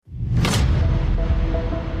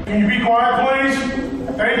Can you be quiet, please?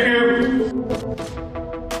 Thank you.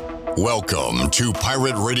 Welcome to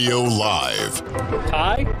Pirate Radio Live.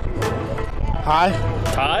 Ty? Hi.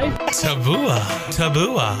 Ty? Tabua.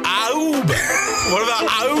 Aoub. What about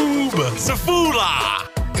Aoub? Safula.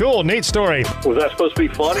 Cool, neat story. Was that supposed to be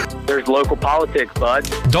funny? There's local politics, bud.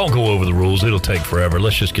 Don't go over the rules. It'll take forever.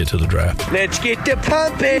 Let's just get to the draft. Let's get the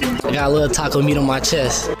pumping. I got a little taco meat on my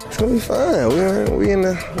chest. It's gonna be fun. We in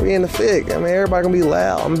the thick. I mean, everybody gonna be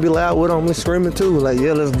loud. I'm gonna be loud with them. I'm screaming too. Like,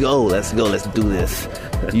 yeah, let's go, let's do this.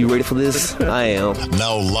 You ready for this? I am.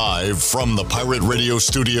 Now live from the Pirate Radio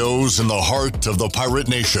studios in the heart of the Pirate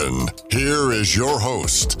Nation, here is your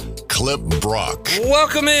host, Clip Brock.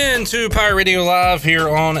 Welcome in to Pirate Radio Live here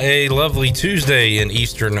on a lovely Tuesday in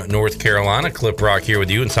Eastern North Carolina. Clip Brock here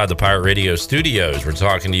with you inside the Pirate Radio studios. We're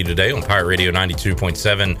talking to you today on Pirate Radio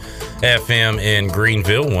 92.7 FM in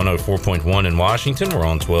Greenville, 104.1 in Washington. We're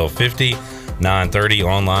on 1250, 930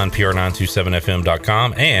 online,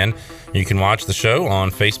 pr927fm.com, and you can watch the show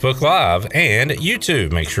on Facebook Live and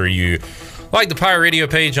YouTube. Make sure you like the Pirate Radio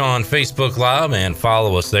page on Facebook Live and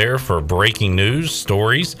follow us there for breaking news,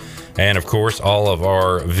 stories, and of course all of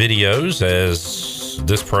our videos as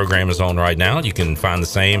this program is on right now. You can find the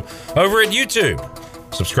same over at YouTube.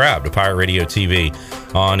 Subscribe to Pirate Radio TV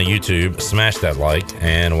on YouTube. Smash that like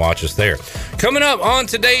and watch us there. Coming up on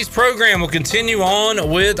today's program, we'll continue on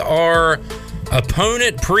with our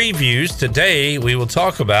opponent previews. Today we will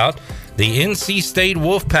talk about the NC State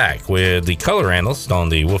Wolfpack with the color analyst on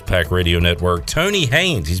the Wolfpack Radio Network, Tony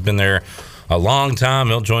Haynes. He's been there a long time.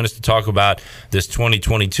 He'll join us to talk about this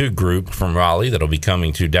 2022 group from Raleigh that'll be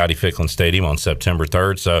coming to Dowdy-Ficklin Stadium on September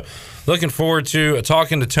 3rd. So looking forward to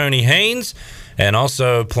talking to Tony Haynes and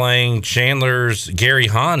also playing Chandler's Gary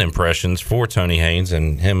Hahn impressions for Tony Haynes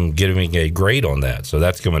and him giving a grade on that. So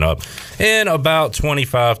that's coming up in about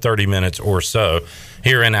 25-30 minutes or so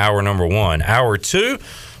here in hour number one. Hour two,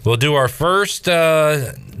 we'll do our first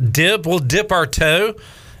dip. We'll dip our toe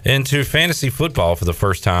into fantasy football for the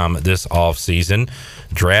first time this offseason.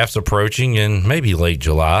 Drafts approaching in maybe late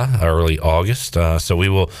July, early August. So we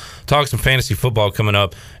will talk some fantasy football coming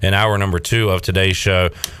up in hour number two of today's show.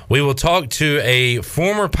 We will talk to a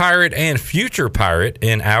former Pirate and future Pirate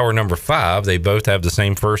in hour number five. They both have the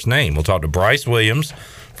same first name. We'll talk to Bryce Williams,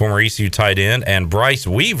 former ECU tight end, and Bryce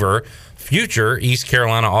Weaver, future East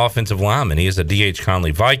Carolina offensive lineman. He is a D.H.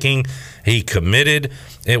 Conley Viking. He committed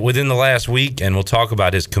within the last week, and we'll talk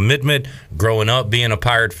about his commitment, growing up, being a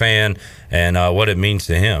Pirate fan, and what it means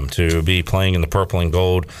to him to be playing in the purple and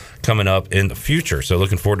gold coming up in the future. So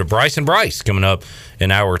looking forward to Bryce and Bryce coming up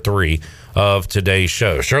in hour three of today's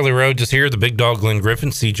show. Shirley Rhodes is here, the big dog Glenn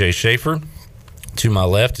Griffin, C.J. Schaefer. To my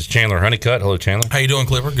left is Chandler Honeycutt. Hello, Chandler. How you doing,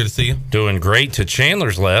 Clipper? Good to see you. Doing great. To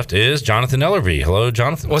Chandler's left is Jonathan Ellerby. Hello,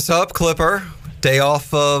 Jonathan. What's up, Clipper? Day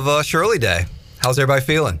off of Shirley Day. How's everybody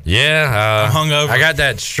feeling? Yeah, I'm hungover. I got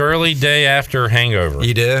that Shirley Day after hangover.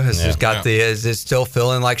 You do? Is it still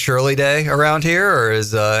feeling like Shirley Day around here, or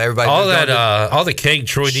is everybody all the cake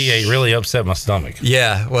Troy D ate really upset my stomach?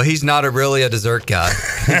 Yeah, well, he's not really a dessert guy.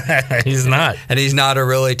 He's not, and he's not a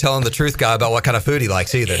really telling the truth guy about what kind of food he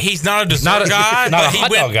likes either. He's not a dessert guy. Not a hot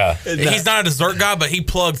dog guy. He's not a dessert guy, but he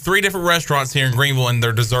plugged 3 different restaurants here in Greenville and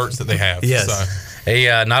their desserts that they have. Yes. So. He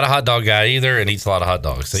not a hot dog guy either, and eats a lot of hot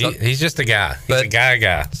dogs. So he's just a guy. He's a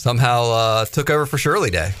guy. Somehow took over for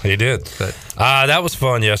Shirley Day. He did. But that was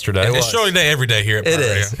fun yesterday. It's Shirley Day every day here at Pirate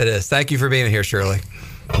Radio. It is. Thank you for being here, Shirley.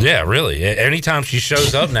 Yeah, really. Anytime she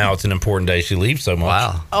shows up now, it's an important day. She leaves so much.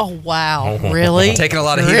 Wow. Oh, wow. Really? Taking a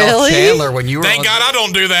lot of heat off Chandler when you were Thank God I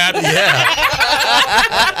don't do that. Yeah.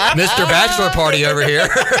 Mr. Bachelor Party over here.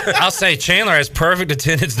 I'll say Chandler has perfect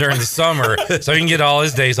attendance during the summer, so he can get all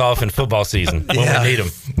his days off in football season when we need him.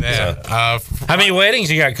 Yeah. So. How many weddings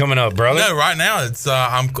you got coming up, brother? No, right now it's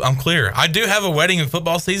I'm clear. I do have a wedding in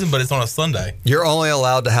football season, but it's on a Sunday. You're only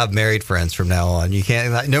allowed to have married friends from now on. You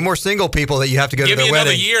can't. No more single people that you have to go to their wedding. Give me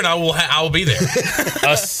another year, and I will be there.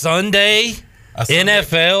 A Sunday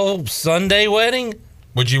NFL Sunday wedding?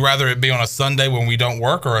 Would you rather it be on a Sunday when we don't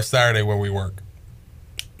work or a Saturday where we work?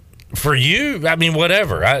 For you, I mean,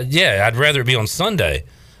 whatever. I'd rather it be on Sunday.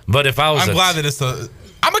 But if I was, I'm glad that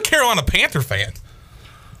I'm a Carolina Panther fan.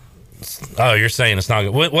 Oh, you're saying it's not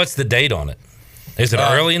good. What's the date on it? Is it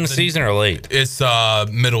early in the season or late? It's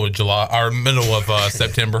middle of July or middle of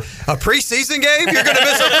September. A preseason game? You're going to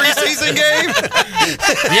miss a preseason game?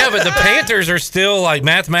 Yeah, but the Panthers are still like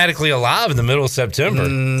mathematically alive in the middle of September.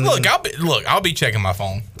 I'll be checking my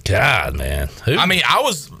phone. God, man. Who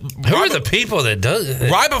are the people that does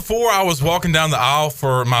it? Right before I was walking down the aisle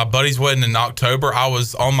for my buddy's wedding in October, I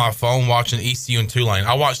was on my phone watching ECU and Tulane.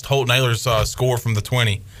 I watched Holt Naylor's score from the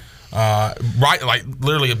 20 right, like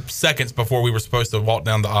literally seconds before we were supposed to walk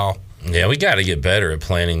down the aisle. Yeah, we got to get better at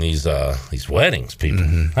planning these weddings, people.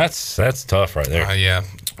 That's tough right there. Yeah.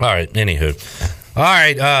 All right. Anywho. All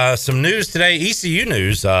right. Some news today. ECU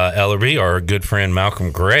news. Ellerby, our good friend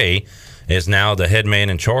Malcolm Gray, is now the head man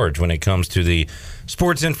in charge when it comes to the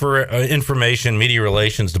Sports Information Media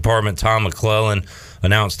Relations Department. Tom McClellan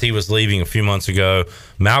announced he was leaving a few months ago.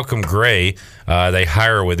 Malcolm Gray, they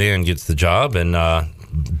hire within, gets the job, and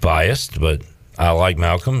biased, but I like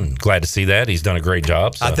Malcolm. Glad to see that. He's done a great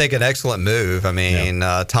job. So. I think an excellent move. I mean,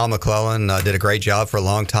 Tom McClellan did a great job for a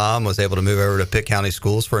long time, was able to move over to Pitt County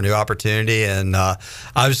Schools for a new opportunity. And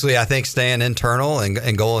obviously, I think staying internal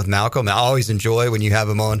and going with Malcolm, I always enjoy when you have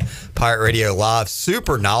him on Pirate Radio Live.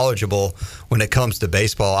 Super knowledgeable when it comes to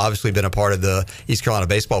baseball. Obviously been a part of the East Carolina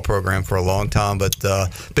baseball program for a long time, but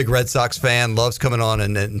big Red Sox fan, loves coming on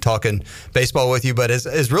and talking baseball with you, but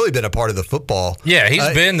has really been a part of the football. Yeah, he's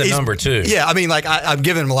been the number two. Yeah, I mean, like I'm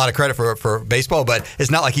giving him a lot of credit for baseball, but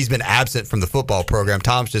it's not like he's been absent from the football program.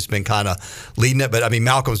 Tom's just been kind of leading it, but I mean,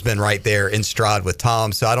 Malcolm's been right there in stride with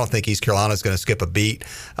Tom, so I don't think East Carolina's going to skip a beat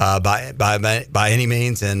by any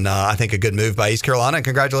means, and I think a good move by East Carolina, and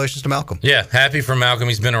congratulations to Malcolm. Yeah, happy for Malcolm.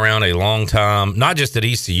 He's been around a long time, not just at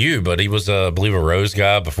ECU, but he was, I believe, a Rose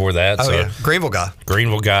guy before that. Oh, yeah.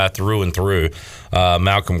 Greenville guy through and through.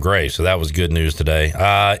 Malcolm Gray, so that was good news today.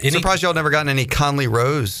 Surprised y'all never gotten any Conley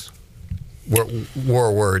Rose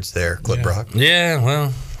war words there, Clip Brock. Yeah,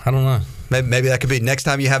 well, I don't know. Maybe that could be next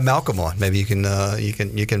time you have Malcolm on. Maybe you can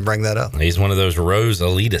bring that up. He's one of those Rose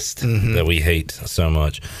elitists that we hate so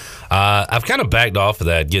much. I've kind of backed off of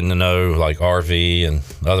that, getting to know like RV and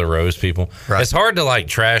other Rose people. Right. It's hard to like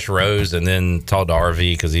trash Rose and then talk to RV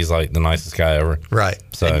because he's like the nicest guy ever. Right.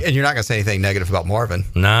 So and you're not going to say anything negative about Marvin.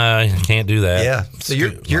 No, you can't do that. Yeah. So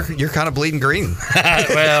you're kind of bleeding green.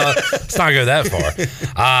 Well, let's not go that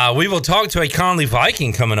far. We will talk to a Conley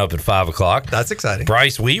Viking coming up at 5 o'clock. That's exciting.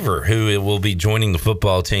 Bryce Weaver, who will be joining the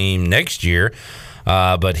football team next year.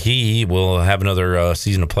 But he will have another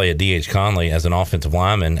season to play at D.H. Conley as an offensive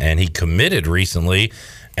lineman, and he committed recently.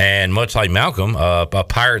 And much like Malcolm, a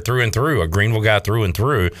Pirate through and through, a Greenville guy through and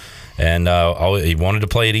through. And he wanted to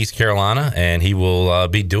play at East Carolina, and he will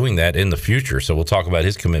be doing that in the future. So we'll talk about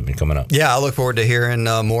his commitment coming up. Yeah, I look forward to hearing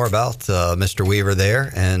more about Mr. Weaver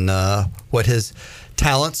there and what his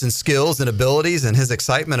talents and skills and abilities and his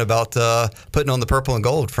excitement about putting on the purple and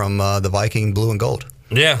gold from the Viking blue and gold.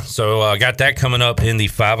 Yeah, so I got that coming up in the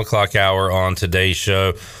 5 o'clock hour on today's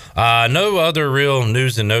show. No other real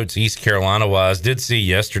news and notes East Carolina-wise. Did see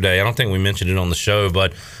yesterday, I don't think we mentioned it on the show,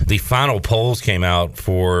 but the final polls came out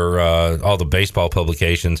for all the baseball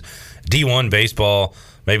publications. D1 baseball,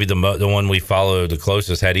 maybe the one we follow the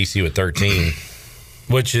closest, had ECU at 13.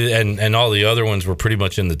 Which and all the other ones were pretty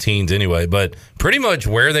much in the teens anyway, but pretty much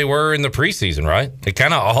where they were in the preseason, right? It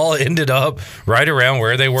kind of all ended up right around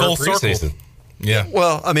where they were preseason. Circle. Yeah.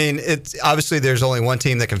 Well, I mean, it's obviously there's only one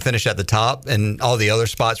team that can finish at the top, and all the other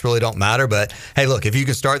spots really don't matter. But hey, look, if you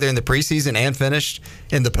can start there in the preseason and finish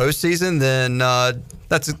in the postseason, then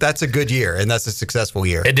that's a good year and that's a successful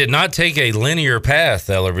year. It did not take a linear path,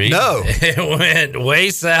 Ellerby. No, it went way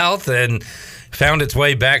south and found its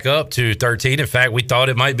way back up to 13. In fact, we thought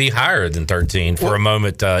it might be higher than 13 for a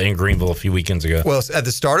moment in Greenville a few weekends ago. Well, at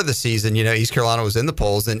the start of the season, East Carolina was in the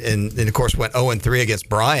polls and of course went 0-3 against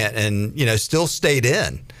Bryant and, still stayed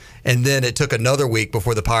in. And then it took another week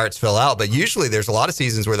before the Pirates fell out. But usually there's a lot of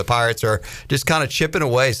seasons where the Pirates are just kind of chipping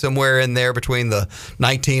away somewhere in there between the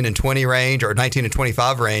 19 and 20 range or 19 and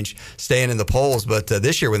 25 range, staying in the polls. But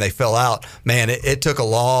this year when they fell out, man, it took a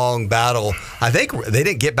long battle. I think they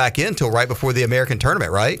didn't get back in until right before the American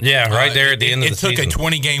tournament, right? Yeah, right there at the end of the season. It took a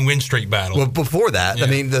 20-game win streak battle. Well, before that, yeah. I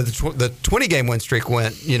mean, the 20-game win streak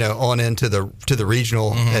went, on into the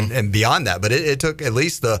regional and beyond that. But it took at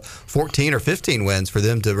least the 14 or 15 wins for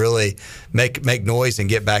them to really make noise and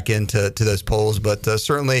get back into those polls. But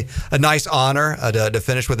certainly a nice honor to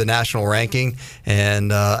finish with a national ranking.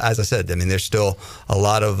 And as I said, I mean, there's still a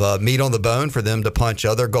lot of meat on the bone for them to punch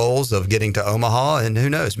other goals of getting to Omaha and who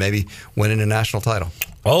knows, maybe winning a national title.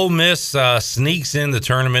 Ole Miss sneaks in the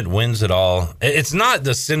tournament, wins it all. It's not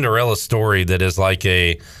the Cinderella story that is like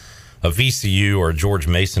a VCU or George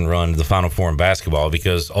Mason run to the Final Four in basketball,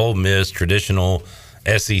 because Ole Miss, traditional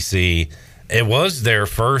SEC, it was their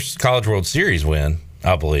first College World Series win,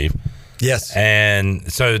 I believe. Yes.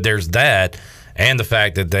 And so there's that, and the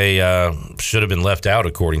fact that they should have been left out,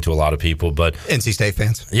 according to a lot of people. But NC State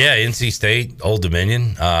fans. Yeah, NC State, Old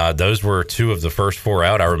Dominion. Those were two of the first four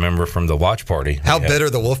out, I remember, from the watch party. How bitter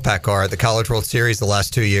the Wolfpack are at the College World Series the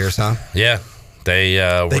last 2 years, huh? Yeah. They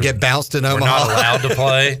get bounced in Omaha. We're not allowed to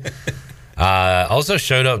play. Also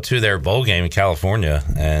showed up to their bowl game in California,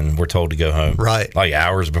 and we're told to go home. Right. Like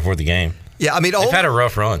hours before the game. Yeah, I mean, they've had a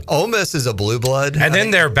rough run. Ole Miss is a blue blood. And then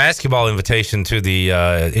their basketball invitation to the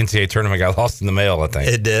NCAA tournament got lost in the mail, I think.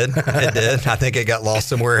 It did. It did. I think it got lost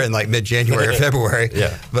somewhere in like mid-January or February.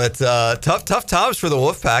 Yeah. But tough times for the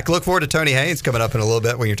Wolfpack. Look forward to Tony Haynes coming up in a little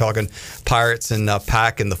bit when you're talking Pirates and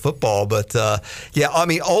Pack and the football. But, yeah, I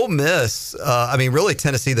mean, Ole Miss, really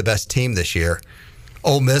Tennessee the best team this year.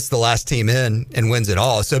 Ole Miss the last team in and wins it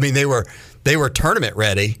all. So, I mean, they were tournament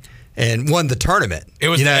ready and won the tournament. It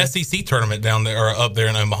was the SEC tournament down there or up there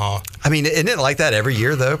in Omaha. I mean, isn't it like that every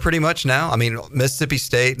year, though, pretty much now? I mean, Mississippi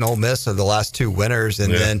State and Ole Miss are the last two winners.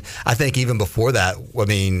 And then I think even before that, I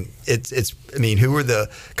mean, who were the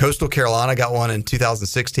Coastal Carolina got one in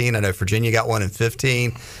 2016. I know Virginia got one in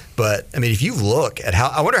 15. But, I mean, if you look at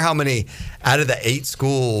I wonder how many out of the 8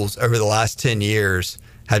 schools over the last 10 years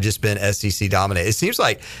have just been SEC dominated. It seems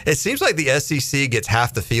like the SEC gets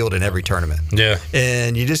half the field in every tournament. Yeah.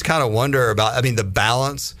 And you just kind of wonder about, the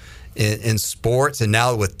balance in sports, and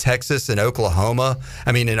now with Texas and Oklahoma.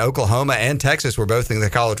 I mean, in Oklahoma and Texas, we're both in the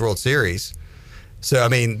College World Series. So, I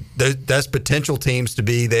mean, that's potential teams to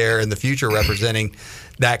be there in the future representing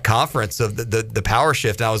that conference of the power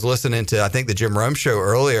shift. And I was listening to, I think, the Jim Rome show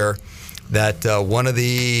earlier that one of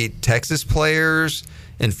the Texas players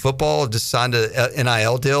in football just signed an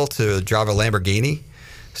NIL deal to drive a Lamborghini.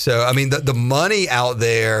 So, I mean, the money out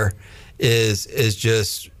there is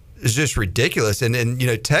just ridiculous.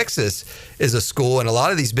 And Texas is a school, and a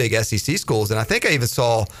lot of these big SEC schools, and I think I even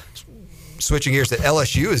saw, switching gears, that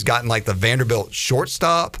LSU has gotten like the Vanderbilt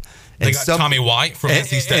shortstop. They got Tommy White from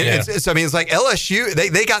NC State. It's like LSU,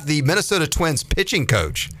 they got the Minnesota Twins pitching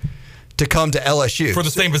coach to come to LSU for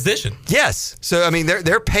the same position. Yes. So, I mean,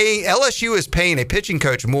 they're paying, LSU is paying a pitching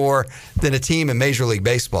coach more than a team in Major League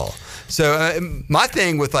Baseball. So, my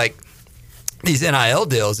thing with like these NIL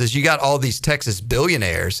deals is you got all these Texas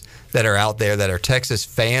billionaires that are out there that are Texas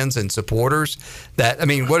fans and supporters that, I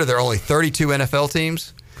mean, what are there, only 32 NFL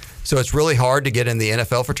teams? So it's really hard to get in the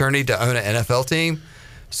NFL fraternity to own an NFL team.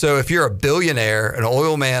 So if you're a billionaire, an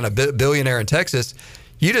oil man, a billionaire in Texas,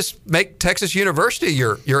 you just make Texas University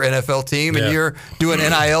your NFL team, and you're doing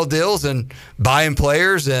NIL deals and buying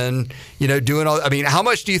players and, doing all. I mean, how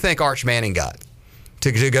much do you think Arch Manning got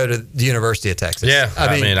to go to the University of Texas? Yeah,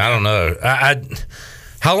 I mean, I don't know.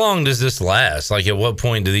 How long does this last? Like, at what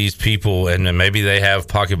point do these people, and maybe they have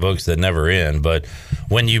pocketbooks that never end, but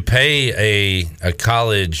when you pay a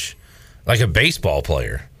college, like a baseball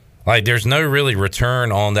player, like there's no really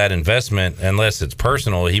return on that investment unless it's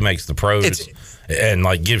personal. He makes the pros and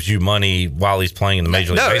like gives you money while he's playing in the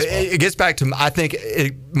Major League Baseball. It gets back to, I think,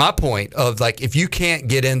 my point of like, if you can't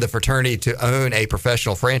get in the fraternity to own a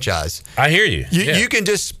professional franchise, I hear you. You can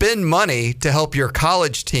just spend money to help your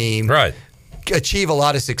college team achieve a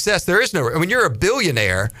lot of success. There is no, when you're a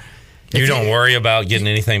billionaire, you don't worry about getting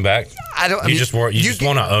anything back. You just want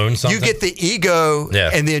to own something. You get the ego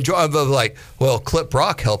and the enjoyment of like, well, Clip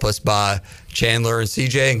Brock helped us buy Chandler and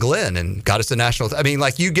CJ and Glenn and got us a national. I mean,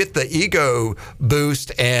 like, you get the ego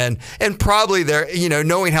boost, and probably they're,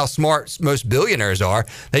 knowing how smart most billionaires are,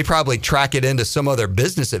 they probably track it into some other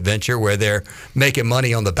business adventure where they're making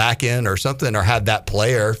money on the back end or something, or have that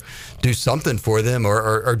player do something for them,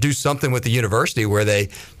 or do something with the university where they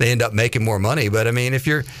end up making more money. But I mean, if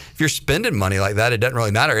you're spending money like that, it doesn't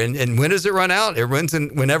really matter. And when does it run out? It runs in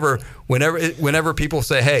whenever people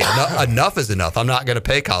say, hey, enough is enough. I'm not going to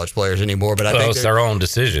pay college players anymore. But I think it's their own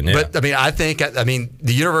decision. Yeah. But I mean,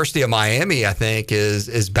 the University of Miami, I think,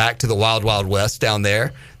 is back to the wild, wild west down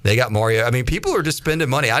there. They got Mario. I mean, people are just spending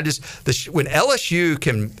money. When LSU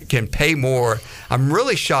can pay more, I'm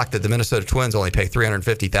really shocked that the Minnesota Twins only pay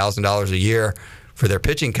 $350,000 a year for their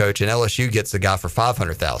pitching coach, and LSU gets the guy for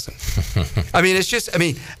 $500,000. I mean, it's just,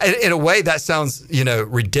 in a way that sounds,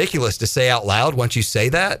 ridiculous to say out loud once you say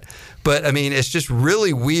that. But I mean, it's just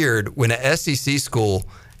really weird when an SEC school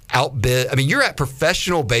outbid. I mean, you're at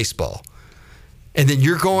professional baseball, and then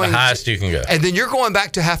you're going the highest you can go, and then you're going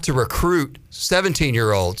back to have to recruit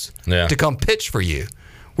 17-year-olds to come pitch for you,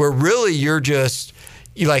 where really you're just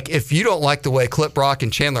like, if you don't like the way Clip Brock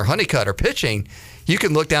and Chandler Honeycutt are pitching, you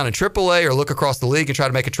can look down in AAA or look across the league and try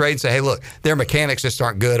to make a trade and say, hey, look, their mechanics just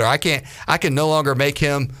aren't good, or I can no longer make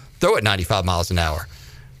him throw at 95 miles an hour.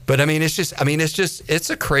 But that's a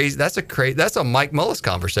Mike Mullis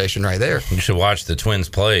conversation right there. You should watch the Twins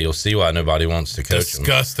play. You'll see why nobody wants to coach them.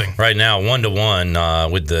 Disgusting. Right now,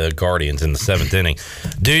 1-1 with the Guardians in the 7th inning.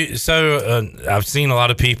 I've seen a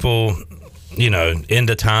lot of people, end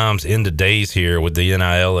of times, end of days here with the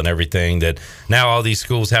NIL and everything, that now all these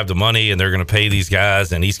schools have the money and they're going to pay these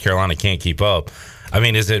guys, and East Carolina can't keep up. I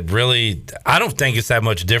mean, is it really? I don't think it's that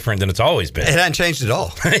much different than it's always been. It hasn't changed at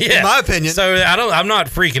all, yeah. in my opinion. So I'm not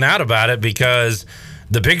freaking out about it because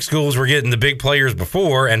the big schools were getting the big players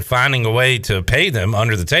before and finding a way to pay them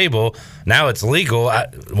under the table. Now it's legal.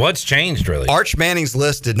 What's changed, really? Arch Manning's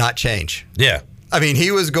list did not change. Yeah. I mean,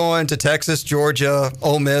 he was going to Texas, Georgia,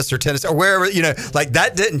 Ole Miss, or Tennessee, or wherever, like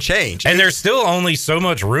that didn't change. And there's still only so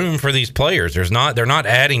much room for these players. They're not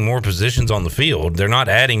adding more positions on the field. They're not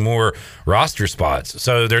adding more roster spots.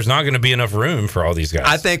 So there's not going to be enough room for all these guys.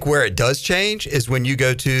 I think where it does change is when you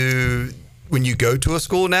go to a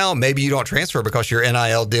school now, maybe you don't transfer because your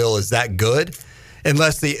NIL deal is that good.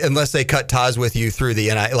 Unless they cut ties with you through the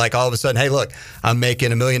NIL, like all of a sudden, hey, look, I'm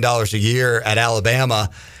making $1 million a year at Alabama.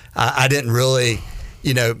 I didn't really,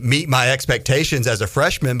 meet my expectations as a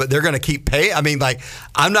freshman, but they're going to keep paying. I mean, like,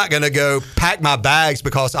 I'm not going to go pack my bags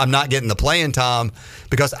because I'm not getting the playing time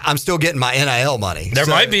because I'm still getting my NIL money. There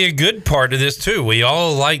might be a good part of this, too. We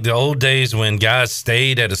all like the old days when guys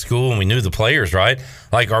stayed at a school and we knew the players, right?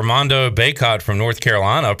 Like Armando Bacot from North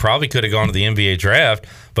Carolina probably could have gone to the NBA draft,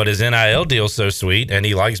 but his NIL deal's so sweet and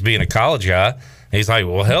he likes being a college guy. He's like,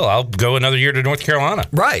 well, hell, I'll go another year to North Carolina.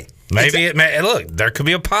 Right. Maybe look, there could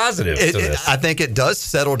be a positive to this. I think it does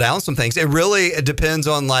settle down some things. It depends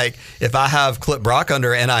on, like, if I have Clip Brock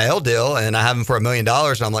under an NIL deal and I have him for $1 million,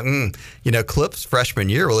 and I'm like, Clip's freshman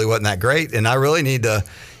year really wasn't that great, and I really need to,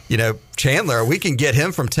 Chandler, we can get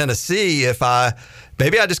him from Tennessee if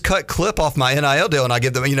maybe I just cut Clip off my NIL deal and I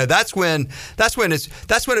give them. That's when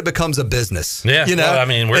it becomes a business. Yeah. Well, I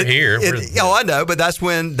mean, we're here. I know, but that's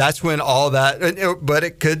when all that. But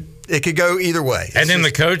it could go either way. And then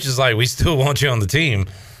the coach is like, "We still want you on the team,"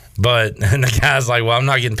 and the guy's like, "Well, I'm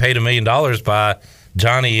not getting paid $1 million by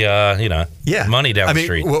Johnny, money down the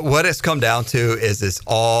street." What it's come down to is it's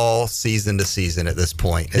all season to season at this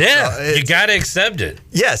point. You got to accept it.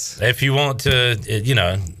 Yes. If you want to,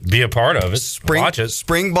 be a part of it, watch it.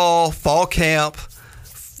 Spring ball, fall camp,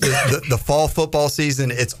 the fall football season,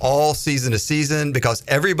 it's all season to season because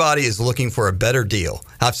everybody is looking for a better deal.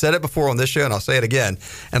 I've said it before on this show, and I'll say it again.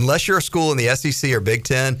 Unless you're a school in the SEC or Big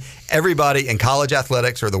Ten, everybody in college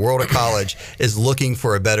athletics or the world of college is looking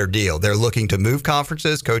for a better deal. They're looking to move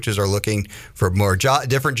conferences. Coaches are looking for more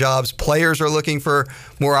different jobs. Players are looking for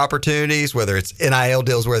more opportunities, whether it's NIL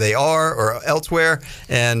deals where they are or elsewhere.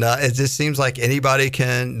 And it just seems like anybody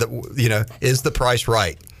can, is the price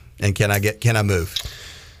right? And can I move?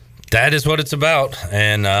 That is what it's about,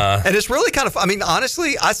 and it's really kind of. I mean,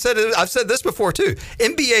 honestly, I've said this before too.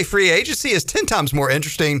 NBA free agency is 10 times more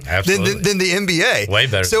interesting than the NBA. Way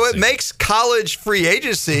better. So it makes college free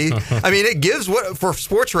agency. I mean, it gives for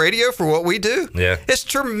sports radio for what we do. Yeah, it's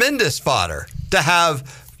tremendous fodder to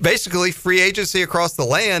have. Basically, free agency across the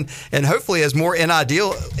land, and hopefully, as more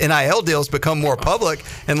NIL deals become more public,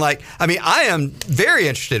 and I am very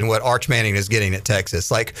interested in what Arch Manning is getting at Texas.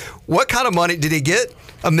 Like, what kind of money did he get?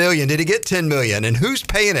 $1 million? Did he get $10 million? And who's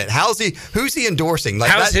paying it? Who's he endorsing?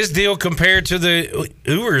 How's his deal compared to the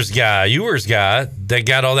Ewers guy that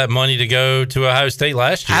got all that money to go to Ohio State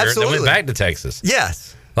last year? Absolutely. That went back to Texas.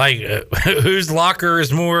 Yes. Like, whose locker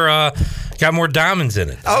is more got more diamonds in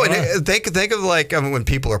it? Oh, and think of when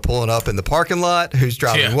people are pulling up in the parking lot, who's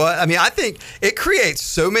driving what? I mean, I think it creates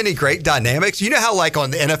so many great dynamics. You know how, like, on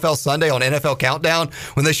the NFL Sunday on NFL Countdown,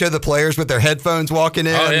 when they show the players with their headphones walking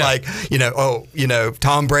in,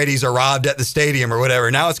 Tom Brady's arrived at the stadium or whatever.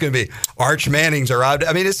 Now it's going to be Arch Manning's arrived.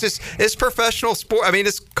 I mean, it's professional sport. I mean,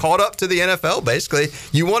 it's caught up to the NFL, basically.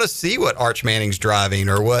 You want to see what Arch Manning's driving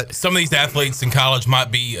or what. Some of these athletes in college might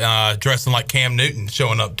be dressing like Cam Newton,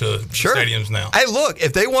 showing up to stadiums now. Hey, look,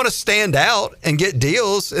 if they want to stand out and get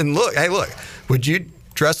deals, and look, would you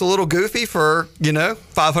dress a little goofy for,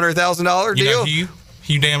 $500,000 deal? You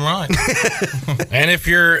damn right. And if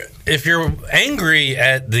you're angry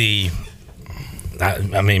at maybe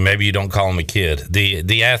you don't call him a kid,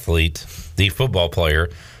 the athlete, the football player,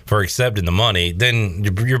 for accepting the money, then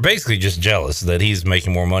you're basically just jealous that he's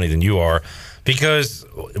making more money than you are. Because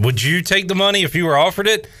would you take the money if you were offered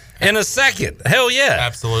it? In a second. Hell yeah.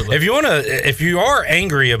 Absolutely. If you are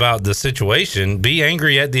angry about the situation, be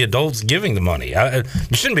angry at the adults giving the money. You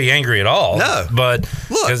shouldn't be angry at all. No. But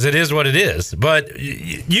because it is what it is. But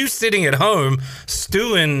you sitting at home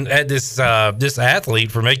stewing at this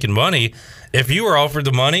athlete for making money, if you were offered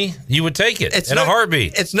the money, you would take it in a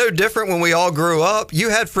heartbeat. It's no different when we all grew up. You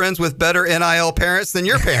had friends with better NIL parents than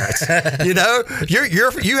your parents.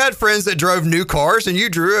 You had friends that drove new cars, and you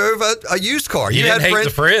drove a used car. You didn't hate the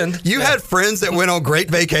friends. man. You had friends that went on great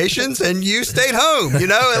vacations and you stayed home, you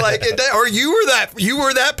know, like, or you were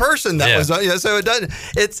that person that was, you know, so it doesn't,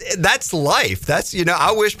 that's life. That's, you know,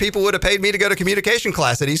 I wish people would have paid me to go to communication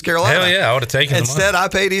class at East Carolina. Hell yeah, I would have taken Instead, I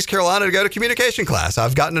paid East Carolina to go to communication class.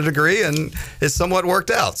 I've gotten a degree and it's somewhat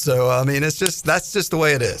worked out. So, I mean, that's just the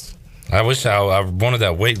way it is. I wish I wanted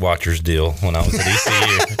that Weight Watchers deal when I was at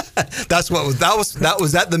ECU. Was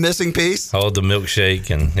that the missing piece? Oh, the milkshake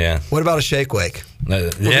and What about a shake wake?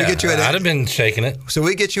 I'd have been shaking it. So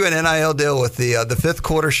we get you an NIL deal with the fifth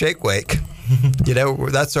quarter shake wake. You know,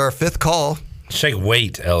 that's our fifth call. Shake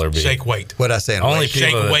weight, LRB. Shake weight. What I say? Only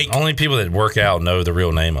people that work out know the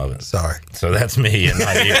real name of it. Sorry. So that's me and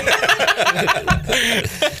not you.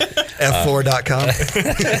 F4.com.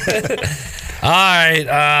 All right.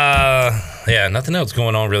 Nothing else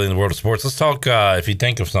going on really in the world of sports. Let's talk. If you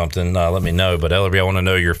think of something, let me know. But LRB, I want to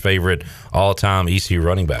know your favorite all-time ECU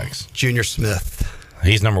running backs. Junior Smith.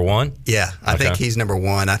 He's number one? Yeah, I think he's number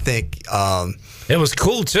one. I think it was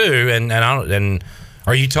cool too. And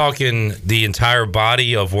are you talking the entire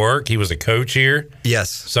body of work? He was a coach here. Yes.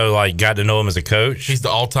 So like, got to know him as a coach. He's the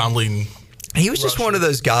all-time leading. He was just one of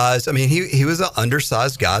those guys. I mean, he was an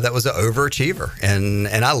undersized guy that was an overachiever,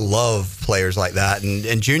 and I love players like that.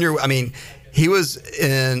 And Junior, I mean, he was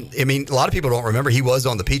in. I mean, a lot of people don't remember he was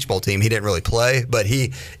on the Peach Bowl team. He didn't really play, but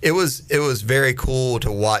it was very cool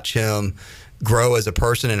to watch him grow as a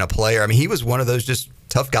person and a player. I mean, he was one of those just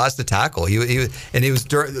tough guys to tackle. That's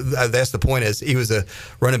the point is he was a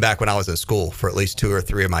running back when I was in school for at least 2 or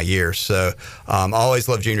 3 of my years. So I always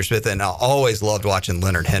loved Junior Smith, and I always loved watching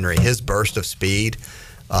Leonard Henry. His burst of speed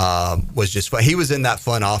was just fun. He was in that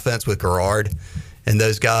fun offense with Garrard and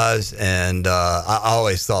those guys, and I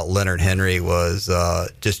always thought Leonard Henry was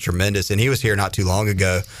just tremendous. And he was here not too long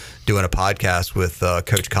ago doing a podcast with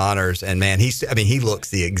Coach Connors, and man, he looks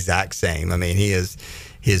the exact same. I mean, he is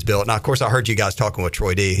built. Now, of course, I heard you guys talking with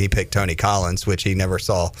Troy D. He picked Tony Collins, which he never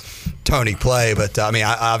saw Tony play. But I mean,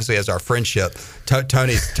 obviously, as our friendship,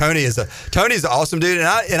 Tony's an awesome dude. And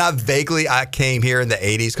I came here in the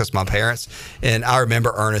 '80s because my parents, and I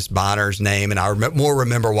remember Ernest Bonner's name, and I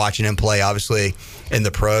remember watching him play, obviously, in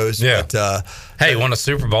the pros. Yeah. But, he won a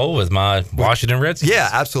Super Bowl with my Washington Redskins. Yeah,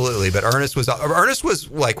 absolutely. But Ernest was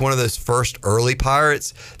like one of those first early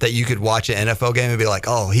Pirates that you could watch an NFL game and be like,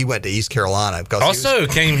 oh, he went to East Carolina. Also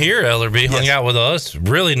came here, LRB, hung out with us.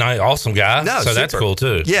 Really nice, awesome guy. So that's cool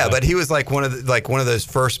too. Yeah, but he was like one of those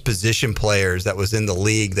first position players that was in the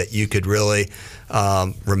league that you could really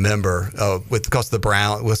remember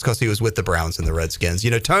because he was with the Browns and the Redskins. You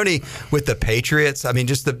know, Tony with the Patriots. I mean,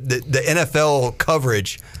 just the NFL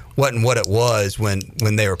coverage wasn't what it was when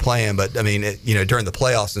they were playing, but I mean, during the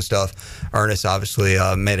playoffs and stuff, Ernest obviously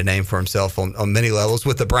made a name for himself on many levels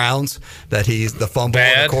with the Browns. That he's the fumble,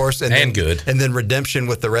 of course, and good, and then redemption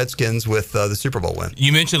with the Redskins with the Super Bowl win.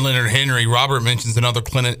 You mentioned Leonard Henry. Robert mentions another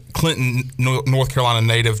Clinton, North Carolina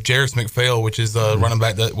native, Jarris McPhail, which is a running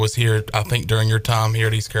back that was here, I think, during your time here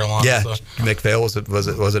at East Carolina. Yeah, so. McPhail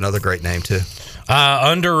was another great name too.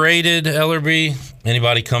 Underrated, LRB.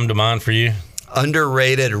 Anybody come to mind for you?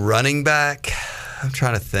 Underrated running back. I'm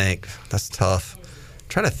trying to think. That's tough. I'm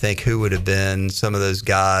trying to think who would have been some of those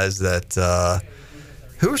guys that.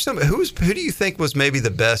 Who do you think was maybe the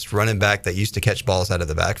best running back that used to catch balls out of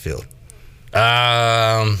the backfield?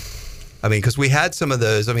 I mean, because we had some of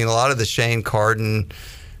those. I mean, a lot of the Shane Carden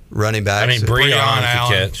running backs. I mean, Breon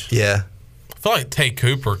could catch. Yeah. I feel like Tate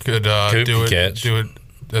Cooper could do it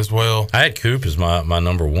as well. I had Coop as my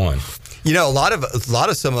number one. You know, a lot of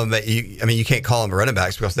some of them. You can't call them running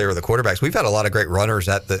backs because they were the quarterbacks. We've had a lot of great runners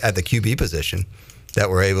at the QB position that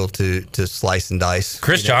were able to slice and dice.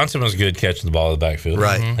 Chris Johnson was good catching the ball in the backfield.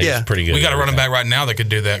 Right. He was pretty good. We got a running back right now that could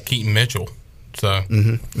do that, Keaton Mitchell. So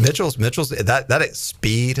Mitchell's that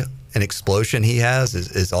speed and explosion he has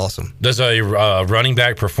is awesome. Does a running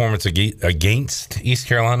back performance against East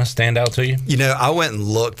Carolina stand out to you? You know, I went and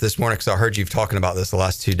looked this morning because I heard you talking about this the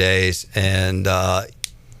last 2 days, and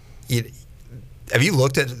have you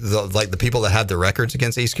looked at the people that had the records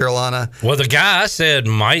against East Carolina? Well, the guy I said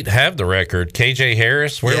might have the record, KJ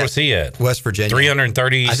Harris. Where was he at? West Virginia.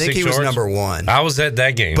 336 I think he was yards? number one. I was at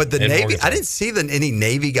that game. But the Navy, I didn't see any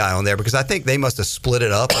Navy guy on there because I think they must have split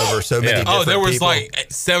it up over so many different people. Oh, there was like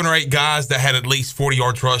 7 or 8 guys that had at least 40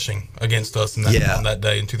 yards rushing against us on that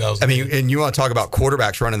day in 2000. I mean, and you want to talk about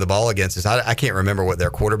quarterbacks running the ball against us. I can't remember what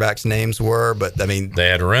their quarterbacks' names were, but I mean. They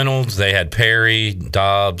had Reynolds, they had Perry,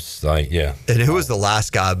 Dobbs, And who was the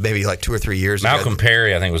last guy? Maybe like 2 or 3 years ago. Malcolm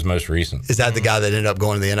Perry, I think, was most recent. Is that the guy that ended up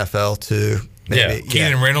going to the NFL too? Maybe.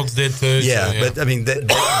 Keenan Reynolds did too. Yeah, so, but I mean,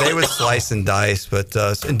 they would slice and dice. But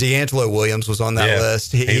and D'Angelo Williams was on that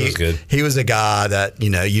list. He was good. He was a guy that you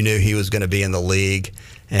knew he was going to be in the league.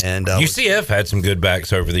 And UCF had some good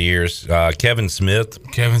backs over the years. Kevin Smith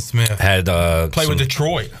had played with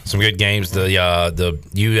Detroit. Some good games. The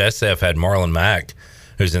USF had Marlon Mack,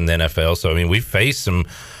 who's in the NFL. So I mean, we faced some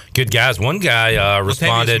good guys. One guy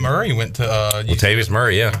responded. Latavius Murray went to Latavius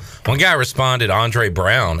Murray. Yeah, one guy responded. Andre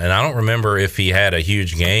Brown, and I don't remember if he had a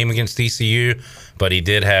huge game against TCU, but he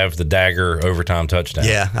did have the dagger overtime touchdown.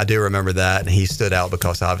 Yeah, I do remember that. He stood out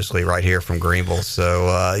because obviously right here from Greenville.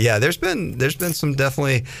 So there's been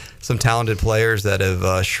definitely some talented players that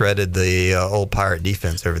have shredded the old Pirate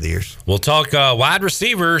defense over the years. We'll talk wide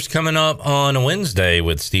receivers coming up on Wednesday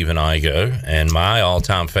with Stephen Igo, and my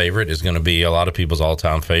all-time favorite is going to be a lot of people's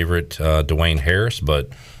all-time favorite, Dwayne Harris, but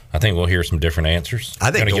I think we'll hear some different answers.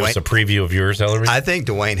 I think give us a preview of yours, Ellery. I think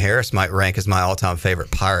Dwayne Harris might rank as my all-time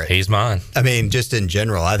favorite Pirate. He's mine. I mean, just in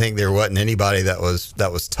general, I think there wasn't anybody that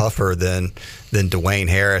was tougher than Dwayne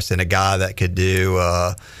Harris, and a guy that could do,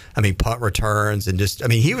 punt returns and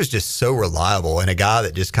he was just so reliable, and a guy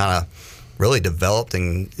that just kind of really developed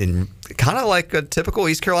in kind of like a typical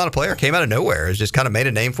East Carolina player. Came out of nowhere. Has just kind of made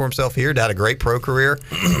a name for himself here. Had a great pro career.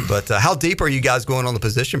 But how deep are you guys going on the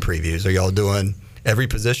position previews? Are y'all doing every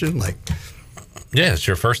position? Yeah, it's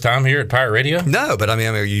your first time here at Pirate Radio? No, but I mean,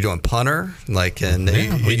 are you doing punter? You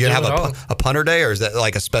have a punter day, or is that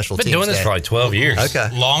like a special teams day? Been doing this for like 12 years. Okay.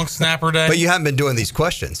 Long snapper day. But you haven't been doing these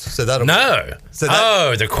questions, so that'll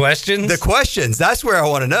the questions? The questions. That's where I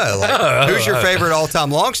want to know. Who's your favorite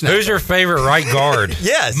all-time long snapper? Who's your favorite right guard?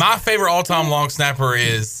 Yes. My favorite all-time long snapper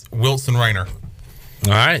is Wilson Rayner.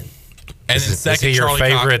 All right. And then second, your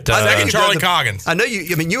favorite? Charlie Coggins. I know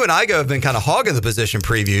you. I mean, you and I have been kind of hogging the position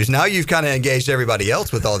previews. Now you've kind of engaged everybody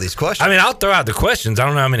else with all these questions. I mean, I'll throw out the questions. I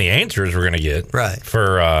don't know how many answers we're going to get. Right.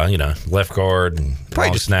 For left guard and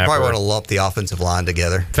long snapper. Probably want to lump the offensive line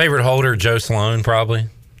together. Favorite holder, Joe Sloan, probably.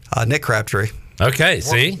 Nick Crabtree. Okay.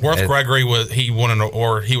 See, Worth Gregory was he was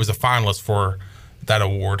a finalist for that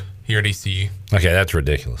award here at ECU. Okay, that's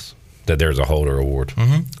ridiculous that there's a holder award.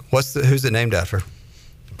 Mm-hmm. Who's it named after?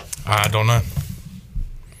 I don't know.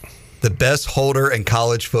 The best holder in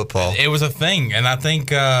college football. It was a thing, and I think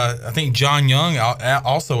John Young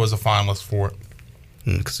also was a finalist for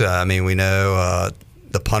it. We know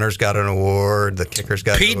the punter's got an award, the kicker's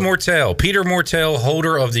got Peter Mortell,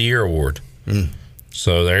 holder of the year award.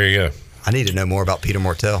 So there you go. I need to know more about Peter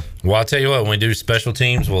Mortell. Well, I'll tell you what, when we do special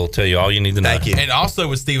teams, we'll tell you all you need to know. Thank you. And also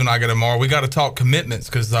with Steve and I tomorrow, we got to talk commitments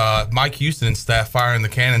because Mike Houston and staff firing the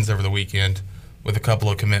cannons over the weekend with a couple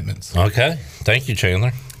of commitments. Okay. Thank you, Chandler,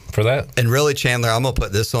 for that. And really, Chandler, I'm going to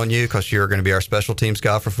put this on you because you're going to be our special teams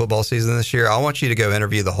guy for football season this year. I want you to go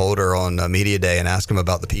interview the holder on Media Day and ask him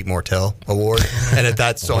about the Pete Mortell Award. And if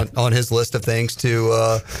that's on his list of things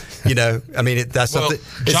to, that's something.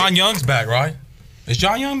 John Young's back, right? Is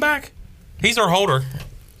John Young back? He's our holder.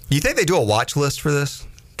 You think they do a watch list for this?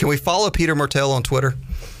 Can we follow Peter Mortell on Twitter?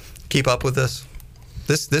 Keep up with this?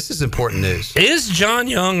 This is important news. Is John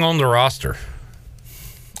Young on the roster?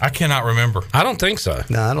 I cannot remember. I don't think so.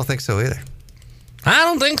 No, I don't think so either. I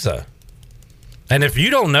don't think so. And if you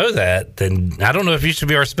don't know that, then I don't know if you should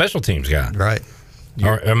be our special teams guy. Right.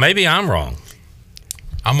 Or maybe I'm wrong.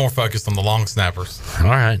 I'm more focused on the long snappers. All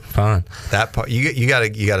right, fine. That part you got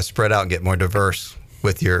to spread out and get more diverse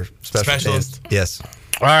with your specialist. Yes.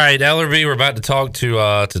 All right, Ellerby, we're about to talk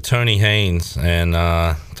to Tony Haynes and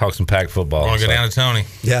talk some Pac football. I want to go down to Tony.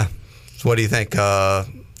 Yeah. So what do you think?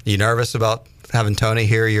 You nervous about having Tony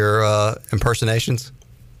hear your impersonations?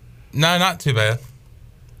 No, not too bad.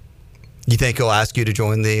 You think he'll ask you to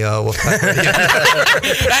join the Wolfpack Radio?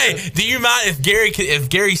 Hey, do you mind if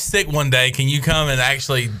Gary's sick one day? Can you come and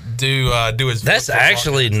actually do his? That's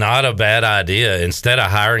actually not a bad idea. Instead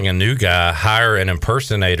of hiring a new guy, hire an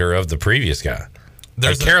impersonator of the previous guy.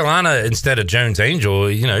 Carolina, instead of Jones Angel,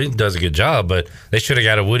 he does a good job, but they should have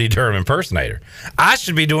got a Woody Durham impersonator. I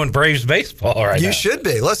should be doing Braves baseball right now. You should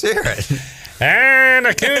be. Let's hear it. And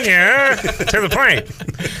Acuna to the plate.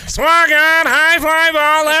 Swung on, high fly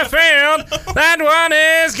ball left field. That one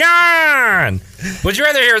is gone. Would you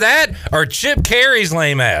rather hear that or Chip Carey's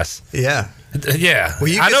lame ass? Yeah. Yeah.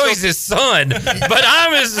 Well, I know he's his son, but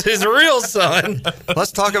I'm his real son.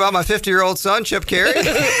 Let's talk about my 50-year-old son, Chip Carey.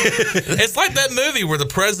 It's like that movie where the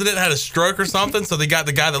president had a stroke or something, so they got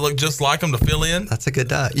the guy that looked just like him to fill in. That's a good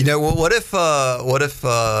die. What if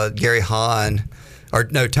Gary Hahn or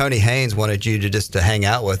Tony Haynes wanted you to hang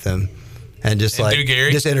out with him and just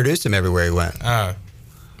introduce him everywhere he went? Oh.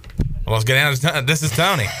 Well, let's get down. This is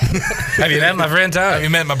Tony. Have you met my friend Tony? Have you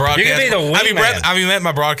met my broadcast? You could be the wingman. Have you met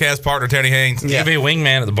my broadcast partner, Tony Haynes? You could be a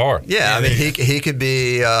wingman at the bar. Yeah, I mean, he could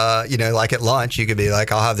be, like at lunch, you could be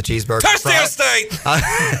like, I'll have the cheeseburger. Touchdown State!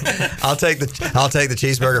 I'll take the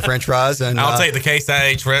cheeseburger French fries, and I'll take the Case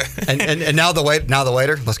IH. and now the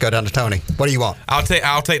waiter. Let's go down to Tony. What do you want? I'll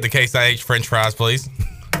take the Case IH French fries, please.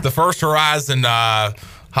 The First Horizon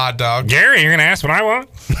hot dog. Gary, you're gonna ask what I want?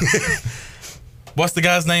 What's the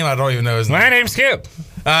guy's name? I don't even know his name. My name's Skip.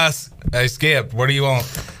 Hey, Skip, what do you want?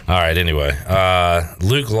 All right, anyway.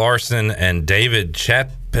 Luke Larson and David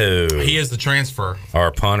Chapo. He is the transfer.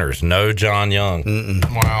 Are punters. No John Young.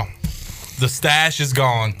 Wow. The stash is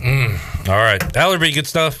gone. All right. Ellerby, good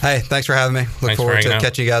stuff. Hey, thanks for having me. Look forward to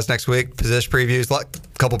catching you guys next week. Position previews, a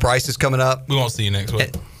couple prices coming up. We won't see you next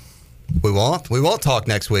week. We won't talk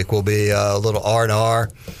next week. We'll be a little R&R.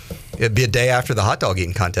 It'd be a day after the hot dog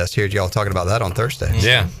eating contest. Heard y'all talking about that on Thursday.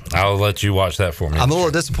 Yeah, I'll let you watch that for me. I'm a little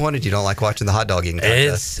disappointed you don't like watching the hot dog eating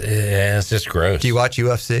contest. It's just gross. Do you watch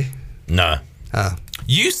UFC? No. Oh.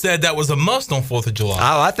 You said that was a must on 4th of July.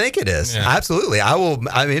 Oh, I think it is. Yeah. Absolutely. I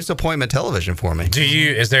mean, it's appointment television for me.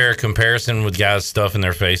 Is there a comparison with guys stuffing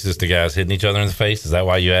their faces to guys hitting each other in the face? Is that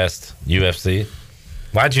why you asked UFC?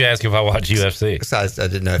 Why'd you ask if I watch UFC? Besides, I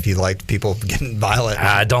didn't know if you liked people getting violent.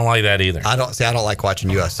 I don't like that either. I don't like watching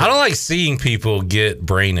UFC. I don't like seeing people get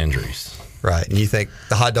brain injuries. Right. And you think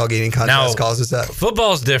the hot dog eating contest causes that?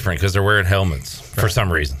 Football's different because they're wearing helmets for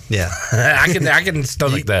some reason. Yeah. I can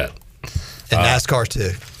stomach that. And NASCAR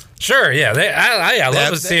too. Sure, yeah. I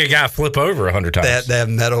love to see a guy flip over 100 times. They have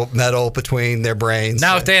metal between their brains.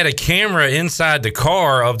 Now, if they had a camera inside the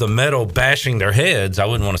car of the metal bashing their heads, I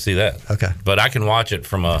wouldn't want to see that. Okay. But I can watch it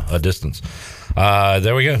from a distance.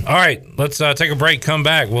 There we go. All right, let's take a break, come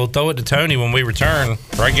back. We'll throw it to Tony when we return.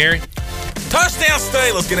 Right, Gary? Touchdown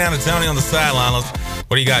State. Let's get down to Tony on the sideline.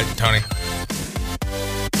 What do you got, Tony?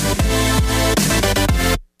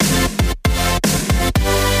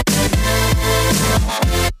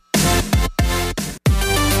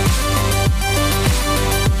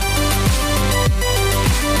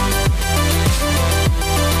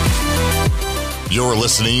 You're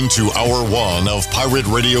listening to Hour 1 of Pirate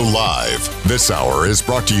Radio Live. This hour is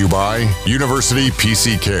brought to you by University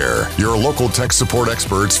PC Care, your local tech support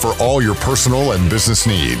experts for all your personal and business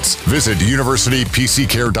needs. Visit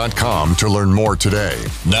universitypccare.com to learn more today.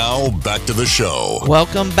 Now, back to the show.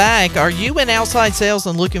 Welcome back. Are you in outside sales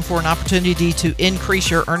and looking for an opportunity to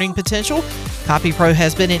increase your earning potential? CopyPro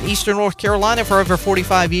has been in Eastern North Carolina for over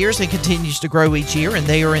 45 years and continues to grow each year, and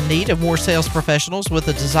they are in need of more sales professionals with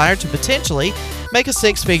a desire to potentially make a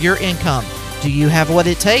six-figure income. Do you have what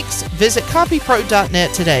it takes? Visit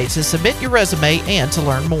copypro.net today to submit your resume and to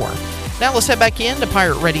learn more. Now let's head back in to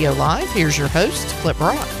Pirate Radio Live. Here's your host, Clip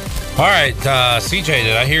Brock. All right, CJ,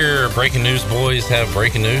 did I hear breaking news boys have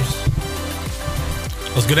breaking news?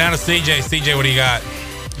 Let's go down to CJ. CJ, what do you got?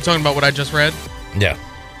 You talking about what I just read? Yeah.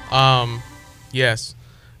 Yes.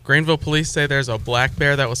 Greenville police say there's a black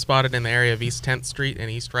bear that was spotted in the area of East 10th Street and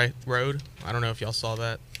East Wright Road. I don't know if y'all saw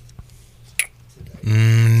that.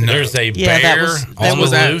 There's a bear on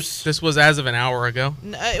the loose. This was as of an hour ago.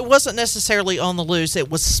 It wasn't necessarily on the loose. It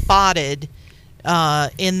was spotted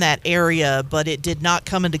in that area, but it did not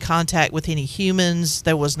come into contact with any humans.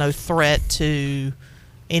 There was no threat to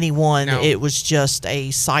anyone. No. It was just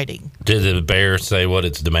a sighting. Did the bear say what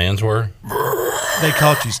its demands were? They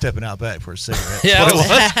caught you stepping out back for a cigarette. Yeah,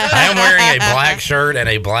 I am wearing a black shirt and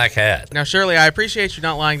a black hat. Now, Shirley, I appreciate you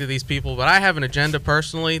not lying to these people, but I have an agenda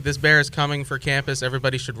personally. This bear is coming for campus.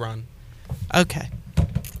 Everybody should run. Okay.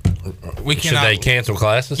 Should they cancel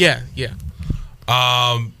classes? Yeah.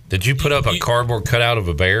 Did you put up a cardboard cutout of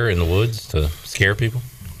a bear in the woods to scare people?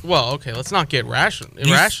 Well, okay, let's not get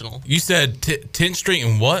irrational. You said 10th Street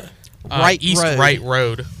and what? East Wright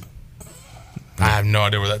Road. I have no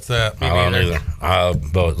idea where that's at. I don't either.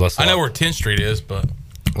 But I know where 10th Street is, but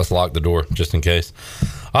let's lock the door just in case.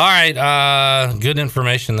 All right, good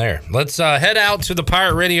information there. Let's head out to the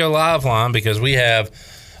Pirate Radio Live line because we have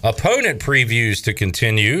opponent previews to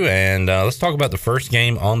continue, and let's talk about the first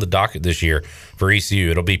game on the docket this year for ECU.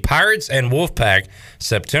 It'll be Pirates and Wolfpack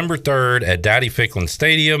September 3rd at Dowdy Ficklin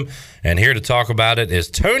Stadium, and here to talk about it is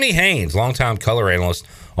Tony Haynes, longtime color analyst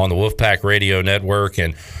on the Wolfpack Radio Network.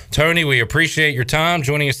 And Tony, we appreciate your time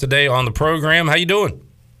joining us today on the program. How you doing?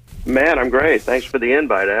 Man, I'm great. Thanks for the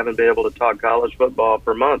invite. I haven't been able to talk college football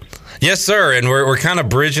for months. Yes, sir. And we're kind of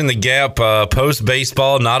bridging the gap post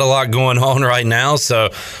baseball. Not a lot going on right now, so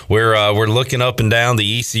we're looking up and down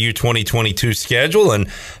the ECU 2022 schedule, and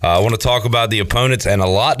I want to talk about the opponents and a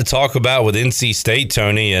lot to talk about with NC State,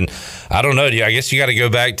 Tony. And I don't know. I guess you got to go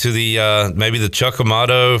back to the maybe the Chuck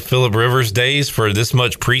Amato, Phillip Rivers days for this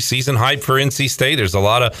much preseason hype for NC State. There's a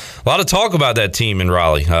lot of talk about that team in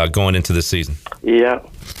Raleigh going into this season.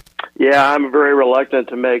 Yeah, I'm very reluctant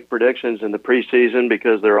to make predictions in the preseason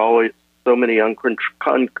because there are always so many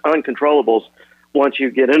uncontrollables. Once you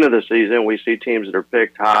get into the season, we see teams that are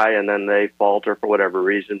picked high and then they falter for whatever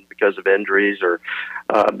reason because of injuries or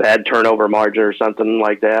bad turnover margin or something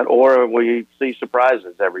like that. Or we see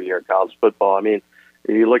surprises every year in college football. I mean,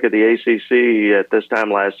 if you look at the ACC at this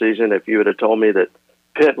time last season, if you would have told me that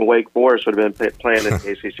Pitt and Wake Forest would have been playing in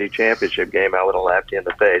the ACC championship game, I would have laughed you in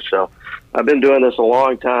the face. So I've been doing this a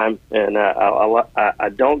long time, and I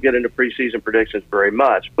don't get into preseason predictions very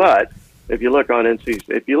much. But if you look at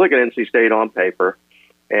NC State on paper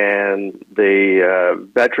and the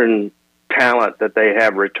veteran talent that they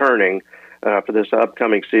have returning for this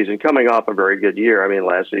upcoming season, coming off a very good year. I mean,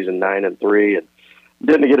 last season 9-3, and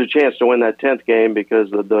didn't get a chance to win that 10th game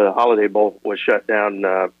because the Holiday Bowl was shut down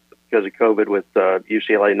because of COVID, with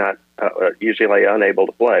UCLA unable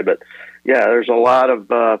to play. But yeah, there's a lot of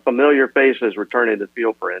familiar faces returning to the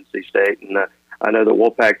field for NC State, and I know the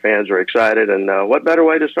Wolfpack fans are excited. And what better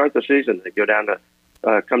way to start the season to go down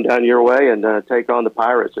to come down your way and take on the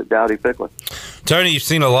Pirates at Dowdy-Ficklen. Tony, you've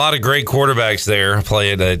seen a lot of great quarterbacks there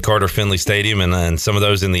play at Carter Finley Stadium, and some of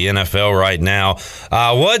those in the NFL right now.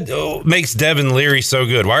 What makes Devin Leary so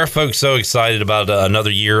good? Why are folks so excited about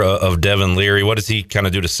another year of Devin Leary? What does he kind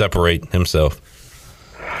of do to separate himself?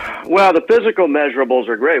 Well, the physical measurables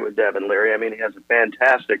are great with Devin Leary. I mean, he has a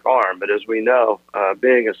fantastic arm, but as we know,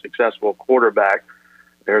 being a successful quarterback,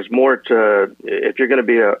 there's more to, if you're going to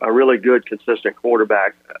be a really good, consistent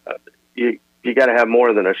quarterback, you got to have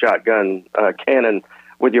more than a shotgun cannon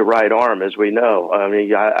with your right arm, as we know. I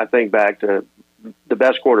mean, I think back to the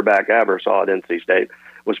best quarterback I ever saw at NC State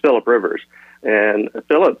was Phillip Rivers. And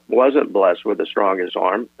Phillip wasn't blessed with the strongest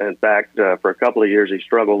arm. In fact, for a couple of years, he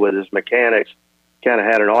struggled with his mechanics, kind of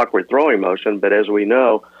had an awkward throwing motion. But as we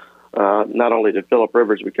know, not only did Phillip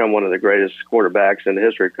Rivers become one of the greatest quarterbacks in the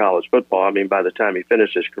history of college football, I mean, by the time he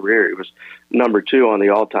finished his career, he was number 2 on the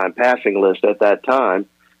all-time passing list at that time.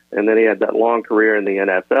 And then he had that long career in the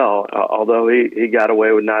NFL. Although he got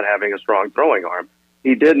away with not having a strong throwing arm,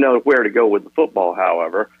 he did know where to go with the football,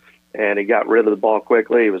 however, and he got rid of the ball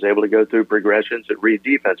quickly. He was able to go through progressions and read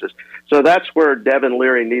defenses. So that's where Devin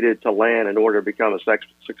Leary needed to land in order to become a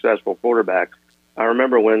successful quarterback. I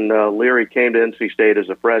remember when Leary came to NC State as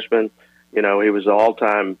a freshman, he was the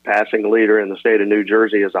all-time passing leader in the state of New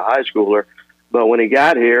Jersey as a high schooler. But when he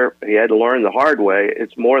got here, he had to learn the hard way.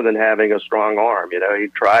 It's more than having a strong arm.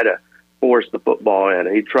 He'd try to force the football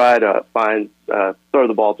in. He'd try to throw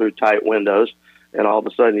the ball through tight windows, and all of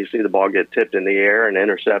a sudden you see the ball get tipped in the air and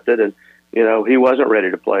intercepted. And, he wasn't ready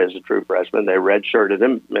to play as a true freshman. They redshirted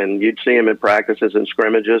him, and you'd see him in practices and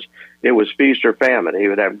scrimmages. It was feast or famine. He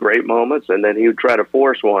would have great moments, and then he would try to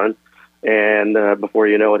force one, and before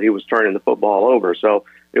you know it, he was turning the football over. So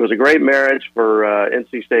it was a great marriage for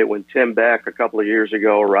NC State when Tim Beck a couple of years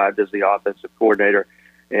ago arrived as the offensive coordinator.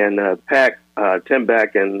 And Tim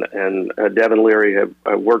Beck and Devin Leary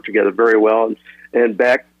have worked together very well. And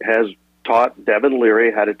Beck has taught Devin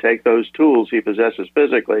Leary how to take those tools he possesses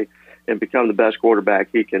physically and become the best quarterback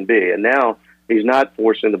he can be. And now he's not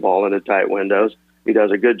forcing the ball into tight windows. He does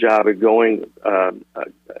a good job of going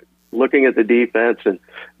looking at the defense and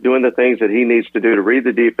doing the things that he needs to do to read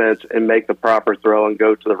the defense and make the proper throw and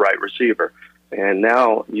go to the right receiver. And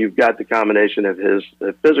now you've got the combination of his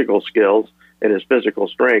physical skills and his physical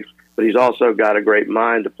strength, but he's also got a great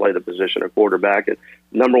mind to play the position of quarterback. And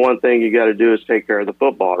number one thing you got to do is take care of the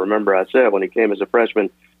football. Remember I said when he came as a freshman,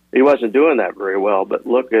 he wasn't doing that very well, but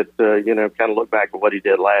look at, kind of look back at what he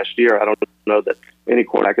did last year. I don't know that any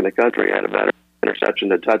quarterback in the country had a better interception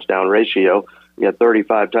to touchdown ratio. He had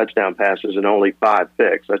 35 touchdown passes and only 5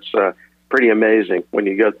 picks. That's pretty amazing. When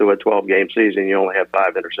you go through a 12-game season, you only have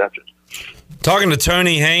 5 interceptions. Talking to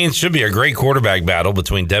Tony Haynes, should be a great quarterback battle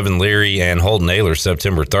between Devin Leary and Holton Ahlers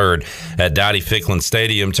September 3rd at Dowdy-Ficklen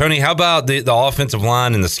Stadium. Tony, how about the offensive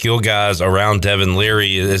line and the skill guys around Devin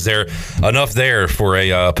Leary? Is there enough there for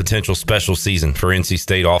a potential special season for NC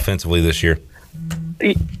State offensively this year?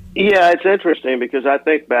 Yeah, it's interesting because I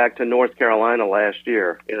think back to North Carolina last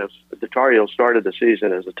year. The Tar Heels started the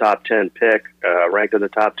season as a top 10 pick, ranked in the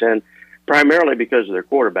top 10, primarily because of their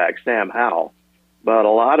quarterback, Sam Howell. But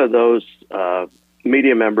a lot of those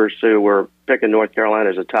media members who were picking North Carolina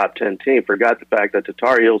as a top 10 team forgot the fact that the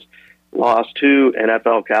Tar Heels lost 2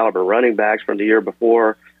 NFL caliber running backs from the year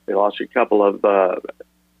before. They lost a couple of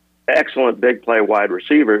excellent big play wide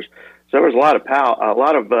receivers. So there was a lot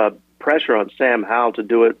of pressure on Sam Howell to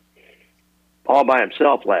do it all by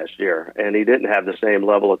himself last year, and he didn't have the same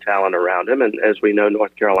level of talent around him. And as we know,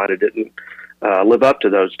 North Carolina didn't live up to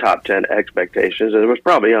those top 10 expectations, and it was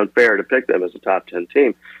probably unfair to pick them as a top 10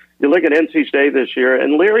 team. You look at NC State this year,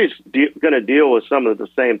 and Leary's going to deal with some of the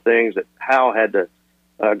same things that Howell had to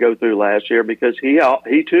go through last year, because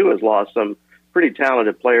he too has lost some pretty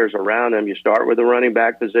talented players around him. You start with the running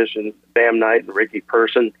back position, Bam Knight and Ricky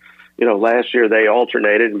Person. You know, last year they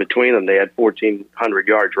alternated, and between them they had 1,400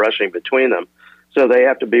 yards rushing between them. So they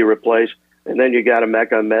have to be replaced. And then you got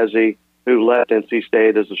Emeka Emezi, who left NC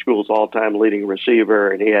State as the school's all-time leading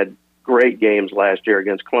receiver, and he had great games last year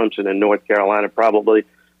against Clemson and North Carolina, probably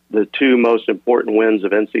the 2 most important wins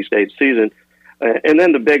of NC State's season. And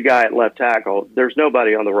then the big guy at left tackle, there's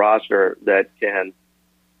nobody on the roster that can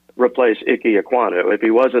replace Ike Ekwonu. If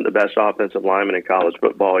he wasn't the best offensive lineman in college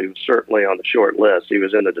football, he was certainly on the short list. He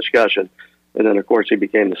was in the discussion. And then, of course, he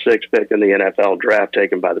became the 6th pick in the NFL draft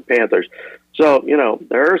taken by the Panthers. So, you know,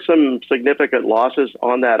 there are some significant losses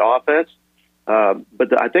on that offense.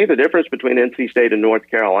 But I think the difference between NC State and North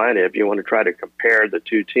Carolina, if you want to try to compare the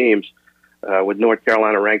 2 teams, with North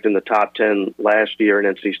Carolina ranked in the top 10 last year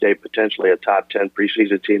and NC State potentially a top 10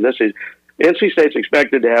 preseason team, this is NC State's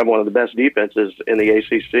expected to have one of the best defenses in the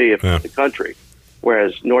ACC, if not the country,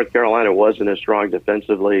 whereas North Carolina wasn't as strong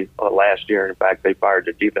defensively last year. In fact, they fired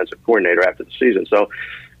their defensive coordinator after the season. So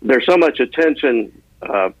there's so much attention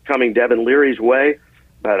coming Devin Leary's way,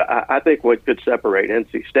 but I think what could separate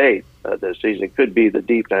NC State this season could be the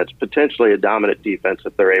defense, potentially a dominant defense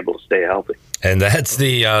if they're able to stay healthy. And that's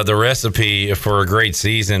the recipe for a great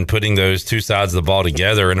season, putting those 2 sides of the ball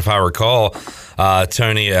together. And if I recall,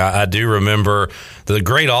 Tony, I do remember the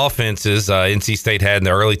great offenses NC State had in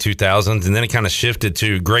the early 2000s, and then it kind of shifted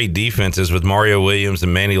to great defenses with Mario Williams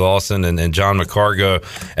and Manny Lawson and John McCargo.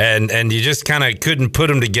 And you just kind of couldn't put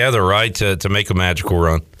them together, right, to make a magical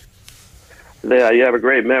run. Yeah, you have a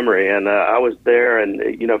great memory, and I was there.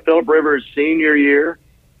 And you know, Phillip Rivers' senior year,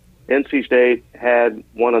 NC State had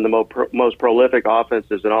one of the most prolific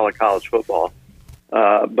offenses in all of college football.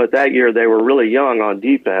 But that year they were really young on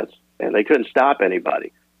defense, and they couldn't stop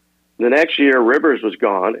anybody. The next year, Rivers was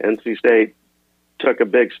gone. NC State took a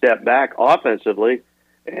big step back offensively,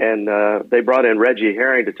 and they brought in Reggie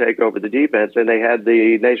Herring to take over the defense, and they had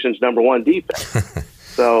the nation's #1 defense.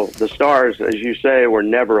 So the stars, as you say, were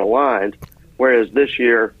never aligned. Whereas this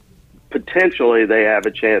year, potentially they have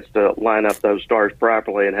a chance to line up those stars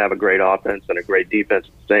properly and have a great offense and a great defense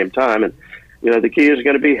at the same time. And, you know, the key is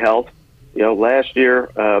going to be health. You know, last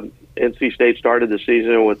year, NC State started the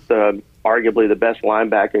season with arguably the best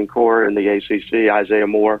linebacking core in the ACC, Isaiah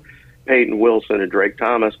Moore, Peyton Wilson, and Drake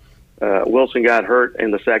Thomas. Wilson got hurt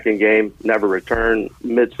in the second game, never returned.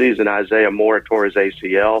 Midseason, Isaiah Moore tore his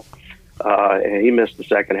ACL. And he missed the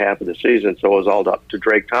second half of the season, so it was all up to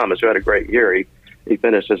Drake Thomas, who had a great year. He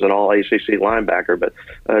finished as an all-ACC linebacker. But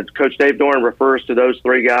Coach Dave Doeren refers to those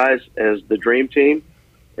 3 guys as the dream team.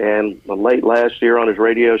 And late last year on his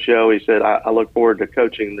radio show, he said, I look forward to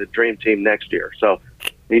coaching the dream team next year. So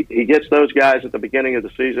he gets those guys at the beginning of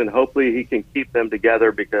the season. Hopefully he can keep them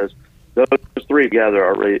together, because those 3 together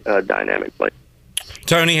are really dynamic players.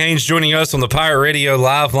 Tony Haynes joining us on the Pirate Radio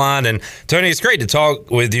Live Line. And Tony, it's great to talk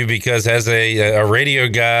with you, because as a radio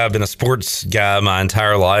guy, I've been a sports guy my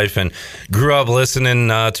entire life and grew up listening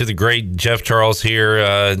to the great Jeff Charles here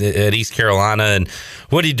at East Carolina, and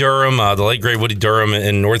Woody Durham, the late great Woody Durham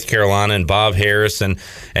in North Carolina, and Bob Harris and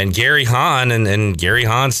Gary Hahn, and Gary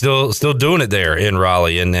Hahn still doing it there in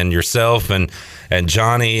Raleigh, and yourself and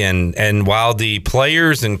Johnny, and while the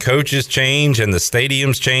players and coaches change and the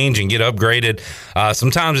stadiums change and get upgraded,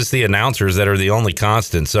 sometimes it's the announcers that are the only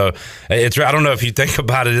constant. So I don't know if you think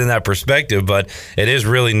about it in that perspective, but it is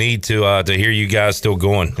really neat to hear you guys still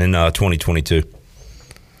going in 2022.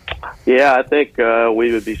 Yeah, I think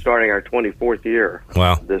we would be starting our 24th year.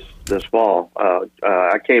 Wow. This fall.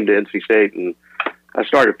 I came to NC State and I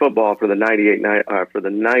started football for the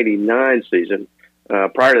 99 season.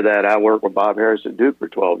 Prior to that, I worked with Bob Harris at Duke for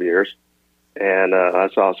 12 years, and I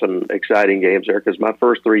saw some exciting games there, because my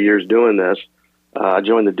first 3 years doing this, I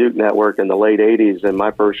joined the Duke Network in the late 80s, and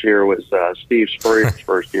my first year was Steve Spurrier's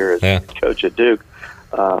first year as coach at Duke.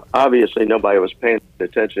 Obviously, nobody was paying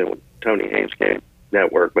attention when Tony Haynes came to the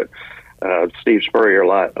network, but Steve Spurrier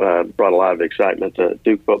brought a lot of excitement to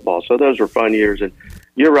Duke football. So those were fun years, and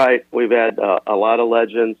you're right, we've had a lot of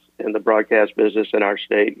legends in the broadcast business in our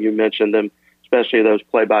state. You mentioned them, especially those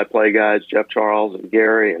play-by-play guys, Jeff Charles and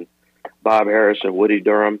Gary and Bob Harris and Woody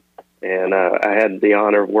Durham. And I had the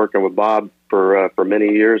honor of working with Bob for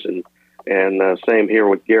many years, and same here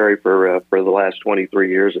with Gary for the last 23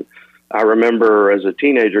 years. And I remember as a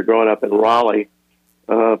teenager growing up in Raleigh,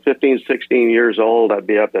 15, 16 years old, I'd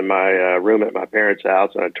be up in my room at my parents'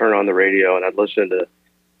 house, and I'd turn on the radio, and I'd listen to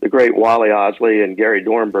the great Wally Osley and Gary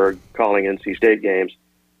Dornberg calling NC State games.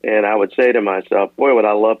 And I would say to myself, boy, would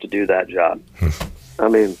I love to do that job. I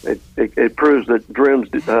mean, it proves that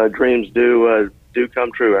dreams do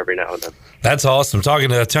come true every now and then. That's awesome. Talking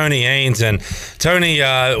to Tony Haynes, and Tony,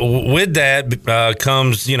 with that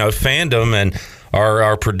comes fandom, and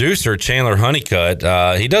our producer Chandler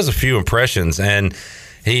Honeycutt. He does a few impressions, and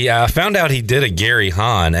he found out he did a Gary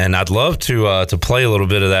Hahn, and I'd love to play a little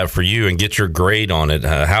bit of that for you and get your grade on it.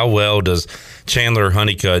 How well does Chandler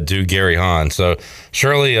Honeycutt do Gary Hahn? So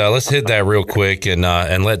Shirley, let's hit that real quick and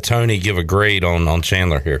let Tony give a grade on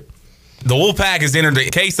Chandler here. The Wolfpack has entered the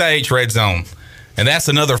Case IH red zone, and that's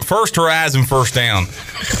another First Horizon first down.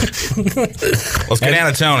 Let's get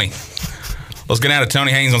down to Tony. Let's get down to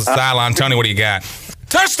Tony Haynes on the sideline. Tony, what do you got?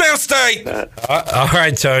 Touchdown State! All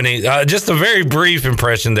right, Tony. Just a very brief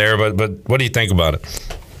impression there, but what do you think about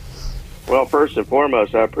it? Well, first and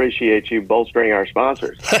foremost, I appreciate you bolstering our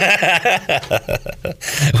sponsors.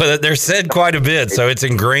 Well, they're said quite a bit, so it's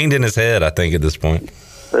ingrained in his head, I think, at this point.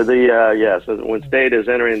 So when State is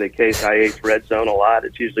entering the Case IH red zone a lot,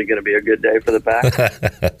 it's usually going to be a good day for the Pack.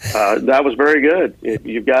 That was very good.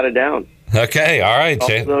 You've got it down. Okay, all right.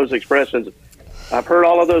 All those expressions. I've heard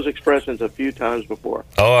all of those expressions a few times before.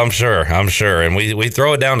 Oh, I'm sure. And we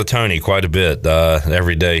throw it down to Tony quite a bit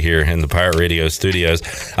every day here in the Pirate Radio studios.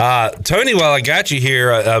 Tony, while I got you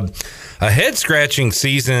here, a head-scratching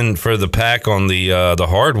season for the Pack on the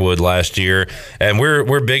hardwood last year, and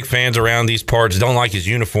we're big fans around these parts. Don't like his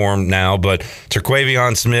uniform now, but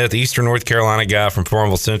Terquavion Smith, Eastern North Carolina guy from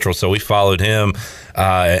Farmville Central, so we followed him.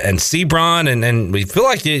 And Sebron, and we feel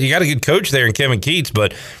like you got a good coach there in Kevin Keats,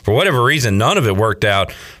 but for whatever reason, none of it worked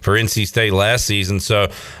out for NC State last season. So,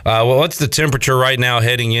 what's the temperature right now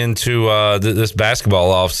heading into this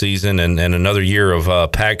basketball offseason and another year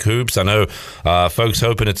of Pack hoops? I know folks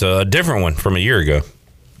hoping it's a different one from a year ago.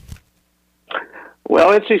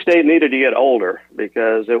 Well, NC State needed to get older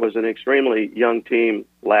because it was an extremely young team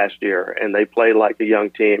last year, and they played like a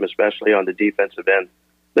young team, especially on the defensive end.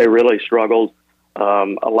 They really struggled.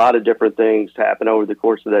 A lot of different things happened over the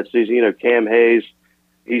course of that season. Cam Hayes,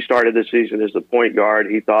 he started the season as the point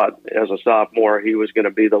guard. He thought as a sophomore he was going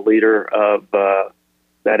to be the leader of that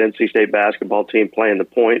NC State basketball team playing the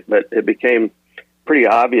point, but it became pretty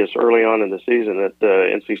obvious early on in the season that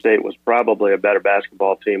NC State was probably a better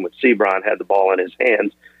basketball team with Sebron had the ball in his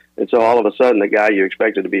hands. And so all of a sudden the guy you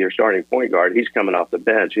expected to be your starting point guard, he's coming off the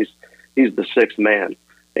bench. He's the sixth man.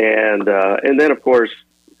 And then, of course,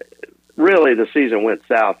 really, the season went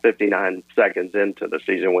south 59 seconds into the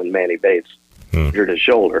season when Manny Bates injured his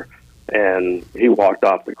shoulder, and he walked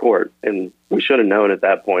off the court. And we should have known at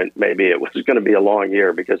that point maybe it was going to be a long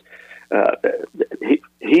year because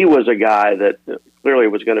he was a guy that clearly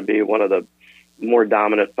was going to be one of the more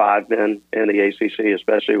dominant five men in the ACC,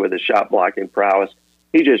 especially with his shot blocking prowess.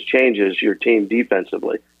 He just changes your team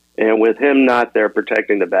defensively. And with him not there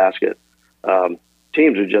protecting the basket,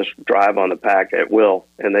 teams would just drive on the Pack at will,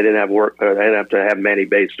 and they didn't have to have Manny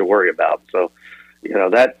Bates to worry about. So,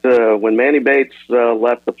 that when Manny Bates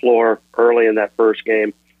left the floor early in that first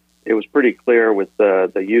game, it was pretty clear with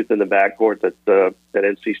the youth in the backcourt that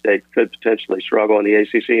NC State could potentially struggle in the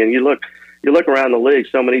ACC. And you look around the league,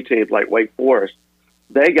 so many teams like Wake Forest,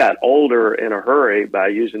 they got older in a hurry by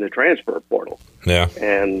using the transfer portal. Yeah,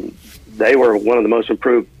 and they were one of the most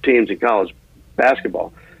improved teams in college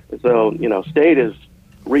basketball. So, State has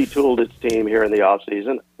retooled its team here in the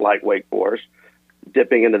offseason, like Wake Forest,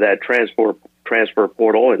 dipping into that transfer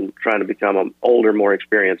portal and trying to become an older, more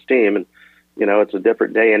experienced team. And, it's a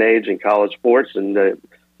different day and age in college sports. And,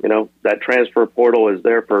 that transfer portal is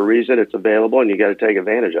there for a reason. It's available, and you got to take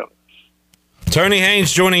advantage of it. Tony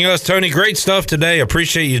Haynes joining us. Tony, great stuff today.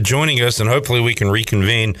 Appreciate you joining us, and hopefully we can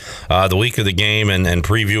reconvene the week of the game and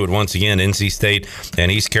preview it once again. NC State and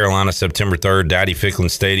East Carolina, September 3rd. Daddy Ficklin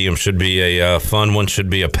Stadium should be a fun one, should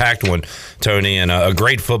be a packed one, Tony, and a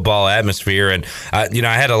great football atmosphere. And, I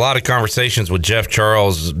had a lot of conversations with Jeff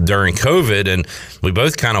Charles during COVID, and we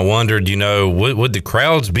both kind of wondered, would the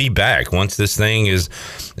crowds be back once this thing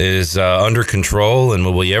is under control, and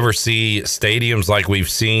will we ever see stadiums like we've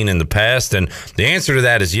seen in the past? And the answer to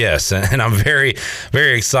that is yes, and I'm very,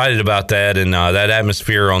 very excited about that. And that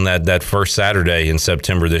atmosphere on that first Saturday in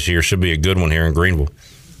September this year should be a good one here in Greenville.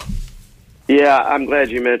 Yeah, I'm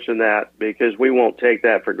glad you mentioned that because we won't take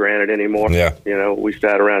that for granted anymore. Yeah. You know, we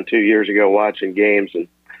sat around 2 years ago watching games and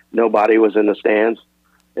nobody was in the stands,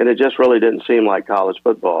 and it just really didn't seem like college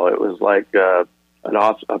football. It was like a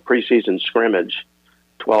preseason scrimmage,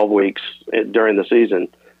 12 weeks during the season.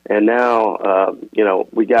 And now, you know,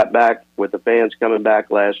 we got back with the fans coming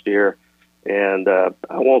back last year, and I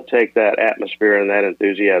won't take that atmosphere and that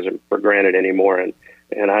enthusiasm for granted anymore. And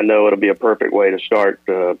I know it'll be a perfect way to start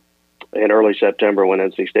in early September when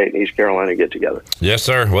NC State and East Carolina get together. Yes,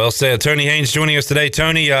 sir. Well said. Tony Haynes joining us today.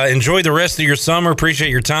 Tony, enjoy the rest of your summer. Appreciate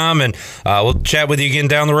your time, and we'll chat with you again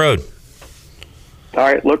down the road. All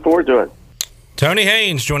right. Look forward to it. Tony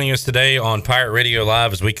Haynes joining us today on Pirate Radio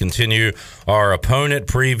Live as we continue our opponent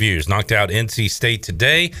previews. Knocked out NC State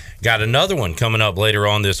today. Got another one coming up later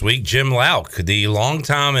on this week. Jim Lauk, the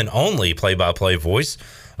longtime and only play-by-play voice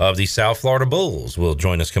of the South Florida Bulls, will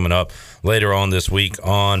join us coming up later on this week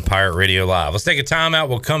on Pirate Radio Live. Let's take a timeout.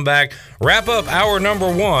 We'll come back, wrap up hour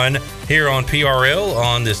number 1 here on PRL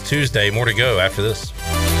on this Tuesday. More to go after this.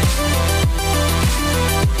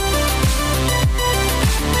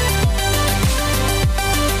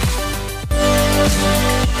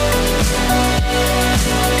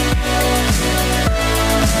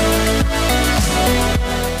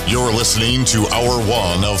 You're listening to Hour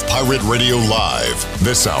 1 of Pirate Radio Live.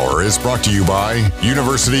 This hour is brought to you by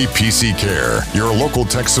University PC Care, your local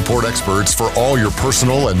tech support experts for all your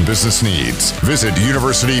personal and business needs. Visit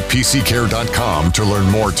universitypccare.com to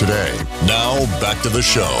learn more today. Now, back to the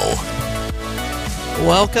show.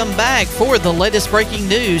 Welcome back for the latest breaking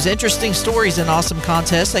news, interesting stories, and awesome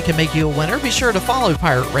contests that can make you a winner. Be sure to follow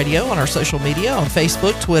Pirate Radio on our social media on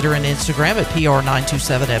Facebook, Twitter, and Instagram at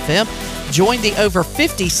PR927FM. Join the over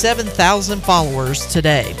 57,000 followers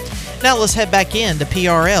today. Now let's head back in to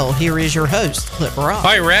PRL. Here is your host, Clip Rock.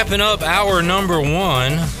 All right, wrapping up hour number 1.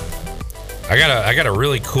 I got a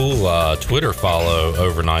really cool Twitter follow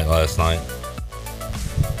overnight last night.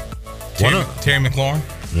 Terry McLaurin?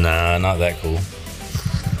 Nah, not that cool.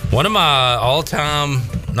 One of my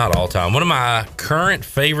one of my current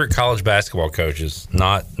favorite college basketball coaches,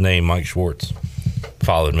 not named Mike Schwartz,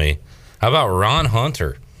 followed me. How about Ron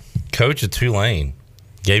Hunter, coach of Tulane,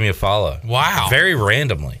 gave me a follow. Wow. Very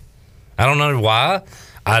randomly. I don't know why.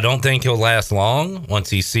 I don't think he'll last long once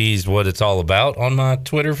he sees what it's all about on my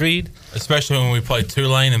Twitter feed. Especially when we play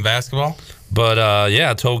Tulane in basketball. But,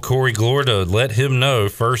 I told Corey Glore to let him know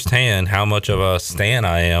firsthand how much of a stan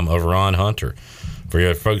I am of Ron Hunter. For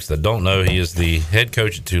you folks that don't know, he is the head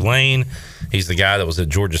coach at Tulane. He's the guy that was at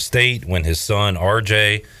Georgia State when his son,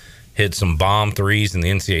 RJ, hit some bomb threes in the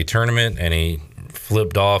NCAA tournament, and he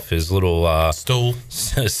flipped off his little stool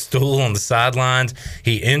on the sidelines.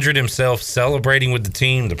 He injured himself celebrating with the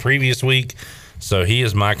team the previous week, so he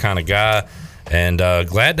is my kind of guy. And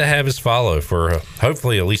glad to have his follow for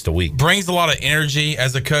hopefully at least a week. Brings a lot of energy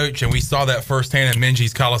as a coach, and we saw that firsthand at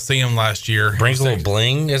Minji's Coliseum last year. Brings a little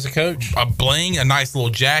bling as a coach. A bling, a nice little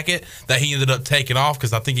jacket that he ended up taking off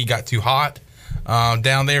because I think he got too hot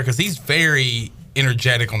down there because he's very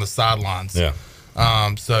energetic on the sidelines. Yeah.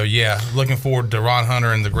 Looking forward to Ron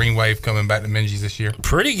Hunter and the Green Wave coming back to Minji's this year.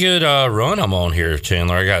 Pretty good run I'm on here,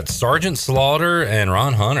 Chandler. I got Sergeant Slaughter and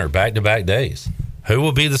Ron Hunter back-to-back days. Who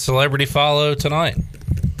will be the celebrity follow tonight?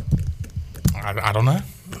 I don't know.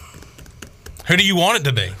 Who do you want it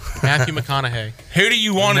to be? Matthew McConaughey. Who do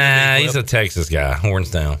you want it to be? Nah, he's a Texas guy.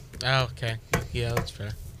 Horns down. Oh, okay. Yeah, that's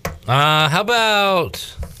fair. How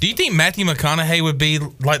about... Do you think Matthew McConaughey would be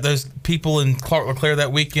like those people in Clark LeClaire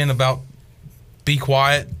that weekend about Be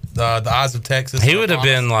Quiet, the Eyes of Texas? He would have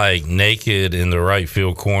been like naked in the right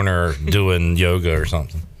field corner doing yoga or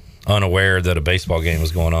something, unaware that a baseball game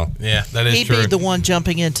was going on. Yeah, that is true. He'd be the one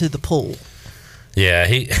jumping into the pool. Yeah,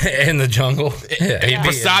 he in the jungle. Yeah, he'd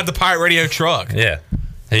beside the Pirate Radio truck. Yeah,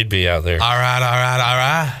 he'd be out there. All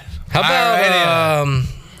right. How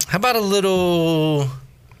about a little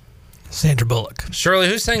Sandra Bullock? Shirley,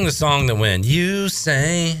 who sang the song that went? You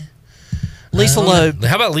sang Lisa Loeb.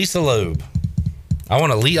 How about Lisa Loeb? I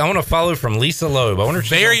want to follow from Lisa Loeb. I wonder if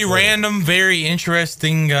very random, very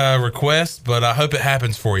interesting request, but I hope it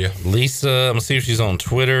happens for you. Lisa, I'm gonna see if she's on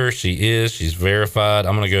Twitter. She's verified.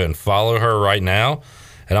 I'm gonna go ahead and follow her right now,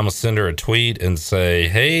 and I'm gonna send her a tweet and say,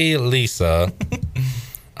 "Hey Lisa,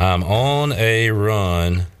 I'm on a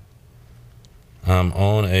run.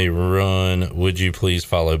 Would you please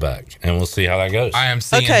follow back?" And we'll see how that goes. I am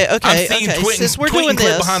seeing. Okay. I'm seeing Since we're doing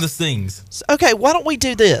this behind the scenes. Okay, why don't we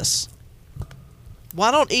do this? Why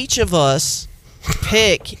don't each of us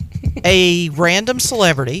pick a random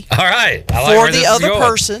celebrity All right. for the other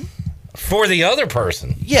person? For the other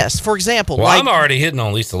person. Yes, for example. Well, like, I'm already hitting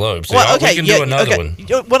on Lisa Loeb, so well, we can do another one.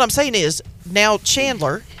 What I'm saying is, now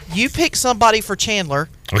Chandler, you pick somebody for Chandler.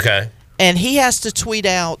 Okay. And he has to tweet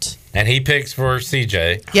out. And he picks for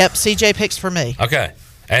CJ. Yep, CJ picks for me. Okay.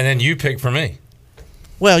 And then you pick for me.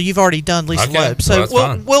 Well, you've already done Lisa Loeb, so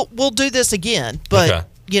we'll do this again. But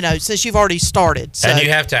since you've already started, so. And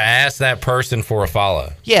you have to ask that person for a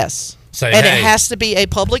follow. Yes. Say, and hey. It has to be a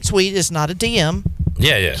public tweet. It's not a DM.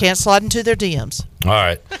 Yeah. Can't slide into their DMs. All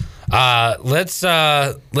right. Let's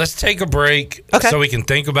take a break so we can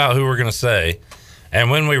think about who we're going to say. And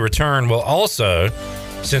when we return, we'll also,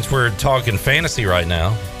 since we're talking fantasy right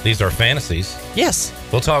now, these are fantasies. Yes.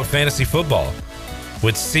 We'll talk fantasy football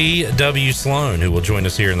with C.W. Sloan, who will join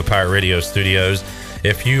us here in the Pirate Radio studios.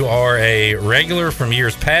 If you are a regular from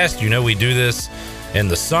years past, you know we do this in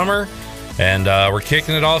the summer. And we're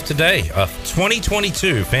kicking it off today. A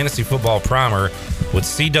 2022 Fantasy Football Primer with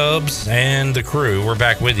C-Dubs and the crew. We're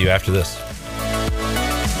back with you after this.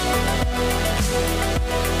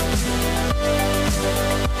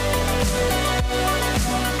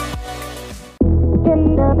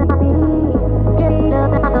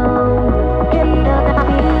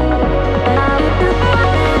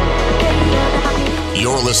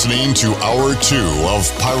 You're listening to Hour 2 of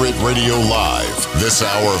Pirate Radio Live. This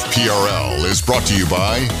hour of PRL is brought to you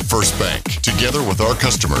by First Bank. Together with our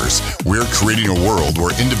customers, we're creating a world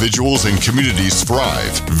where individuals and communities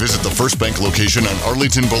thrive. Visit the First Bank location on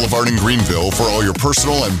Arlington Boulevard in Greenville for all your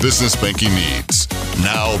personal and business banking needs.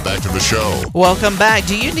 Now, back to the show. Welcome back.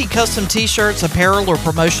 Do you need custom T-shirts, apparel, or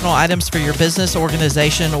promotional items for your business,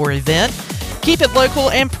 organization, or event? Keep it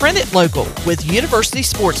local and print it local with University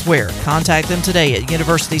Sportswear. Contact them today at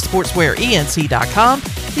universitysportswearenc.com,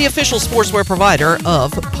 the official sportswear provider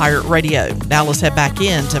of Pirate Radio. Now let's head back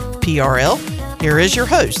into PRL. Here is your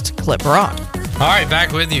host, Clip Brock. All right,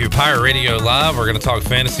 back with you, Pirate Radio Live. We're going to talk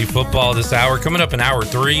fantasy football this hour. Coming up in hour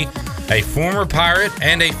 3, a former Pirate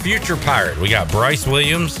and a future Pirate. We got Bryce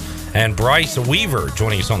Williams and Bryce Weaver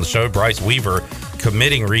joining us on the show. Bryce Weaver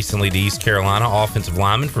committing recently to East Carolina, offensive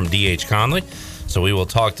lineman from D.H. Conley. So we will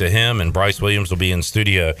talk to him, and Bryce Williams will be in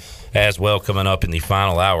studio as well coming up in the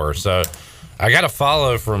final hour. So I got a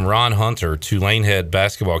follow from Ron Hunter, Tulane head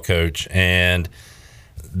basketball coach, and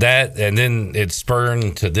then it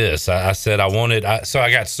spurred to this. I said I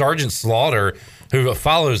got Sergeant Slaughter, who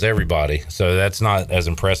follows everybody, so that's not as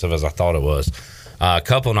impressive as I thought it was. A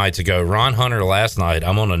couple nights ago, Ron Hunter last night,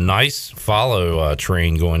 I'm on a nice follow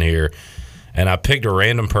train going here, and I picked a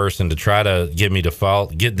random person to try to get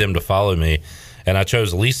them to follow me, and I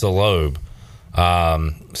chose Lisa Loeb,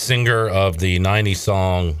 singer of the 90s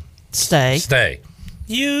song Stay.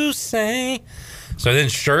 You say. So then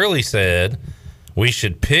Shirley said we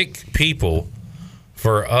should pick people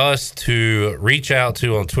for us to reach out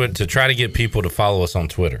to on Twitter to try to get people to follow us on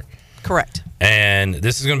Twitter. Correct. And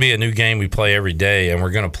this is going to be a new game we play every day, and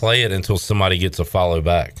we're going to play it until somebody gets a follow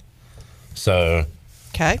back. So...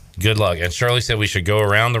 Okay. Good luck. And Shirley said we should go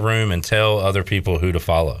around the room and tell other people who to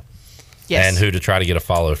follow. Yes. And who to try to get a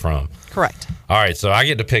follow from. Correct. All right, so I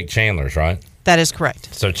get to pick Chandler's, right? That is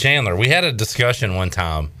correct. So Chandler, we had a discussion one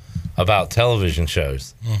time about television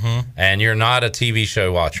shows. Mm-hmm. And you're not a TV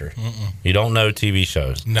show watcher. Mm-mm. You don't know TV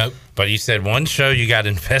shows. Nope. But you said one show you got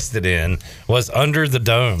invested in was Under the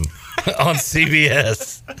Dome on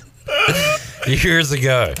CBS. Years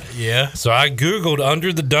ago. Yeah. So I Googled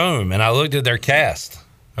Under the Dome and I looked at their cast.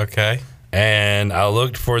 Okay. And I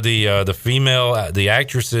looked for the female, the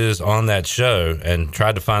actresses on that show and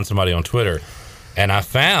tried to find somebody on Twitter. And I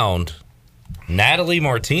found Natalie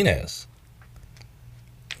Martinez.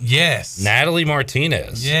 Yes. Natalie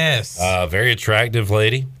Martinez. Yes. Very attractive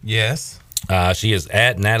lady. Yes. She is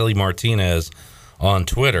at Natalie Martinez on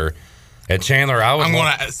Twitter. And Chandler, I'm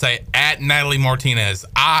going to say at Natalie Martinez.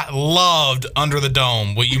 I loved Under the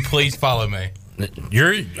Dome. Will you please follow me?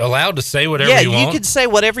 You're allowed to say whatever you want. Yeah, you can say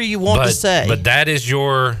whatever you want to say. But that is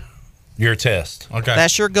your test. Okay.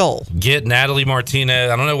 That's your goal. Get Natalie Martinez.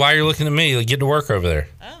 I don't know why you're looking at me. Get to work over there.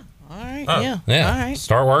 Oh, all right. Oh. Yeah. Yeah. All right.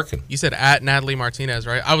 Start working. You said at Natalie Martinez,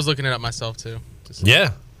 right? I was looking it up myself, too.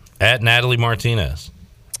 Yeah. At Natalie Martinez.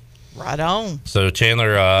 Right on. So,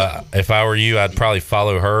 Chandler, if I were you, I'd probably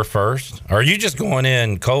follow her first. Or are you just going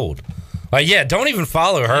in cold? Like, yeah, don't even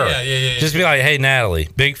follow her. Yeah. Just be like, hey, Natalie,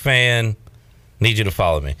 big fan. Need you to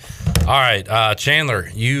follow me. All right, Chandler,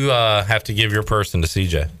 you have to give your person to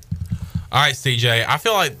CJ. All right, CJ. I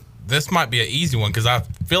feel like this might be an easy one because I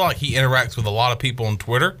feel like he interacts with a lot of people on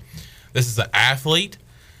Twitter. This is an athlete.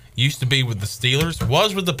 Used to be with the Steelers.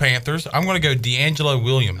 Was with the Panthers. I'm going to go D'Angelo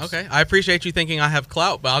Williams. Okay. I appreciate you thinking I have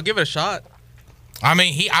clout, but I'll give it a shot. I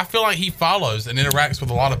mean, I feel like he follows and interacts with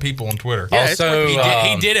a lot of people on Twitter. Yeah, also,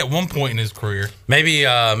 he did at one point in his career. Maybe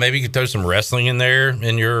you could throw some wrestling in there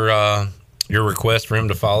in your request for him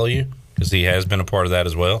to follow you, because he has been a part of that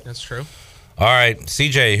as well. That's true. All right,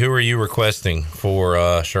 CJ, who are you requesting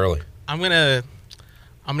for Shirley? I'm gonna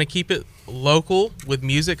keep it local with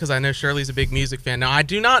music because I know Shirley's a big music fan. Now, I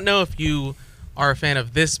do not know if you are a fan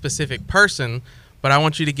of this specific person, but I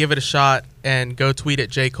want you to give it a shot and go tweet at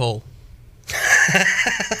J. Cole.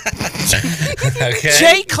 Okay.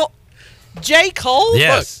 J. Cole?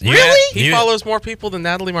 Yes. Look, really? He follows more people than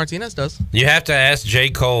Natalie Martinez does. You have to ask J.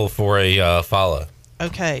 Cole for a follow.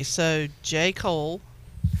 Okay, so J. Cole.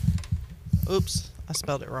 Oops, I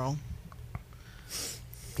spelled it wrong.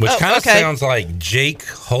 Which kind of sounds like Jake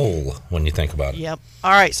Hole when you think about it. Yep.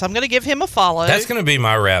 All right, so I'm going to give him a follow. That's going to be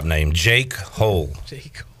my rap name, Jake Hole.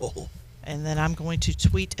 Jake Hole. And then I'm going to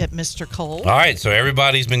tweet at Mr. Cole. All right, so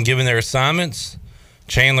everybody's been given their assignments.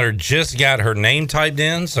 Chandler just got her name typed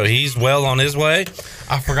in, so he's well on his way.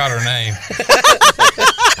 I forgot her name.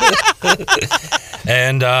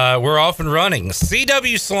 And we're off and running.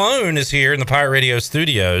 C.W. Sloan is here in the Pirate Radio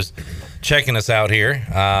studios checking us out here.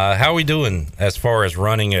 How are we doing as far as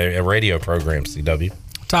running a radio program, C.W.?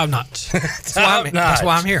 Top notch. That's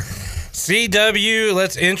why I'm here. C.W.,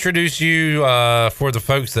 let's introduce you for the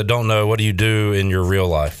folks that don't know. What do you do in your real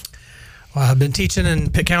life? Well, I've been teaching in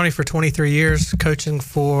Pitt County for 23 years, coaching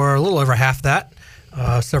for a little over half that,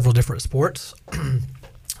 several different sports,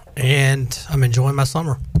 and I'm enjoying my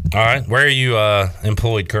summer. All right. Where are you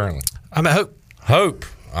employed currently? I'm at Hope. Hope.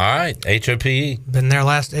 All right. HOPE. Been there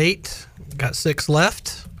last 8, got 6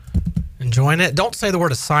 left. Enjoying it. Don't say the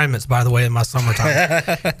word assignments, by the way, in my summertime.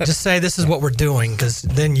 Just say this is what we're doing, because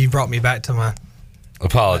then you brought me back to my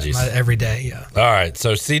apologies. My every day, yeah. All right.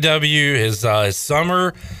 So CW, his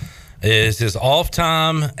summer is his off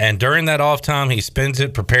time, and during that off time, he spends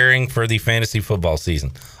it preparing for the fantasy football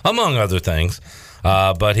season, among other things.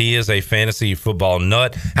 But he is a fantasy football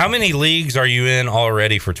nut. How many leagues are you in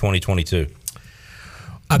already for 2022?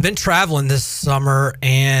 I've been traveling this summer,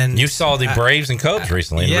 and you saw the Braves and Cubs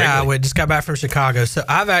recently. Yeah, we just got back from Chicago. So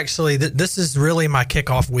I've actually, this is really my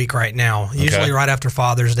kickoff week right now. Usually right after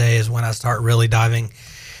Father's Day is when I start really diving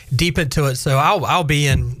deep into it. So I'll be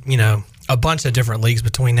in, a bunch of different leagues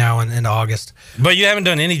between now and August. But you haven't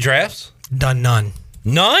done any drafts? Done none.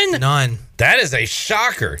 None? None. That is a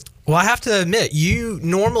shocker. Well, I have to admit, you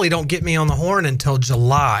normally don't get me on the horn until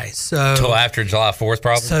July. So until after July 4th,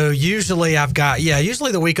 probably? So usually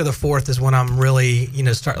usually the week of the 4th is when I'm really,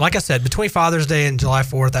 start. Like I said, between Father's Day and July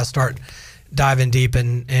 4th, I start diving deep.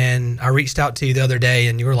 And I reached out to you the other day,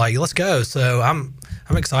 and you were like, let's go. So I'm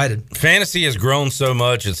excited. Fantasy has grown so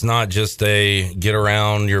much. It's not just a get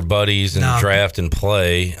around your buddies and draft and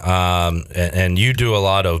play. And you do a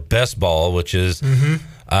lot of best ball, which is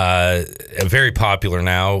very popular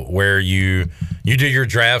now, where you do your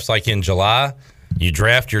drafts like in July. You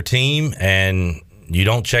draft your team, and you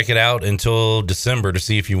don't check it out until December to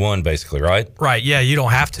see if you won, basically, right? Right, yeah, you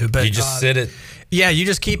don't have to. But you just sit it. Yeah, you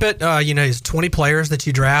just keep it. It's 20 players that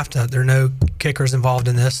you draft. There are no kickers involved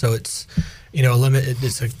in this, so it's a limit.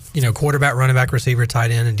 It's a quarterback, running back, receiver,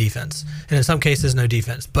 tight end, and defense. And in some cases, no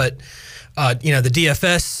defense. But the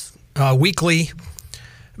DFS weekly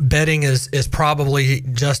betting is probably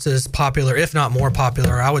just as popular, if not more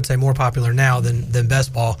popular. I would say more popular now than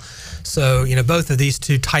best ball. So both of these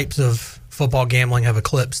two types of football gambling have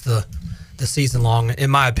eclipsed the season long, in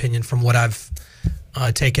my opinion, from what I've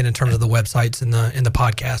taken in terms of the websites and the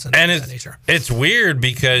podcast and that nature. It's weird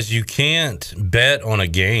because you can't bet on a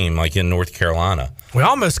game like in North Carolina. We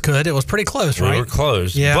almost could. It was pretty close, right? We were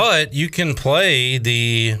close. Yeah. But you can play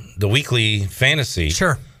the weekly fantasy.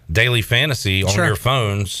 Sure. Daily fantasy on your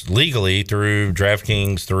phones legally through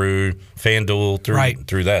DraftKings, through FanDuel,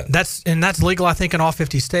 through that. That's legal, I think, in all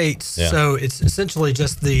 50 states. Yeah. So it's essentially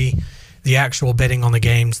just the actual betting on the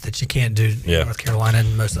games that you can't do in North Carolina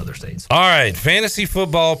and most other states. All right, Fantasy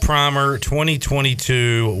Football Primer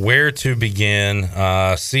 2022, where to begin?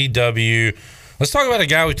 CW. Let's talk about a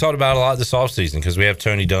guy we talked about a lot this offseason, because we have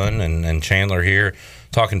Tony Dunn and Chandler here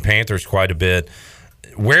talking Panthers quite a bit.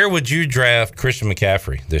 Where would you draft Christian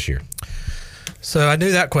McCaffrey this year? So I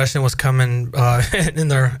knew that question was coming in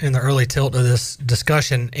the early tilt of this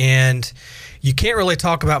discussion, and you can't really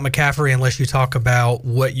talk about McCaffrey unless you talk about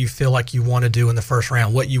what you feel like you want to do in the first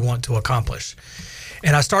round, what you want to accomplish.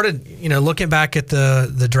 And I started, looking back at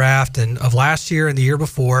the draft and of last year and the year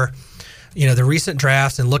before. the recent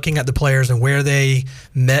drafts and looking at the players and where they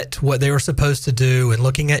met what they were supposed to do and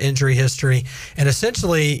looking at injury history. And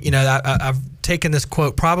essentially, I've taken this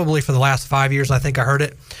quote probably for the last 5 years. I think I heard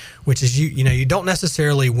it, which is you don't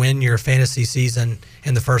necessarily win your fantasy season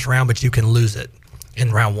in the first round, but you can lose it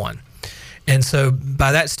in round one. And so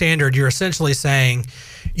by that standard, you're essentially saying,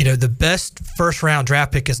 the best first round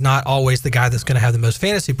draft pick is not always the guy that's going to have the most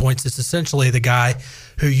fantasy points. It's essentially the guy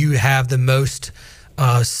who you have the most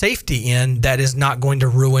safety in that is not going to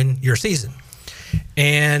ruin your season.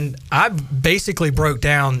 And I basically broke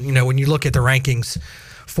down, when you look at the rankings,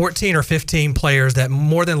 14 or 15 players that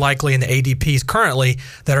more than likely in the ADPs currently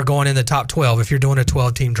that are going in the top 12 if you're doing a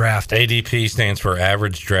 12-team draft. ADP stands for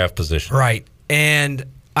average draft position. Right. And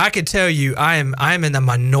I could tell you I am in the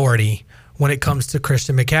minority when it comes to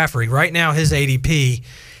Christian McCaffrey. Right now his ADP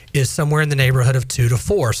is somewhere in the neighborhood of 2 to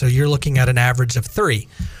 4. So you're looking at an average of 3.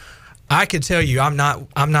 I could tell you I'm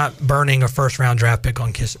not burning a first round draft pick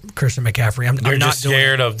on Christian McCaffrey. I'm You're not just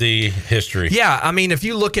scared of the history. Yeah, I mean, if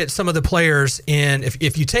you look at some of the players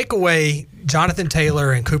if you take away Jonathan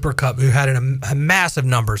Taylor and Cooper Kupp, who had a massive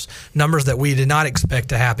numbers that we did not expect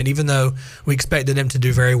to happen, even though we expected them to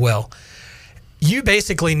do very well, you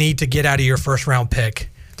basically need to get out of your first round pick.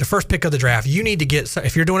 The first pick of the draft, you need to get,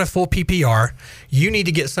 if you're doing a full PPR, you need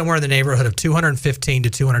to get somewhere in the neighborhood of 215 to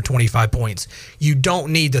 225 points. You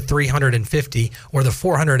don't need the 350 or the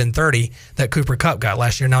 430 that Cooper Kupp got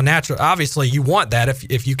last year. Now, naturally, obviously, you want that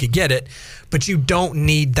if you could get it, but you don't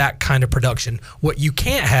need that kind of production. What you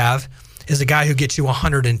can't have is a guy who gets you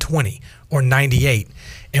 120 or 98.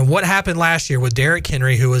 And what happened last year with Derrick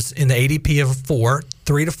Henry, who was in the ADP of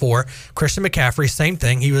 3 to 4, Christian McCaffrey, same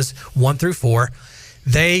thing. He was 1 through 4.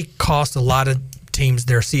 They cost a lot of teams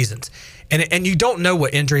their seasons. And you don't know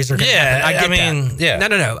what injuries are going to happen. I get that. Yeah.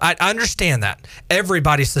 No. I understand that.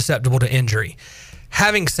 Everybody's susceptible to injury.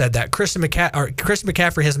 Having said that, Christian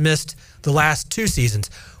McCaffrey has missed the last 2 seasons.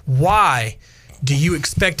 Why do you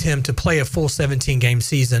expect him to play a full 17-game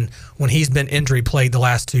season when he's been injury-plagued the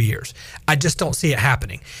last 2 years? I just don't see it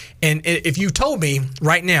happening. And if you told me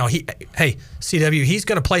right now, hey, CW, he's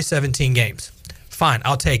going to play 17 games, fine,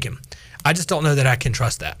 I'll take him. I just don't know that I can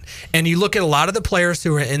trust that. And you look at a lot of the players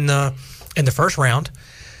who are in the first round,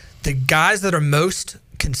 the guys that are most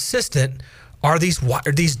consistent are these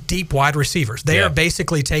deep wide receivers. They are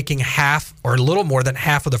basically taking half or a little more than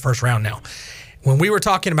half of the first round now. When we were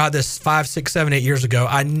talking about this 5, 6, 7, 8 years ago,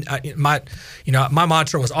 my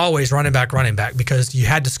mantra was always running back because you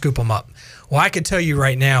had to scoop them up. Well, I can tell you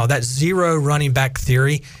right now that zero running back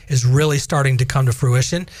theory is really starting to come to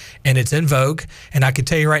fruition, and it's in vogue. And I can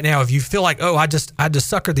tell you right now, if you feel like, I just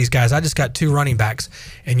suckered these guys, I just got 2 running backs,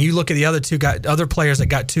 and you look at the other players that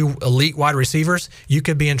got 2 elite wide receivers, you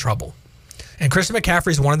could be in trouble. And Christian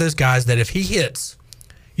McCaffrey is one of those guys that if he hits,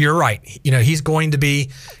 you're right. He's going to be,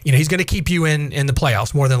 he's going to keep you in the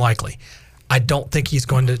playoffs more than likely. I don't think he's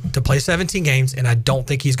going to play 17 games, and I don't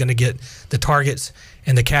think he's going to get the targets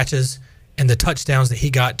and the catches and the touchdowns that he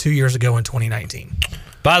got 2 years ago in 2019.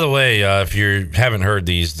 By the way, if you haven't heard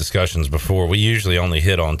these discussions before, we usually only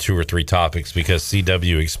hit on 2 or 3 topics because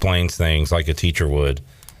CW explains things like a teacher would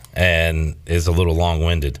and is a little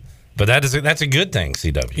long-winded. But that's a good thing,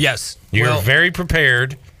 CW. Yes. You're very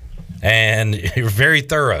prepared and you're very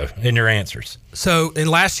thorough in your answers. So in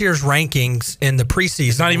last year's rankings in the preseason,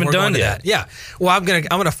 it's not even done yet. Yeah. Well, I'm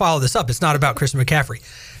gonna follow this up. It's not about Christian McCaffrey.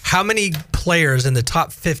 How many players in the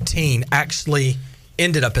top 15 actually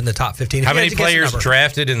ended up in the top 15? How many players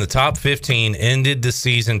drafted in the top 15 ended the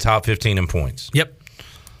season top 15 in points? Yep.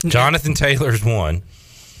 Jonathan Taylor's one.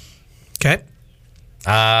 Okay.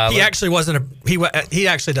 He actually wasn't he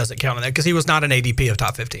actually doesn't count on that because he was not an ADP of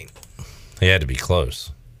top 15. He had to be close.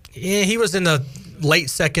 Yeah, he was in the late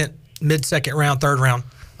second, mid-second round, third round.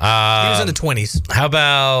 He was in the 20s. How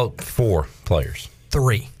about 4 players?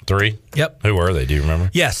 3. 3? Yep. Who were they? Do you remember?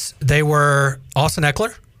 Yes. They were Austin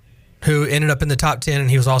Eckler, who ended up in the top 10, and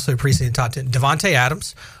he was also preseason top 10. Devontae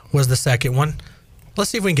Adams was the second one. Let's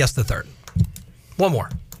see if we can guess the third. One more.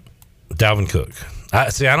 Dalvin Cook. I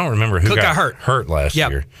don't remember who got hurt last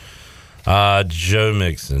year. Joe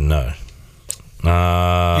Mixon, no. You're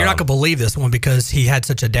not going to believe this one because he had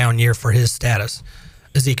such a down year for his status.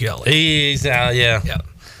 Ezekiel Elliott. He's out, yeah.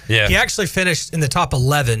 He actually finished in the top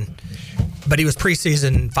 11, but he was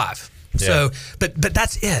preseason 5. Yeah. So, but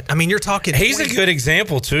that's it. I mean, you're talking. He's a good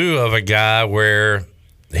example too of a guy where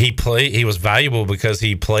he was valuable because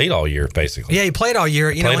he played all year, basically. Yeah, he played all year.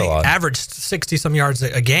 He averaged 60-some yards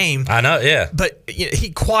a game. I know, yeah. But he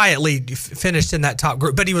quietly finished in that top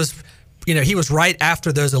group. But he was he was right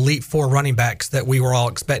after those elite 4 running backs that we were all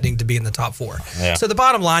expecting to be in the top 4. Yeah. So the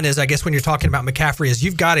bottom line is, I guess when you're talking about McCaffrey, is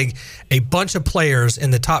you've got a bunch of players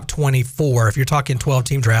in the top 24, if you're talking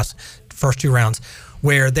 12-team drafts, first 2 rounds,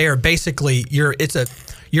 where they are basically you're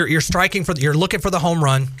striking you're looking for the home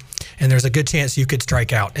run, and there's a good chance you could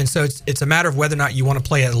strike out. And so it's a matter of whether or not you want to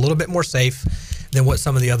play it a little bit more safe than what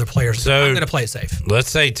some of the other players. So I'm going to play it safe. Let's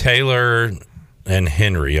say Taylor and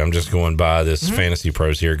Henry, I'm just going by this Fantasy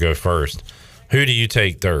Pros here, go first. Who do you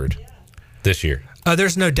take third this year?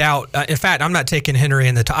 There's no doubt. In fact, I'm not taking Henry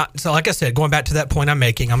in the top. So like I said, going back to that point I'm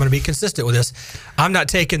making, I'm going to be consistent with this. I'm not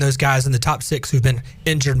taking those guys in the top 6 who've been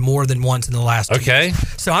injured more than once in the last 2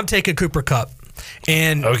 years. So I'm taking Cooper Kupp.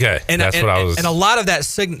 And that's what I was. And a lot of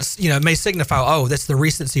that may signify, that's the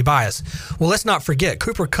recency bias. Well, let's not forget,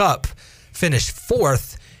 Cooper Kupp finished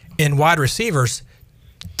 4th in wide receivers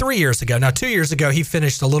 3 years ago. Now, 2 years ago, he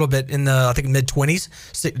finished a little bit in the, I think,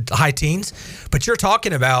 mid-20s, high teens. But you're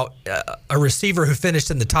talking about a receiver who finished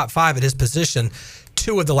in the top 5 at his position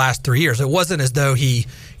 2 of the last 3 years. It wasn't as though he,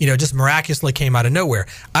 just miraculously came out of nowhere.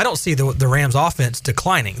 I don't see the Rams' offense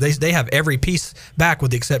declining. They have every piece back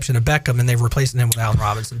with the exception of Beckham, and they're replacing him with Allen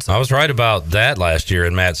Robinson. So. I was right about that last year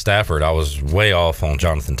in Matt Stafford. I was way off on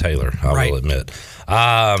Jonathan Taylor, I will admit.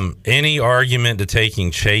 Any argument to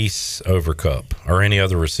taking Chase over Kupp or any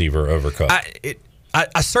other receiver over Kupp?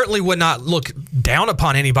 I certainly would not look down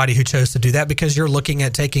upon anybody who chose to do that, because you're looking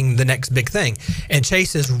at taking the next big thing. And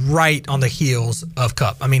Chase is right on the heels of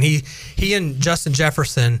Kupp. I mean, he and Justin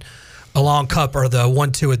Jefferson along Kupp are the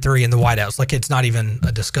 1, 2, and 3 in the wideouts. Like, it's not even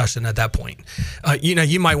a discussion at that point.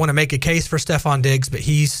 You might want to make a case for Stephon Diggs, but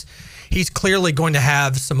he's clearly going to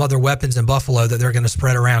have some other weapons in Buffalo that they're going to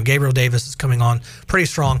spread around. Gabriel Davis is coming on pretty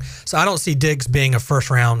strong. So I don't see Diggs being a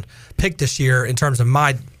first-round pick this year in terms of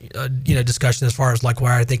my discussion as far as like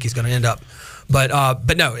where I think he's going to end up. But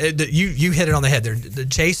no, you hit it on the head there.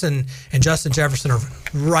 Chase and Justin Jefferson are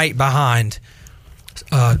right behind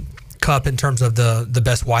Kupp in terms of the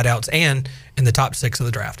best wideouts and in the top 6 of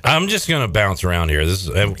the draft. I'm just going to bounce around here.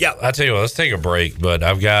 I tell you what, let's take a break, but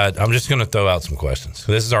I'm just going to throw out some questions.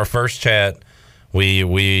 This is our first chat.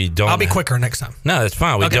 We don't. I'll be quicker next time. No, that's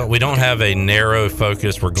fine. We don't have a narrow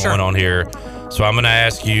focus we're going on here. So I'm going to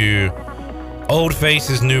ask you old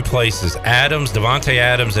faces, new places. Devontae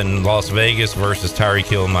Adams in Las Vegas versus Tyreek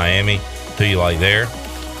Hill in Miami. Who you like there?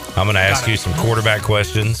 I'm going to ask you some quarterback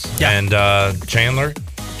questions. Yeah. And Chandler,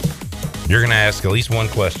 you're going to ask at least one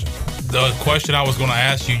question. The question I was going to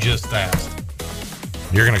ask you just asked.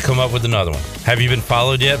 You're going to come up with another one. Have you been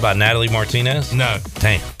followed yet by Natalie Martinez? No.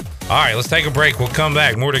 Damn. All right, let's take a break. We'll come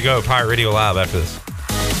back. More to go. Pirate Radio Live after this.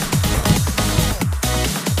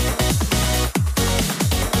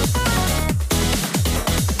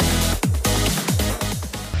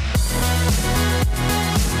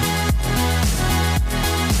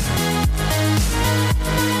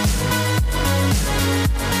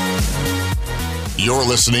 You're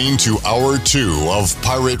listening to Hour 2 of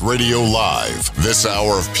Pirate Radio Live. This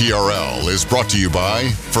hour of PRL is brought to you by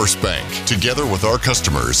First Bank. Together with our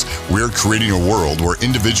customers, we're creating a world where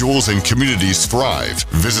individuals and communities thrive.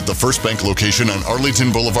 Visit the First Bank location on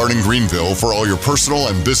Arlington Boulevard in Greenville for all your personal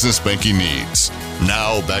and business banking needs.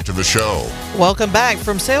 Now, back to the show. Welcome back.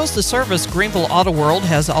 From sales to service, Greenville Auto World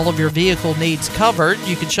has all of your vehicle needs covered.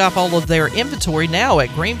 You can shop all of their inventory now at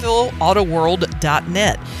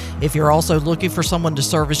greenvilleautoworld.net. If you're also looking for someone to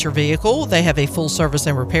service your vehicle, they have a full service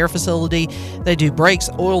and repair facility. They do brakes,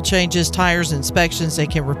 oil changes, tires, inspections. They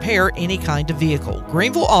can repair any kind of vehicle.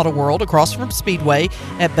 Greenville Auto World, across from Speedway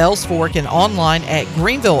at Bells Fork, and online at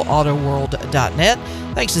greenvilleautoworld.net.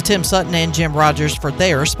 Thanks to Tim Sutton and Jim Rogers for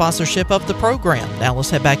their sponsorship of the program. Now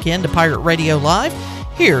let's head back into Pirate Radio Live.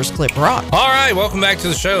 Here's Clip Rock. All right, welcome back to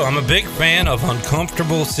the show. I'm a big fan of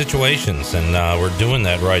uncomfortable situations, and we're doing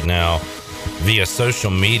that right now via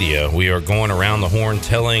social media. We are going around the horn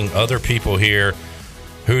telling other people here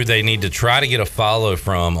who they need to try to get a follow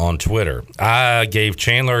from on Twitter. I gave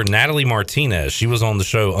Chandler Natalie Martinez. She was on the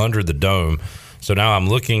show Under the Dome. So now I'm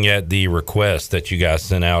looking at the requests that you guys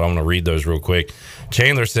sent out. I'm going to read those real quick.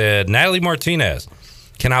 Chandler said, Natalie Martinez,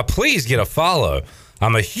 can I please get a follow?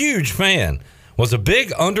 I'm a huge fan. Was a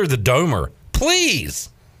big Under the Domer. Please.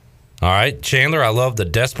 All right, Chandler, I love the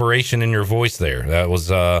desperation in your voice there. That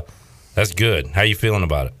was that's good. How you feeling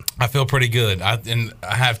about it? I feel pretty good. I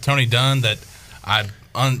have Tony Dunn that I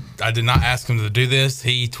did not ask him to do this.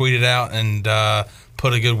 He tweeted out and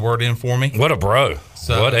put a good word in for me. What a bro.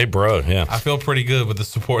 What a bro, yeah. I feel pretty good with the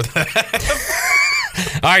support that I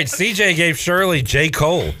have. All right, CJ gave Shirley J.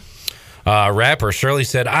 Cole, rapper. Shirley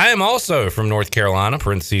said, I am also from North Carolina,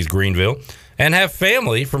 parentheses Greenville, and have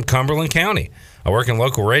family from Cumberland County. I work in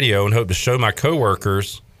local radio and hope to show up my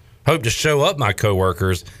coworkers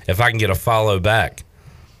if I can get a follow back.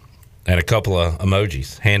 And a couple of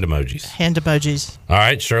emojis, hand emojis. Hand emojis. All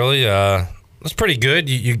right, Shirley, that's pretty good.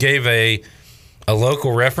 You gave a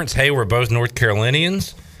local reference. Hey, we're both North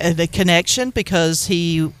Carolinians. The connection because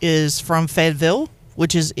he is from Fayetteville,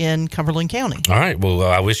 which is in Cumberland County. All right. Well,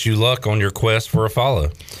 I wish you luck on your quest for a follow.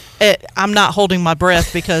 I'm not holding my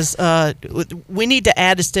breath because we need to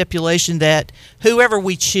add a stipulation that whoever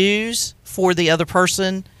we choose for the other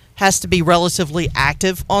person has to be relatively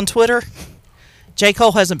active on Twitter. J.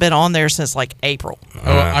 Cole hasn't been on there since like April.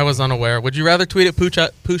 Oh, I was unaware. Would you rather tweet at Pooh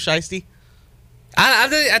Shiesty?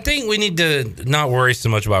 I think we need to not worry so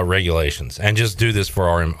much about regulations and just do this for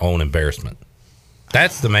our own embarrassment.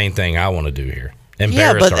 That's the main thing I want to do here.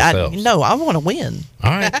 Embarrass ourselves. I want to win.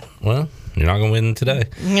 All right. Well, you're not going to win today.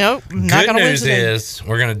 Nope. Not Good win news today. is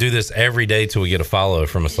we're going to do this every day till we get a follow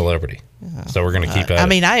from a celebrity. So we're going to keep at it. I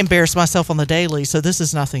mean, I embarrass myself on the daily, so this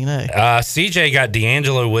is nothing new. CJ got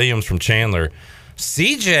D'Angelo Williams from Chandler.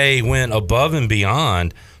 CJ went above and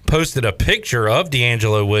beyond, posted a picture of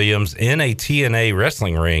D'Angelo Williams in a TNA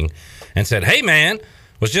wrestling ring and said, hey, man,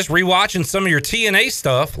 was just rewatching some of your TNA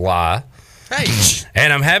stuff. Lie. Hey.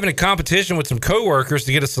 And I'm having a competition with some coworkers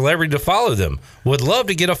to get a celebrity to follow them. Would love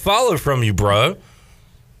to get a follow from you, bro.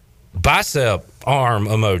 Bicep arm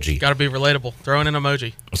emoji. Got to be relatable. Throw in an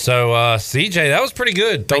emoji. So, CJ, that was pretty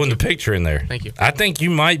good throwing the picture in there. Thank you. I think you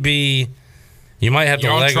might have You're the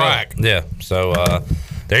on leg track. up. Yeah. So,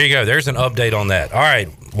 there you go. There's an update on that. All right.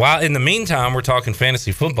 While in the meantime, we're talking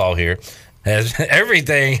fantasy football here. As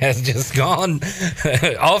everything has just gone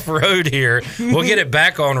off road here. We'll get it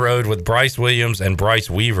back on road with Bryce Williams and Bryce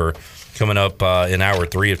Weaver coming up in hour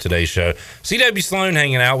 3 of today's show. C.W. Sloan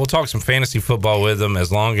hanging out. We'll talk some fantasy football with him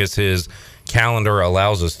as long as his calendar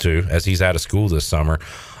allows us to, as he's out of school this summer.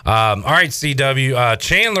 All right, C.W.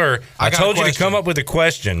 Chandler, I told you to come up with a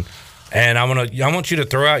question, and I want you to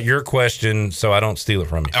throw out your question so I don't steal it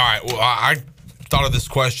from you. All right. Well, I thought of this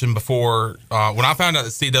question before. When I found out that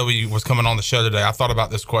CW was coming on the show today, I thought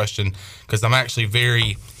about this question because I'm actually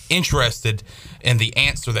very interested in the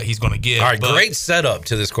answer that he's going to give. All right, great setup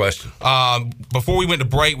to this question. Before we went to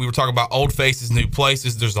break, we were talking about old faces, new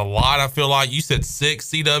places. There's a lot, I feel like. You said 6,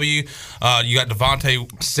 CW. You got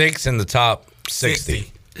Devontae. 6 in the top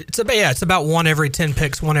 60. It's about one every 10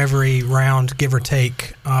 picks, one every round, give or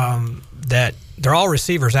take. That they're all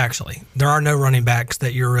receivers, actually. There are no running backs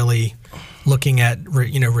that you're really looking at,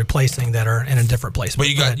 replacing that are in a different place. But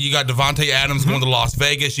you got Devontae Adams going to Las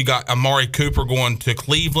Vegas. You got Amari Cooper going to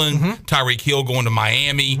Cleveland. Tyreek Hill going to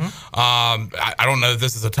Miami. I don't know if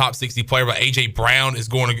this is a top 60 player, but A.J. Brown is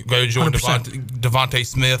going to go join Devontae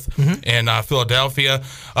Smith in Philadelphia.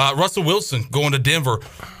 Russell Wilson going to Denver.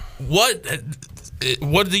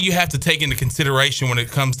 What do you have to take into consideration when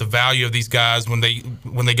it comes to value of these guys when they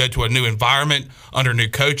go to a new environment, under new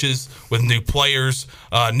coaches, with new players,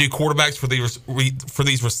 new quarterbacks for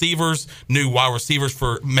these receivers, new wide receivers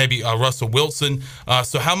for maybe Russell Wilson?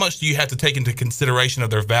 So how much do you have to take into consideration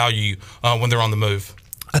of their value when they're on the move?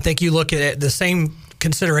 I think you look at the same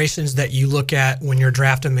considerations that you look at when you're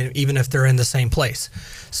drafting them, even if they're in the same place.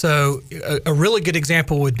 So a really good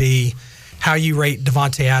example would be how you rate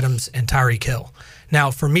Devontae Adams and Tyreek Hill. Now,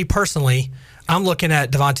 for me personally, I'm looking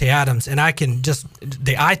at Devontae Adams, and I can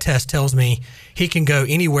the eye test tells me he can go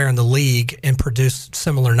anywhere in the league and produce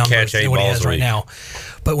similar numbers to what he has right now.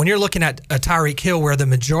 But when you're looking at a Tyreek Hill, where the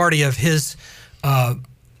majority of his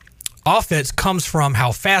offense comes from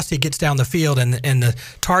how fast he gets down the field and the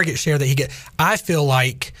target share that he gets, I feel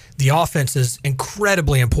like the offense is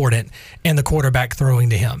incredibly important and the quarterback throwing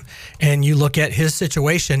to him. And you look at his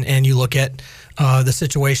situation and you look at the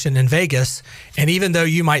situation in Vegas, and even though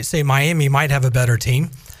you might say Miami might have a better team,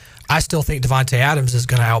 I still think Devontae Adams is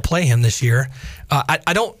going to outplay him this year.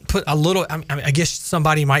 I don't put a little. I guess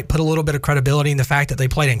somebody might put a little bit of credibility in the fact that they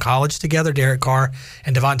played in college together, Derek Carr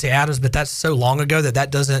and Devontae Adams, but that's so long ago that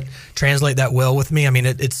doesn't translate that well with me. I mean,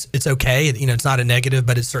 it's okay. It's not a negative,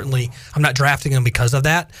 but it's certainly, I'm not drafting him because of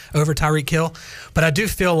that over Tyreek Hill. But I do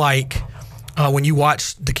feel like when you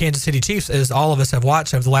watch the Kansas City Chiefs, as all of us have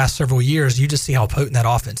watched over the last several years, you just see how potent that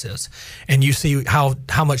offense is. And you see how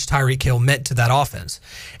much Tyreek Hill meant to that offense.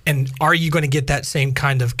 And are you going to get that same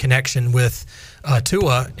kind of connection with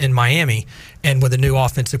Tua in Miami and with a new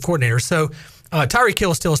offensive coordinator? So Tyreek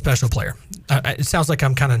Hill is still a special player. It sounds like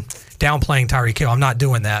I'm kind of downplaying Tyreek Hill. I'm not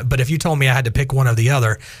doing that. But if you told me I had to pick one or the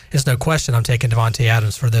other, there's no question I'm taking Devontae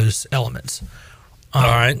Adams for those elements. All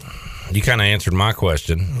right. You kind of answered my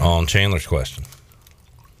question on Chandler's question.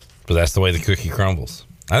 But that's the way the cookie crumbles.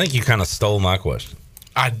 I think you kind of stole my question.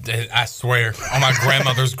 I swear, on my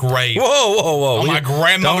grandmother's grave. Whoa. On my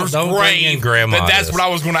grandmother's don't bring in grave. grandma. That's what I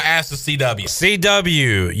was going to ask the CW.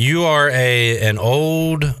 CW, you are an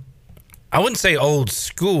old, I wouldn't say old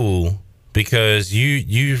school, because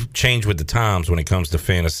you change with the times when it comes to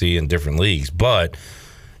fantasy and different leagues, but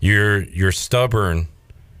you're stubborn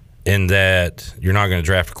in that you're not going to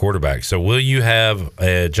draft a quarterback. So will you have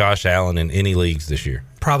Josh Allen in any leagues this year?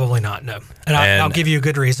 Probably not, no. And I'll give you a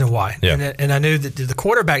good reason why. Yeah. And I knew that the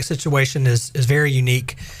quarterback situation is very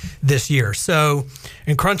unique this year. So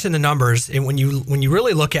in crunching the numbers, and when you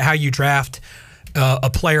really look at how you draft a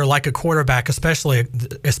player like a quarterback, especially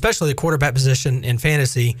the quarterback position in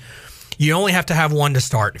fantasy, you only have to have one to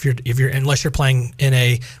start if you're unless you're playing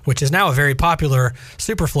in which is now a very popular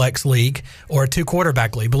super flex league or a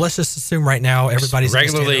 2-quarterback league. But let's just assume right now everybody's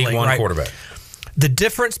regular in a league, one right? quarterback. The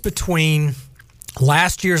difference between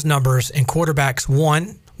last year's numbers and quarterbacks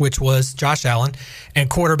 1, which was Josh Allen, and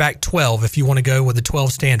quarterback 12, if you want to go with the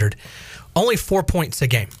 12 standard, only 4 points a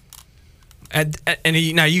game. And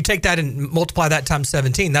now you take that and multiply that times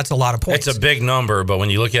 17, that's a lot of points. It's a big number, but when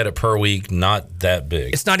you look at it per week, not that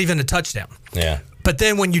big. It's not even a touchdown. Yeah. But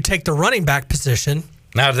then when you take the running back position.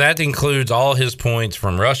 Now, that includes all his points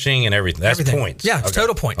from rushing and everything. That's everything. Points. Yeah, it's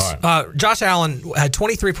total points. Right. Josh Allen had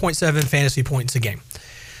 23.7 fantasy points a game.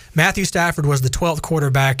 Matthew Stafford was the 12th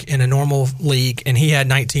quarterback in a normal league, and he had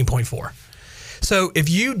 19.4. So if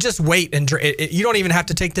you just wait and you don't even have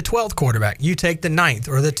to take the 12th quarterback. You take the 9th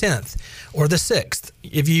or the 10th or the 6th.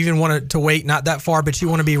 If you even want to wait not that far, but you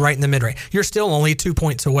want to be right in the mid-range, you're still only 2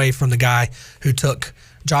 points away from the guy who took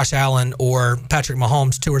Josh Allen or Patrick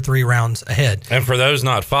Mahomes 2 or 3 rounds ahead. And for those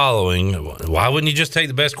not following, why wouldn't you just take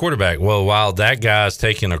the best quarterback? Well, while that guy's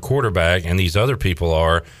taking a quarterback and these other people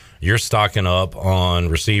are, you're stocking up on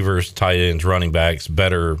receivers, tight ends, running backs,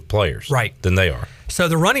 better players than they are. So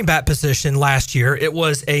the running back position last year, it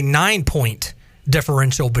was a 9-point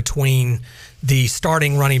differential between the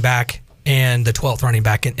starting running back and the 12th running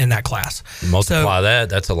back in that class. Multiply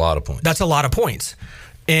that's a lot of points. That's a lot of points.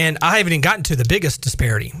 And I haven't even gotten to the biggest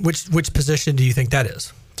disparity. Which position do you think that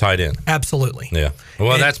is? Tight end. Absolutely. Yeah.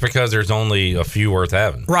 Well, that's because there's only a few worth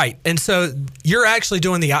having. Right. And so you're actually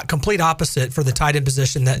doing the complete opposite for the tight end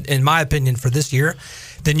position, that, in my opinion, for this year,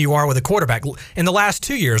 than you are with a quarterback. In the last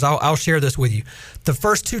 2 years, I'll share this with you. The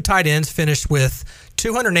first 2 tight ends finished with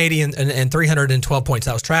 280 and 312 points.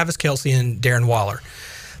 That was Travis Kelce and Darren Waller.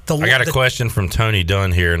 I got a question from Tony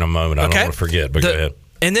Dunn here in a moment. I don't want to forget, but go ahead.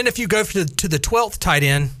 And then if you go to the 12th tight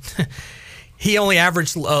end, he only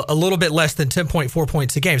averaged a little bit less than 10.4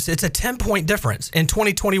 points a game. So it's a 10-point difference. In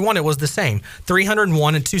 2021, it was the same.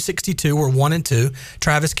 301 and 262 were 1 and 2.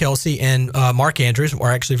 Travis Kelce and Mark Andrews,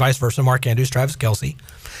 or actually vice versa, Mark Andrews, Travis Kelce.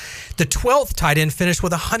 The 12th tight end finished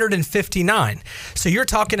with 159. So you're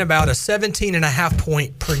talking about a 17.5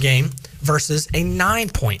 point per game versus a 9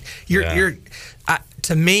 point.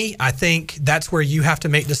 To me, I think that's where you have to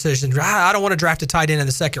make decisions. I don't want to draft a tight end in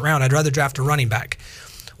the second round. I'd rather draft a running back.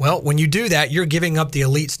 Well, when you do that, you're giving up the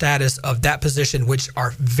elite status of that position, which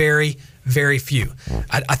are very, very few.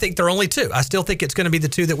 I think there are only 2. I still think it's going to be the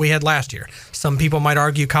 2 that we had last year. Some people might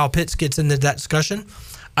argue Kyle Pitts gets into that discussion.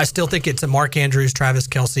 I still think it's a Mark Andrews, Travis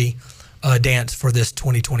Kelce dance for this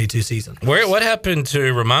 2022 season. What happened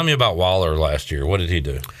to, remind me about Waller last year? What did he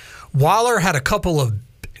do? Waller had a couple of,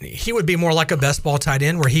 he would be more like a best ball tight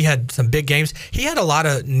end where he had some big games. He had a lot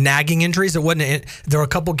of nagging injuries. There were a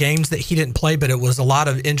couple games that he didn't play, but it was a lot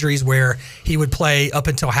of injuries where he would play up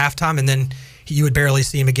until halftime and then you would barely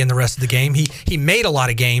see him again the rest of the game. He made a lot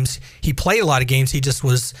of games. He played a lot of games. He just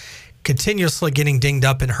was continuously getting dinged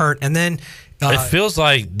up and hurt. And then it feels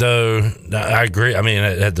like, though, I agree. I mean,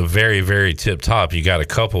 at the very, very tip top, you got a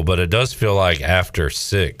couple, but it does feel like after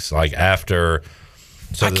 6, like after.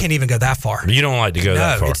 So I can't even go that far. You don't like to go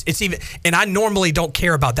that far. It's even, and I normally don't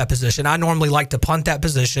care about that position. I normally like to punt that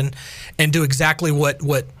position and do exactly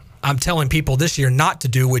what I'm telling people this year not to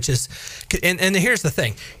do, which is, and here's the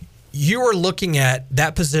thing. You are looking at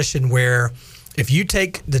that position where if you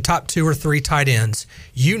take the top 2 or 3 tight ends,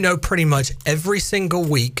 you know pretty much every single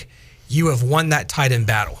week you have won that tight end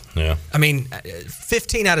battle. Yeah. I mean,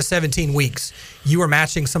 15 out of 17 weeks, you are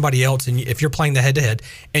matching somebody else, and if you're playing the head-to-head,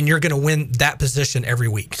 and you're going to win that position every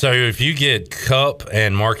week. So if you get Kupp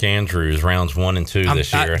and Mark Andrews rounds 1 and 2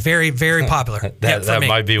 this year. Very, very popular. that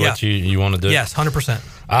might be what you want to do? Yes, 100%.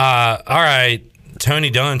 All right. Tony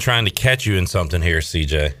Dunn trying to catch you in something here,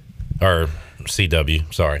 CJ. Or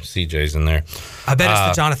CW. Sorry, CJ's in there. I bet it's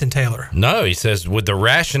the Jonathan Taylor. No, he says, with the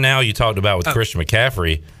rationale you talked about with Christian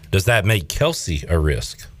McCaffrey, does that make Kelce a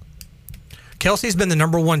risk? Kelce's been the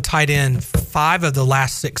number 1 tight end 5 of the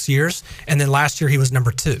last 6 years, and then last year he was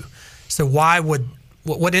number 2. So why would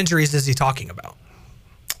What injuries is he talking about?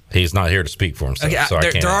 He's not here to speak for himself. Okay, so I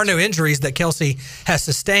can't there are answer. no injuries that Kelsey has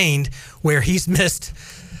sustained where he's missed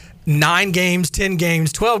 9 games, 10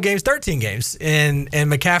 games, 12 games, 13 games, and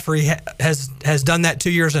McCaffrey has done that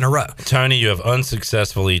 2 years in a row. Tony, you have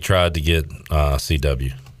unsuccessfully tried to get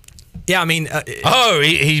CW. Yeah, I mean,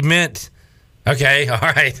 he meant. Okay, all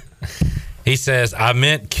right. He says I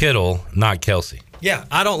meant Kittle, not Kelsey. yeah,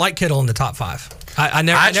 I don't like Kittle in the top 5. I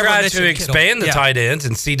never tried mentioned to expand Kittle. the tight ends,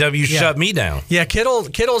 and CW shut me down. Yeah,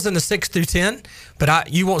 Kittle's in the 6 through 10,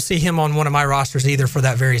 but you won't see him on one of my rosters either for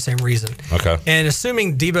that very same reason. Okay. And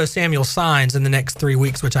assuming Deebo Samuel signs in the next 3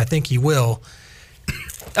 weeks, which I think he will,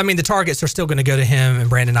 I mean, the targets are still going to go to him and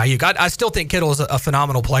Brandon Ayuk. I still think Kittle is a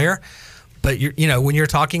phenomenal player, but when you're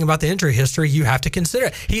talking about the injury history, you have to consider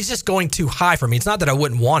it. He's just going too high for me. It's not that I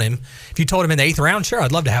wouldn't want him. If you told him in the 8th round, sure,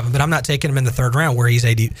 I'd love to have him, but I'm not taking him in the 3rd round where his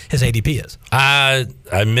ADP is. I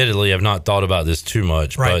admittedly have not thought about this too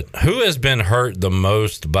much, Right. but who has been hurt the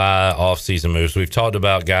most by offseason moves? We've talked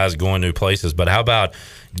about guys going new places, but how about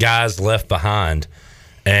guys left behind?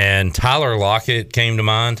 And Tyler Lockett came to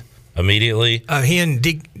mind immediately. He and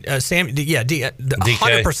Sam, DK.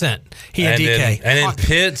 100%. He and DK. And then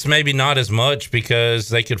Pitts, maybe not as much because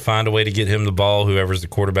they could find a way to get him the ball, whoever's the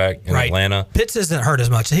quarterback in Atlanta. Pitts isn't hurt as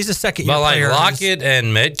much. He's a second-year player. But like Lockett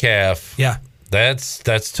and Metcalf, yeah, that's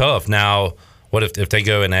tough. Now, what if they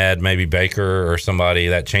go and add maybe Baker or somebody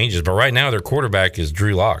that changes? But right now, their quarterback is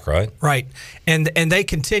Drew Lock, right? Right, and they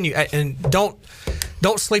continue. And don't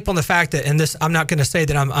sleep on the fact that. And this, I'm not going to say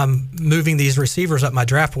that I'm moving these receivers up my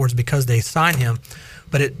draft boards because they sign him.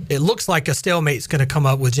 But it looks like a stalemate's going to come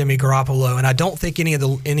up with Jimmy Garoppolo, and I don't think any of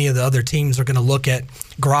the other teams are going to look at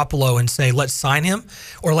Garoppolo and say let's sign him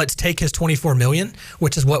or let's take his $24 million,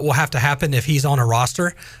 which is what will have to happen if he's on a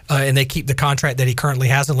roster and they keep the contract that he currently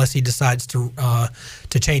has, unless he decides to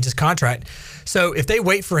change his contract. So if they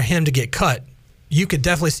wait for him to get cut, you could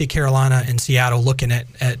definitely see Carolina and Seattle looking at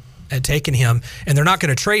taking him, and they're not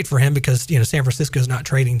going to trade for him because San Francisco's not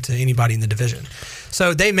trading to anybody in the division.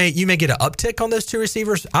 So you may get an uptick on those 2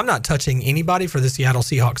 receivers. I'm not touching anybody for the Seattle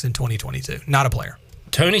Seahawks in 2022. Not a player.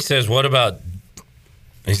 Tony says, "What about?"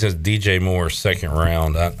 He says DJ Moore 2nd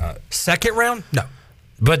round. 2nd round? No.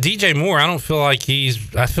 But DJ Moore, I don't feel like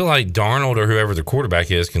I feel like Darnold or whoever the quarterback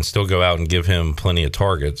is can still go out and give him plenty of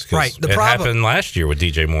targets. Right. It happened last year with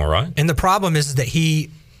DJ Moore, right? And the problem is that he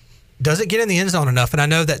doesn't get in the end zone enough, and I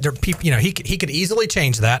know that there are people. He could easily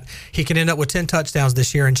change that. He could end up with 10 touchdowns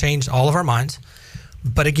this year and change all of our minds.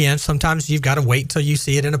 But again, sometimes you've got to wait till you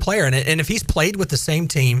see it in a player. And if he's played with the same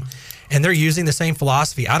team and they're using the same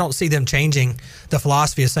philosophy, I don't see them changing the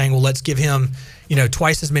philosophy of saying, well, let's give him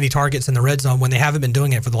twice as many targets in the red zone when they haven't been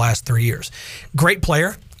doing it for the last 3 years. Great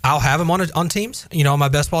player. I'll have him on teams, on my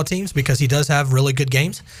best ball teams, because he does have really good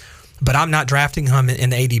games. But I'm not drafting him in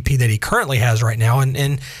the ADP that he currently has right now.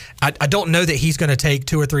 And I don't know that he's going to take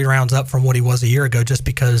 2 or 3 rounds up from what he was a year ago just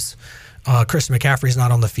because Christian McCaffrey's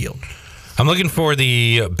not on the field. I'm looking for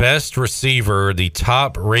the best receiver, the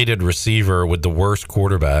top-rated receiver with the worst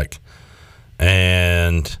quarterback.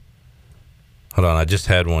 And hold on, I just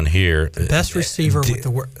had one here. Best receiver with the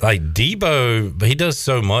worst. Like Debo, he does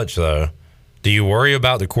so much, though. Do you worry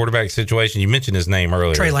about the quarterback situation? You mentioned his name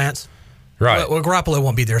earlier. Trey Lance. Right. Well, Garoppolo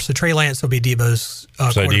won't be there, so Trey Lance will be Debo's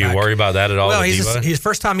So do you worry about that at all with Debo? He's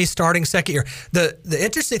first time he's starting 2nd year. The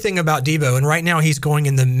interesting thing about Debo, and right now he's going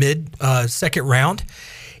in the mid 2nd round,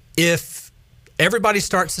 if everybody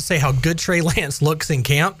starts to say how good Trey Lance looks in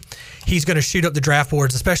camp, he's going to shoot up the draft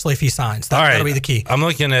boards, especially if he signs. That'll be the key. I'm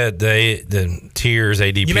looking at the tiers,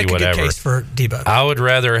 ADP, you make whatever. a good case for Debo. I would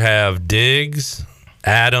rather have Diggs,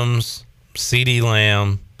 Adams, CeeDee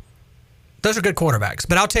Lamb. Those are good quarterbacks,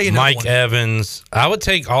 but I'll tell you Mike Evans. I would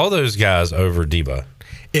take all those guys over Debo.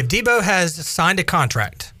 If Debo has signed a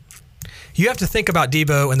contract, you have to think about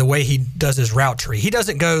Debo and the way he does his route tree. He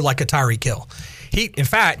doesn't go like a Tyreek Hill. In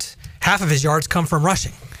fact, half of his yards come from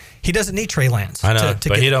rushing. He doesn't need Trey Lance. I know,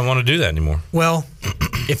 but he don't want to do that anymore. Well,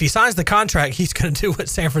 if he signs the contract, he's going to do what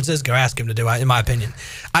San Francisco asked him to do, in my opinion.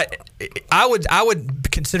 I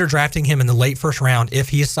would consider drafting him in the late 1st round if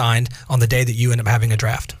he is signed on the day that you end up having a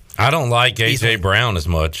draft. I don't like A.J. Brown as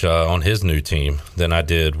much on his new team than I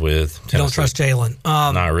did with Tennessee. You don't trust Jalen?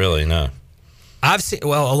 Not really, no. I've seen a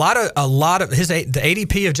lot of the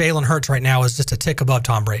ADP of Jalen Hurts right now is just a tick above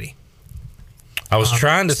Tom Brady. I was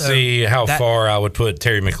trying to see how far I would put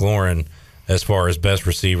Terry McLaurin as far as best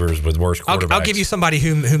receivers with worst quarterbacks. I'll give you somebody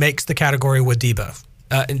who makes the category with Debo.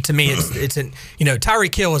 And to me, it's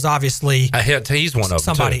Tyreek Hill is obviously he's one of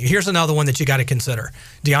somebody. them too. Here's another one that you got to consider: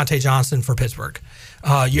 Deontay Johnson for Pittsburgh.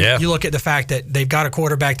 You look at the fact that they've got a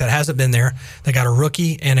quarterback that hasn't been there. They got a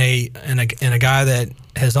rookie and a guy that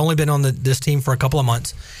has only been on this team for a couple of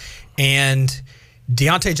months, and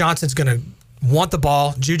Deontay Johnson's going to want the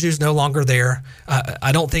ball. Juju's no longer there.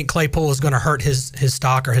 I don't think Claypool is going to hurt his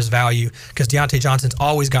stock or his value because Deontay Johnson's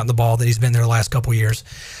always gotten the ball that he's been there the last couple of years.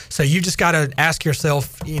 So you just got to ask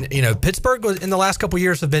yourself, Pittsburgh in the last couple of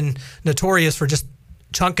years have been notorious for just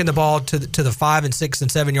chunking the ball to the 5 and 6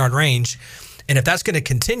 and 7 yard range. And if that's going to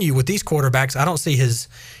continue with these quarterbacks, I don't see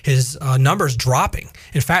his numbers dropping.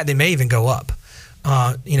 In fact, they may even go up.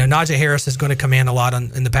 Najee Harris is going to command a lot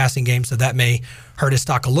in the passing game, so that may hurt his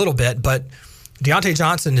stock a little bit. But Deontay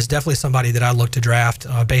Johnson is definitely somebody that I look to draft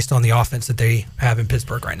based on the offense that they have in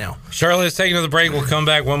Pittsburgh right now. Charlotte, let's take another break. We'll come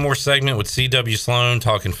back one more segment with C.W. Sloan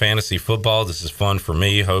talking fantasy football. This is fun for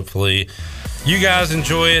me. Hopefully you guys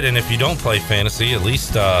enjoy it. And if you don't play fantasy, at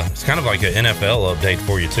least it's kind of like an NFL update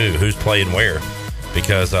for you too. Who's playing where?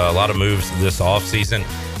 Because a lot of moves this offseason.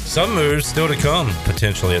 Some moves still to come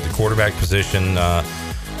potentially at the quarterback position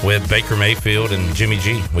with Baker Mayfield and Jimmy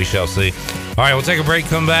G. We shall see. All right, we'll take a break,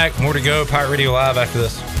 come back. More to go. Pirate Radio Live after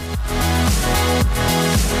this.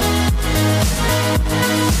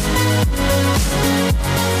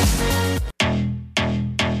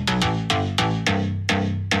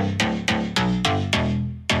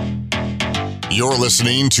 You're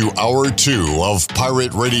listening to Hour 2 of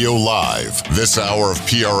Pirate Radio Live. This hour of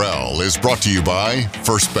PRL is brought to you by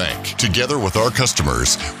First Bank. Together with our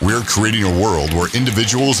customers, we're creating a world where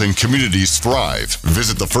individuals and communities thrive.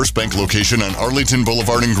 Visit the First Bank location on Arlington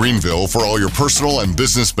Boulevard in Greenville for all your personal and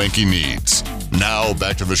business banking needs. Now,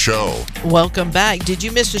 back to the show. Welcome back. Did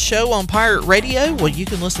you miss a show on Pirate Radio? Well, you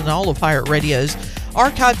can listen to all of Pirate Radio's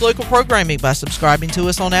archived local programming by subscribing to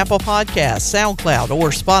us on Apple Podcasts, SoundCloud, or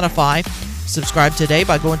Spotify. Subscribe today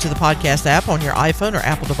by going to the podcast app on your iPhone or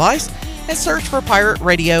Apple device and search for Pirate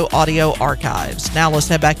Radio Audio Archives. Now let's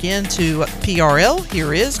head back into PRL.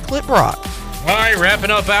 Here is Clip Brock. All right,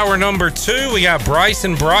 wrapping up hour number 2, we got Bryce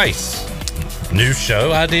and Bryce. New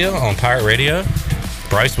show idea on Pirate Radio.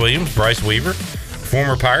 Bryce Williams, Bryce Weaver,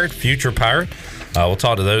 former Pirate, future Pirate. We'll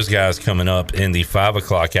talk to those guys coming up in the 5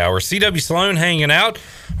 o'clock hour. C.W. Sloan hanging out,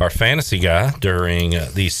 our fantasy guy during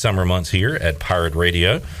these summer months here at Pirate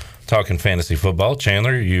Radio. Talking fantasy football.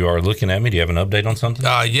 Chandler, you are looking at me. Do you have an update on something?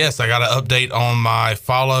 Yes, I got an update on my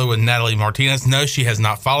follow with Natalie Martinez. No, she has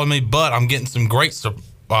not followed me, but I'm getting some great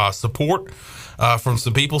support from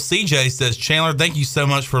some people. CJ says, Chandler, thank you so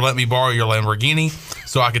much for letting me borrow your Lamborghini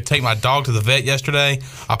so I could take my dog to the vet yesterday.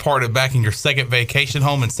 I parked it back in your second vacation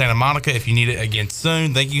home in Santa Monica if you need it again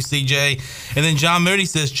soon. Thank you, CJ. And then John Moody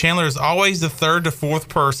says, Chandler is always the third to fourth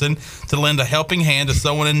person to lend a helping hand to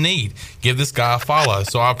someone in need. Give this guy a follow.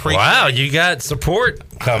 So I appreciate Wow, you got support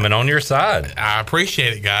coming on your side. I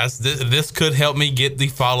appreciate it, guys. This could help me get the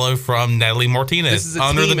follow from Natalie Martinez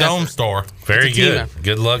under the Dome Star. Very good.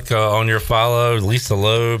 Good luck on your follow. Lisa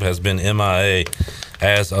Loeb has been MIA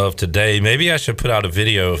as of today. Maybe I should put out a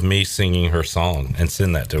video of me singing her song and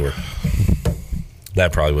send that to her.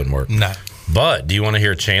 That probably wouldn't work. No. But do you want to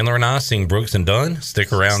hear Chandler and I sing Brooks and Dunn?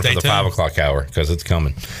 Stick around Stay for the tuned. 5 o'clock hour because it's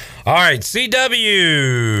coming. All right,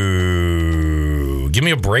 CW. Give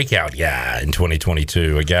me a breakout guy in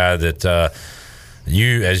 2022. A guy that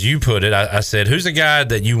as you put it, I said, who's a guy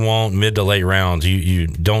that you want mid to late rounds? You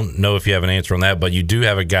don't know if you have an answer on that, but you do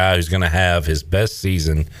have a guy who's going to have his best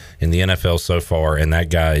season in the NFL so far, and that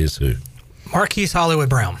guy is who? Marquise Hollywood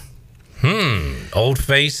Brown. Old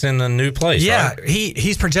face in a new place. Yeah, right?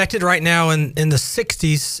 he's projected right now in the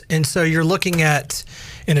 60s, and so you're looking at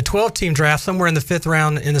in a 12-team draft somewhere in the 5th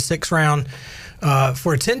round, in the 6th round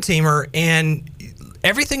for a 10-teamer, and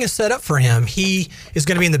everything is set up for him. He is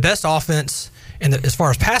going to be in the best offense, and as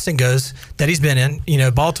far as passing goes, that he's been in.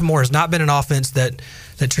 Baltimore has not been an offense that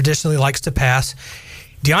traditionally likes to pass.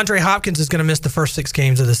 DeAndre Hopkins is going to miss the first 6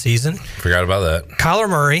 games of the season. Forgot about that. Kyler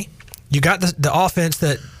Murray. You got the offense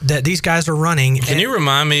that these guys are running. Can you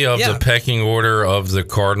remind me of the pecking order of the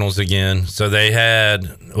Cardinals again? So they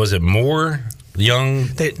had, was it Moore, Young?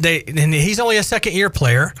 And he's only a second-year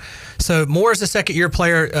player. So Moore is a second-year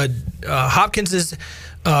player. Hopkins is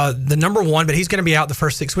the number 1, but he's going to be out the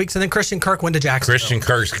first 6 weeks. And then Christian Kirk went to Jacksonville. Christian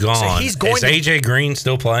Kirk's gone. So he's going is AJ Green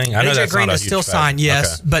still playing? I know that's Green not a is huge still fact. signed,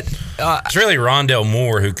 yes. Okay. But it's really Rondell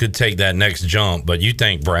Moore who could take that next jump, but you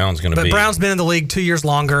think Brown's going to be. But Brown's been in the league 2 years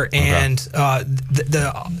longer, and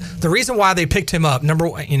the reason why they picked him up,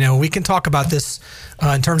 we can talk about this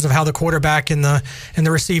in terms of how the quarterback and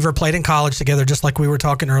the receiver played in college together, just like we were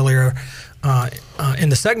talking earlier in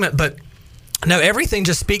the segment. But No, everything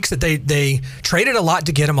just speaks that they traded a lot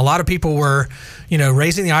to get him. A lot of people were,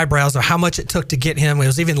 raising the eyebrows of how much it took to get him. It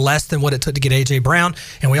was even less than what it took to get A.J. Brown.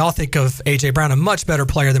 And we all think of A.J. Brown, a much better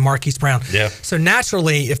player than Marquise Brown. Yeah. So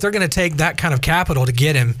naturally, if they're going to take that kind of capital to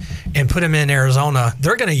get him and put him in Arizona,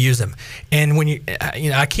 they're going to use him. And when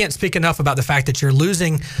I can't speak enough about the fact that you're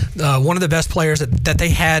losing one of the best players that they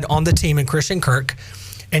had on the team in Christian Kirk.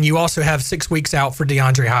 And you also have 6 weeks out for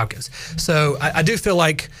DeAndre Hopkins. So I do feel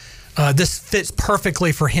like this fits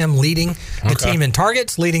perfectly for him leading the team in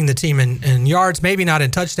targets, leading the team in yards, maybe not in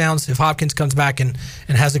touchdowns if Hopkins comes back and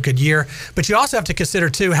has a good year. But you also have to consider,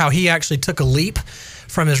 too, how he actually took a leap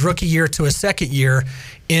from his rookie year to his second year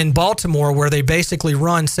in Baltimore, where they basically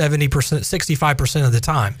run 70%, 65% of the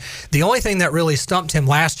time. The only thing that really stumped him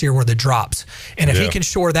last year were the drops. And if he can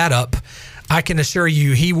shore that up, I can assure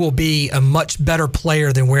you he will be a much better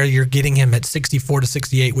player than where you're getting him at 64 to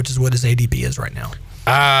 68, which is what his ADP is right now.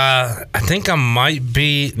 I think I might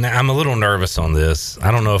be. Now, I'm a little nervous on this.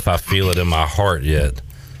 I don't know if I feel it in my heart yet,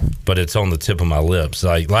 but it's on the tip of my lips.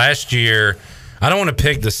 Like last year, I don't want to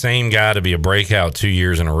pick the same guy to be a breakout 2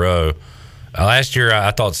 years in a row. Last year,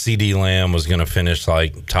 I thought CeeDee Lamb was going to finish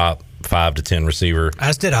like top 5 to 10 receiver.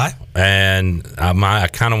 As did I. And I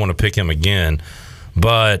kind of want to pick him again.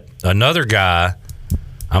 But another guy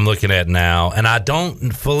I'm looking at now, and I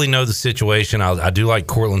don't fully know the situation. I do like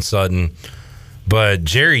Courtland Sutton. But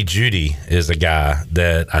Jerry Jeudy is a guy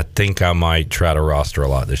that I think I might try to roster a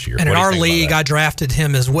lot this year. And in our league, I drafted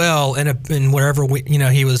him as well in wherever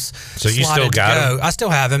he was. So you still got him? I still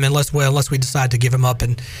have him unless we decide to give him up.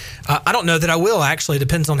 And I don't know that I will, actually. It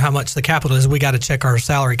depends on how much the capital is. We got to check our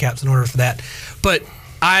salary caps in order for that. But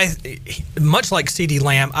much like CeeDee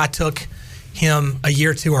Lamb, I took him a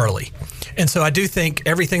year too early. And so I do think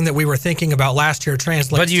everything that we were thinking about last year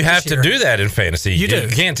translates. But you have to do that in fantasy. You do. You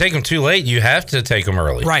can't take them too late. You have to take them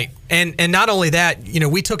early. Right. And not only that,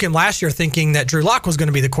 we took him last year thinking that Drew Lock was going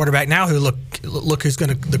to be the quarterback. Now look who's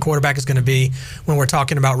the quarterback is going to be when we're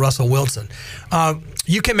talking about Russell Wilson.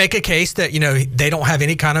 You can make a case that they don't have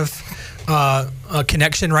any kind of a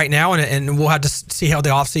connection right now, and we'll have to see how the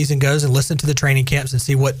offseason goes and listen to the training camps and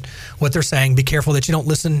see what they're saying. Be careful that you don't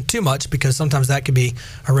listen too much, because sometimes that could be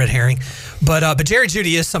a red herring. But Jerry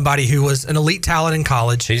Jeudy is somebody who was an elite talent in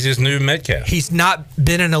college. He's his new Metcalf. He's not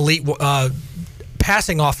been an elite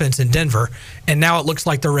passing offense in Denver, and now it looks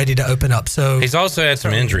like they're ready to open up. So he's also had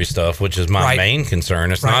some injury stuff, which is my main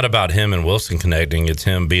concern. It's not about him and Wilson connecting; it's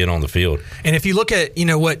him being on the field. And if you look at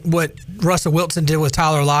what Russell Wilson did with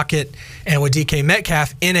Tyler Lockett and with DK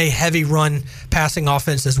Metcalf in a heavy run passing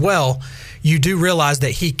offense as well, you do realize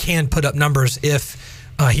that he can put up numbers if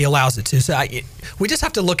he allows it to. So we just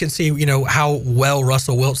have to look and see how well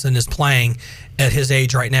Russell Wilson is playing at his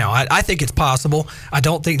age right now. I think it's possible. I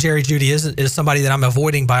don't think Jerry Jeudy is somebody that I'm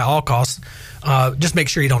avoiding by all costs. Just make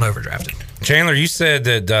sure you don't overdraft it. Chandler, you said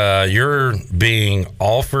that you're being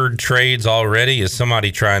offered trades already. Is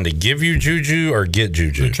somebody trying to give you Juju or get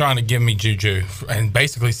Juju? They're trying to give me Juju, and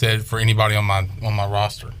basically said for anybody on my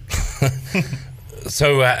roster.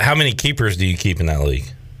 So how many keepers do you keep in that league?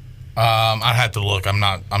 I'd have to look. I'm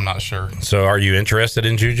not sure. So are you interested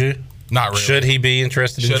in Juju? Not really. Should he be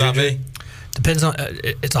interested in Juju? I be? Depends on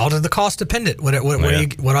it's all to the cost dependent.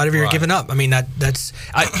 Whatever you're giving up. I mean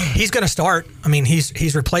he's going to start. I mean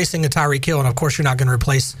he's replacing a Tyreek Hill, and of course you're not going to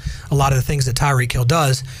replace a lot of the things that Tyreek Hill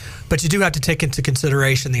does, but you do have to take into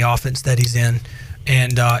consideration the offense that he's in,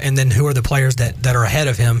 and then who are the players that are ahead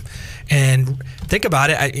of him. And think about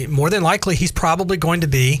it. More than likely he's probably going to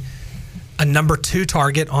be a number 2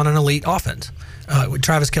 target on an elite offense, with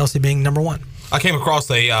Travis Kelce being number 1. I came across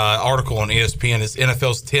a article on ESPN. It's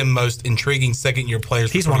NFL's 10 most intriguing second-year players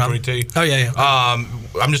for 2022. Oh, yeah.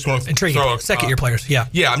 I'm just going to throw second-year players, yeah.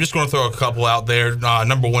 Yeah, I'm just going to throw a couple out there.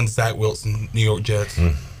 Number 1, Zach Wilson, New York Jets.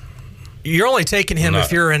 You're only taking him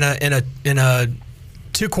if you're in a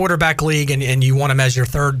 2-quarterback league and you want him as your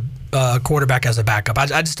third quarterback as a backup.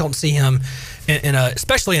 I just don't see him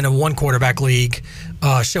especially in a 1-quarterback league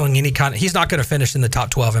showing any kind of. He's not going to finish in the top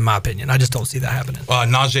 12 in my opinion. I just don't see that happening.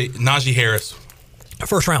 Najee Harris,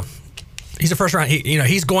 first round. He's a first round.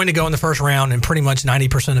 He's going to go in the first round in pretty much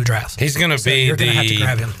 90% of drafts. He's going to be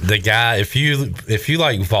the guy. If you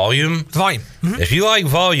like volume. Mm-hmm. If you like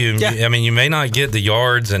volume, yeah. You may not get the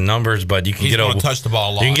yards and numbers, but you can touch the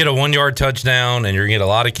ball a lot. You can get a 1-yard touchdown, and you're going to get a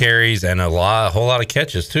lot of carries and a whole lot of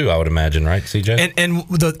catches too. I would imagine, right, CJ? And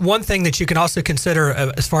the one thing that you can also consider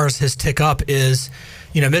as far as his tick up is,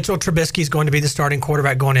 Mitchell Trubisky is going to be the starting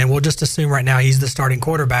quarterback going in. We'll just assume right now he's the starting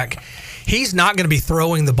quarterback. He's not going to be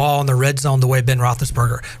throwing the ball in the red zone the way Ben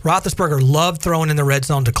Roethlisberger. Roethlisberger loved throwing in the red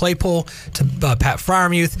zone to Claypool, to Pat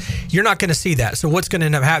Freiermuth. You're not going to see that. So what's going to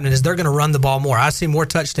end up happening is they're going to run the ball more. I see more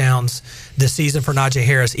touchdowns this season for Najee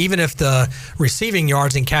Harris, even if the receiving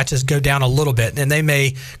yards and catches go down a little bit, and they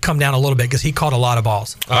may come down a little bit because he caught a lot of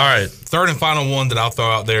balls. All right, third and final one that I'll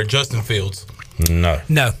throw out there, Justin Fields. No.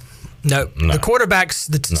 The quarterbacks,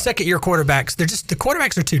 the second-year quarterbacks, the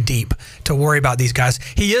quarterbacks are too deep to worry about these guys.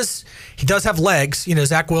 He does have legs.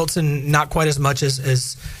 Zach Wilson, not quite as much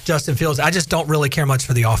as Justin Fields. I just don't really care much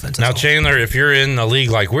for the offense. Now, Chandler, if you're in a league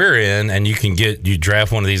like we're in and you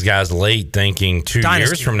draft one of these guys late thinking 2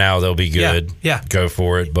 years from now they'll be good, go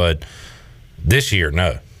for it. But this year,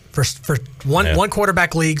 no. For one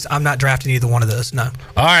quarterback leagues, I'm not drafting either one of those, no.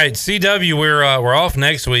 All right, CW, we're off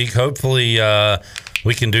next week. Hopefully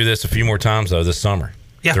we can do this a few more times, though, this summer.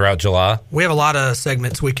 Throughout July. We have a lot of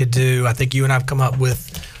segments we could do. I think you and I have come up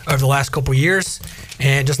with over the last couple of years.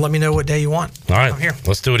 And just let me know what day you want. All right. I'm here.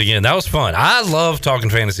 Let's do it again. That was fun. I love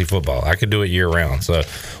talking fantasy football. I could do it year round. So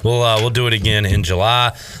we'll do it again in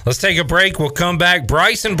July. Let's take a break. We'll come back.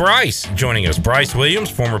 Bryce joining us. Bryce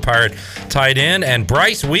Williams, former Pirate tight end, and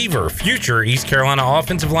Bryce Weaver, future East Carolina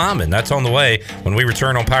offensive lineman. That's on the way when we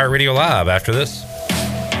return on Pirate Radio Live after this.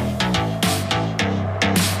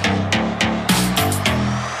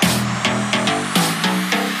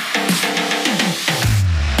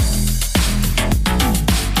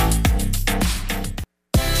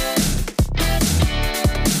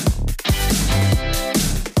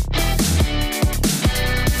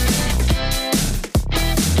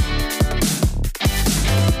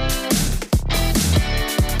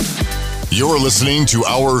 You're listening to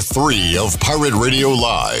Hour 3 of Pirate Radio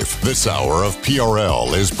Live. This hour of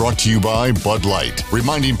PRL is brought to you by Bud Light,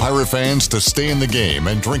 reminding Pirate fans to stay in the game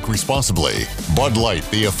and drink responsibly. Bud Light,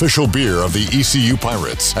 the official beer of the ECU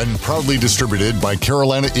Pirates, and proudly distributed by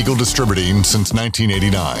Carolina Eagle Distributing since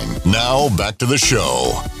 1989. Now, back to the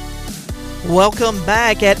show. Welcome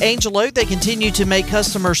back. At Angel Oak, they continue to make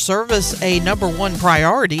customer service a number one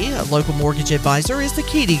priority. A local mortgage advisor is the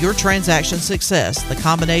key to your transaction success. The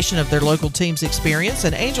combination of their local team's experience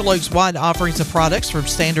and Angel Oak's wide offerings of products from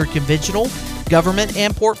standard conventional, government,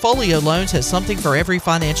 and portfolio loans has something for every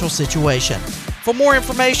financial situation. For more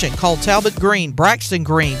information, call Talbot Green, Braxton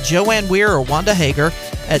Green, Joanne Weir, or Wanda Hager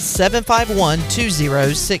at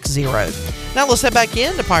 751-2060. Now let's head back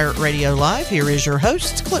into Pirate Radio Live. Here is your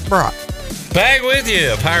host, Clip Brock. Back with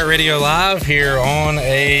you, Pirate Radio Live here on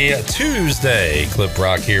a Tuesday. Clip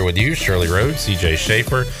Brock here with you, Shirley Rhodes, CJ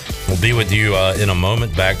Schaefer. We'll be with you in a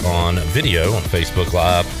moment back on video on Facebook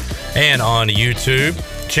Live and on YouTube.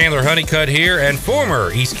 Chandler Honeycutt here, and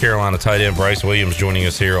former East Carolina tight end Bryce Williams joining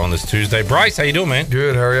us here on this Tuesday. Bryce, how you doing, man?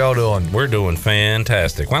 Good. How are y'all doing? We're doing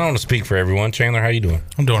fantastic. Well, I don't want to speak for everyone. Chandler, how you doing?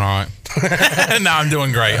 I'm doing all right. No, I'm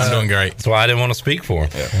doing great. That's why I didn't want to speak for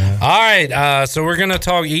him. Yeah. All right, so we're going to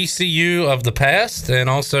talk ECU of the past and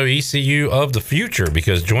also ECU of the future,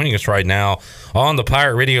 because joining us right now on the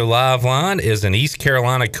Pirate Radio Live line is an East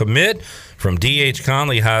Carolina commit from D.H.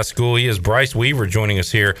 Conley High School. He is Bryce Weaver joining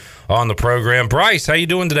us here on the program. Bryce, how you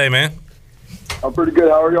doing today, man? I'm pretty good.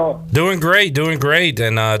 How are y'all? Doing great.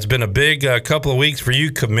 And it's been a big couple of weeks for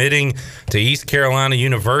you committing to East Carolina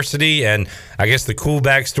University. And I guess the cool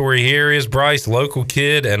backstory here is, Bryce, local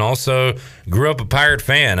kid, and also grew up a Pirate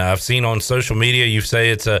fan. I've seen on social media you say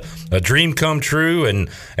it's a dream come true and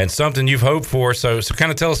something you've hoped for. So kind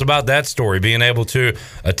of tell us about that story, being able to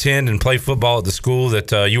attend and play football at the school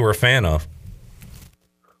that you were a fan of.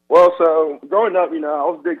 Well, so growing up, I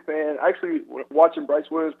was a big fan. Actually, watching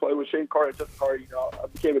Bryce Williams play with Shane Carter and Justin Carter, I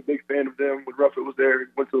became a big fan of them when Rufford was there.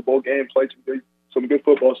 Went to the bowl game, played some good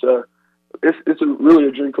football. So it's really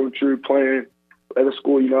a dream come true playing at a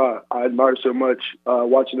school. I admire so much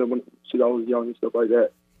watching them when I was young and stuff like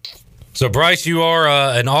that. So, Bryce, you are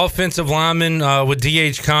an offensive lineman with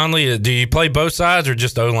D.H. Conley. Do you play both sides or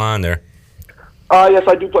just O-line there? Yes,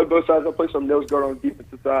 I do play both sides. I play some nose guard on the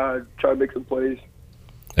defensive side, try to make some plays.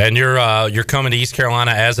 And you're coming to East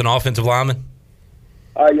Carolina as an offensive lineman?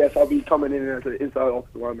 Yes, I'll be coming in as an inside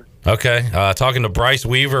offensive lineman. Okay. Talking to Bryce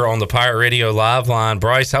Weaver on the Pirate Radio Live line.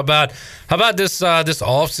 Bryce, how about this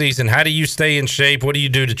off season? How do you stay in shape? What do you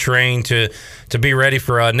do to train to be ready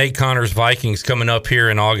for Nate Connor's Vikings coming up here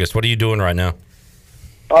in August? What are you doing right now?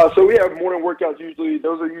 So we have morning workouts usually.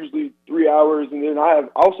 Those are usually 3 hours, and then I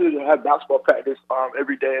also have basketball practice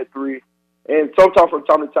every day at 3. And sometimes from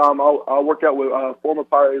time to time, I'll work out with former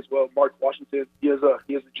Pirate as well, Mark Washington. He has a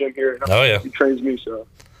gym here, and he trains me. So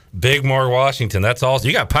Big Mark Washington. That's awesome.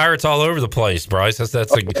 You got Pirates all over the place, Bryce. That's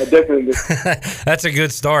a definitely. That's a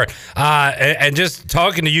good start. And just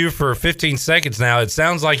talking to you for 15 seconds now, it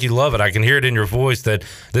sounds like you love it. I can hear it in your voice that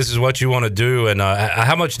this is what you want to do. And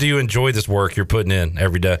how much do you enjoy this work you're putting in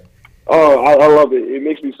every day? Oh, I love it. It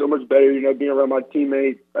makes me so much better. Being around my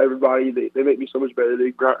teammates, everybody, they make me so much better.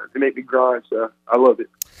 They make me grind. So I love it.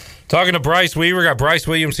 Talking to Bryce Weaver, got Bryce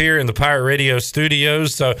Williams here in the Pirate Radio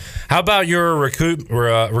studios. So, how about your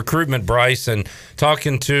recruitment, Bryce, and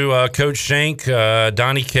talking to Coach Shank,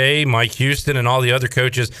 Donnie Kay, Mike Houston, and all the other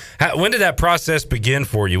coaches? When did that process begin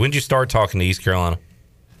for you? When did you start talking to East Carolina?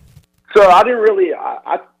 So I didn't really.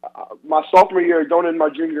 My sophomore year, going into my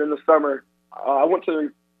junior year in the summer, I went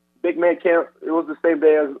to big man camp. It was the same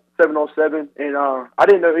day as 707, and I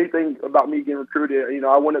didn't know anything about me getting recruited.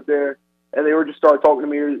 I went up there. And they were just started talking to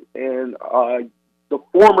me, and the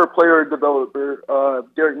former player developer,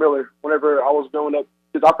 Derek Miller, whenever I was going up,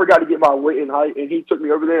 because I forgot to get my weight and height, and he took me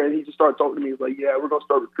over there, and he just started talking to me. He was like, yeah, we're going to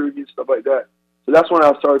start recruiting you, stuff like that. So that's when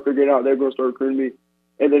I started figuring out they were going to start recruiting me.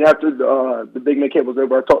 And then after the big man camp was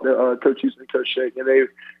over, I talked to Coach Houston and Coach Shank, and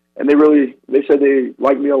they said they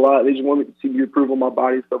liked me a lot. They just wanted me to see me improve on my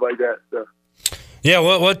body and stuff like that. So. Yeah,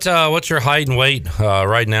 what's your height and weight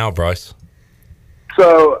right now, Bryce?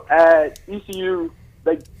 So at ECU,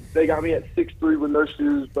 they got me at 6'3" with no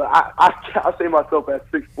shoes, but I say myself at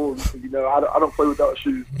 6'4" because I don't play without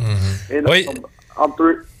shoes. Mm-hmm. And Wait. I'm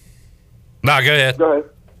 3. No, go ahead. Go ahead.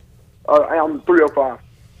 I'm 305.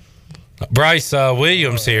 Bryce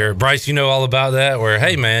Williams here. Bryce, you know all about that. Where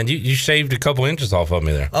hey man, you shaved a couple inches off of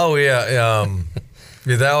me there. Oh yeah.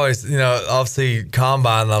 Yeah, that always obviously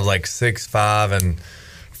combine I was like 6'5" and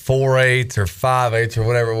 4'8" or 5'8" or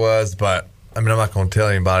whatever it was, but. I mean, I'm not going to tell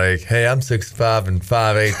anybody, hey, I'm 6'5" and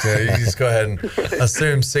 5'8". You just go ahead and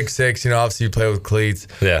assume 6'6". Obviously you play with cleats.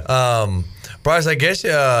 Yeah. Bryce, I guess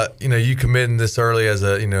you committing this early as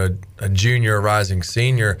a junior, rising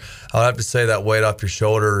senior. I would have to say that weight off your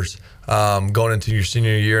shoulders going into your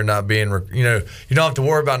senior year, not being you don't have to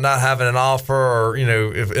worry about not having an offer or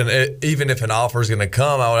even if an offer is going to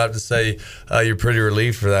come. I would have to say you're pretty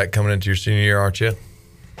relieved for that coming into your senior year, aren't you?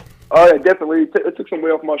 Oh, yeah, definitely. It took some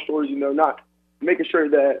weight off my shoulders, not making sure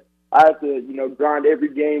that I have to, grind every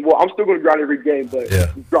game. Well, I'm still going to grind every game, but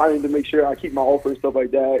grinding to make sure I keep my offer and stuff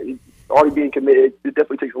like that. Already being committed, it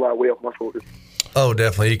definitely takes a lot of weight off my shoulders. Oh,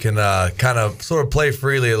 definitely. You can kind of sort of play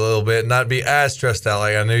freely a little bit and not be as stressed out.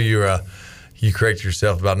 Like I knew you corrected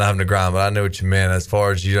yourself about not having to grind, but I know what you meant as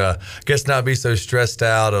far as you guess not be so stressed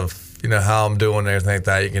out of how I'm doing and everything like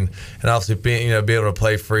that. You can, and obviously be able to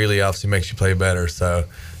play freely obviously makes you play better. So.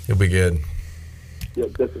 You'll be good. Yeah,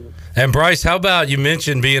 definitely. And Bryce, how about you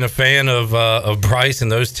mentioned being a fan of Bryce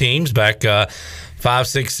and those teams back 5,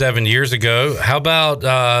 6, 7 years ago? How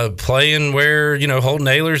about playing where Holton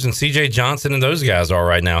Ahlers and C.J. Johnson and those guys are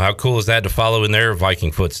right now? How cool is that to follow in their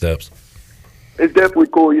Viking footsteps? It's definitely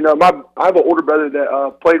cool. I have an older brother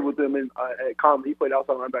that played with them at Conley. He played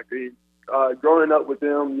outside linebacker. Growing up with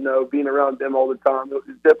them, being around them all the time, it's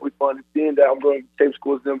definitely fun. Seeing that I'm going to the same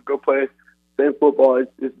school as them, go play. Football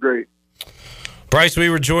is great. Bryce,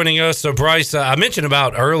 we were joining us. So, Bryce, I mentioned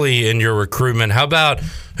about early in your recruitment. How about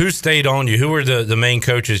who stayed on you? Who were the main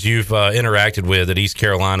coaches you've interacted with at East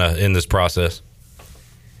Carolina in this process?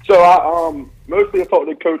 So, I mostly talked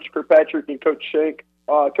to Coach Kirkpatrick and Coach Shank.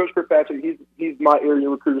 Coach Kirkpatrick, he's my area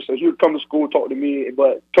recruiter, so he would come to school and talk to me.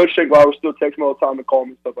 But Coach Shankweiler would still text me all the time and call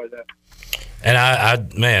me and stuff like that.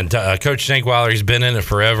 And Coach Shankweiler, he's been in it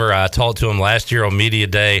forever. I talked to him last year on Media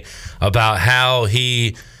Day about how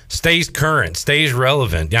he stays current, stays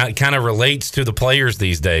relevant, kind of relates to the players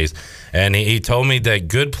these days. And he told me that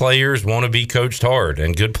good players want to be coached hard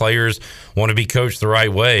and good players want to be coached the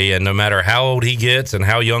right way. And no matter how old he gets and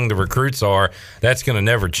how young the recruits are, that's going to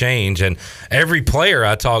never change. And every player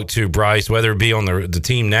I talk to, Bryce, whether it be on the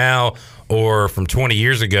team now or from 20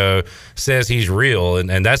 years ago, says he's real.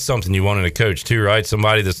 And that's something you want in a coach too, right?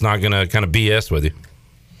 Somebody that's not going to kind of BS with you.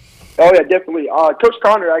 Oh yeah, definitely. Coach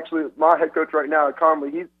Connor, actually, my head coach right now at Conley,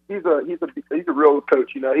 he's a real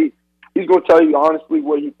coach. He's going to tell you honestly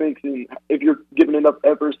what he thinks, and if you're giving enough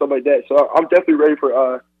effort and stuff like that. So I'm definitely ready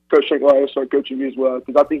for Coach Shankweiler to start coaching me as well,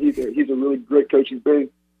 because I think he's a really great coach. He's been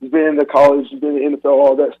in the college, he's been in the NFL,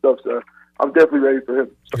 all that stuff. So I'm definitely ready for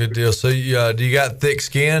him. Good deal. So do you got thick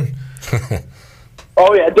skin?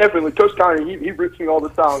 Oh yeah, definitely. Coach Connor, he roots me all the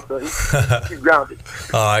time, so he's grounded.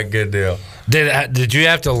 All right, good deal. Did you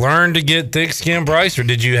have to learn to get thick skin, Bryce, or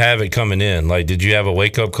did you have it coming in? Like, did you have a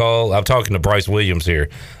wake up call? I'm talking to Bryce Williams here.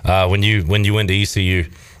 When you went to ECU,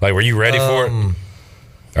 like, were you ready for it,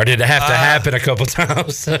 or did it have to happen a couple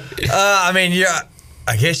times? I mean, yeah.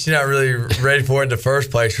 I guess you're not really ready for it in the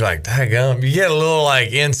first place. You're like, daggum. You get a little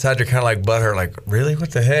like inside, you're kind of like butthurt, like, really?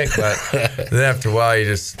 What the heck? But then after a while, you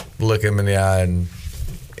just look them in the eye and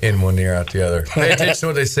in one ear, out the other. Pay attention to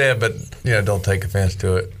what they said, but don't take offense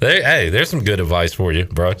to it. Hey, there's some good advice for you,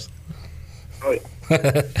 Bryce. Oh, yeah.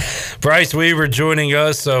 Bryce Weaver joining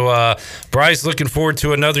us. So, Bryce, looking forward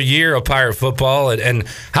to another year of Pirate football. And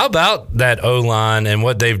how about that O-line and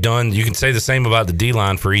what they've done? You can say the same about the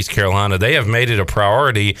D-line for East Carolina. They have made it a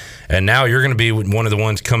priority, and now you're going to be one of the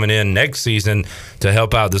ones coming in next season to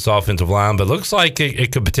help out this offensive line. But looks like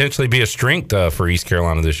it could potentially be a strength for East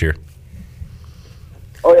Carolina this year.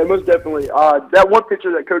 Oh, yeah, most definitely. That one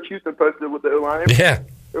picture that Coach Houston posted with the O-line, yeah,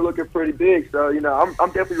 they're looking pretty big. So, I'm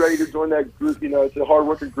definitely ready to join that group. It's a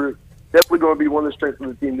hard-working group. Definitely going to be one of the strengths of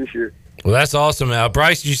the team this year. Well, that's awesome.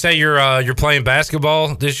 Bryce, did you say you're playing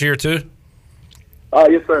basketball this year too?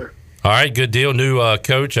 Yes, sir. All right, good deal. New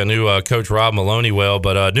coach. I knew Coach Rob Maloney well,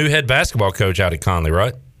 but new head basketball coach out at Conley,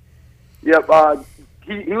 right? Yep.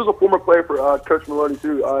 He was a former player for Coach Maloney,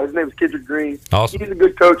 too. His name is Kendrick Green. Awesome. He's a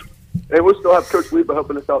good coach, and we'll still have Coach Leba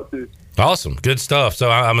helping us out, too. Awesome. Good stuff.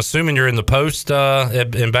 So I'm assuming you're in the post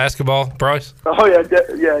in basketball, Bryce? Oh, yeah.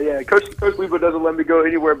 Yeah. Coach Leba doesn't let me go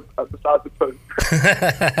anywhere besides the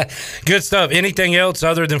post. Good stuff. Anything else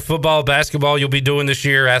other than football, basketball you'll be doing this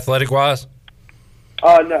year athletic-wise?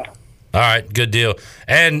 No. All right, good deal.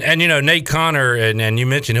 And Nate Connor, and you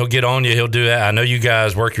mentioned he'll get on you, he'll do that. I know you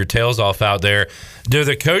guys work your tails off out there. Do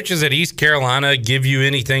the coaches at East Carolina give you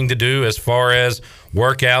anything to do as far as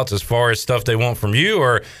workouts, as far as stuff they want from you,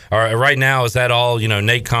 or right now is that all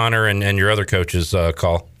Nate Connor and your other coaches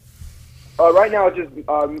call? Right now it's just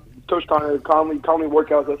Coach Connor, Conley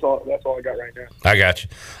workouts. That's all I got right now. I got you.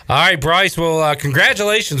 All right, Bryce. Well,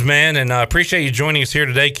 congratulations, man, and appreciate you joining us here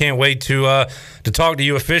today. Can't wait to talk to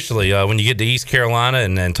you officially when you get to East Carolina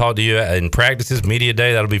and talk to you in practices, media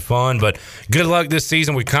day. That'll be fun. But good luck this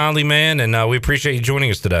season with Conley, man, and we appreciate you joining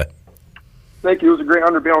us today. Thank you. It was a great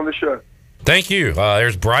honor to be on this show. Thank you.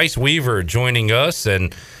 There's Bryce Weaver joining us,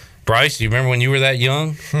 and Bryce, you remember when you were that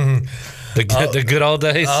young? The good old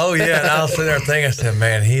days. Oh yeah, and I was sitting there thinking, I said,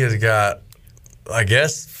 man, he has got, I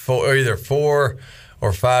guess, either 4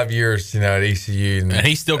 or 5 years, at ECU, and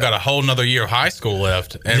he's still got a whole nother year of high school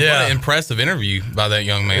left. And what an impressive interview by that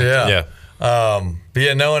young man. Yeah. But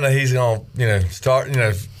yeah, knowing that he's gonna, start,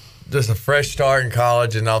 just a fresh start in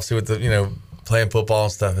college, and obviously with the, playing football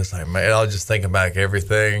and stuff, it's like, man, I was just thinking back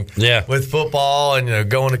everything. Yeah. With football and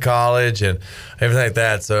going to college and everything like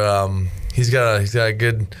that. So he's got a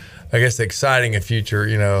good, I guess, exciting a future,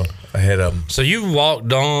 ahead of him. So you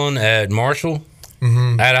walked on at Marshall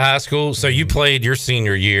out of high school. So you played your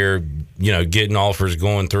senior year, getting offers,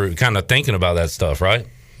 going through, kind of thinking about that stuff, right?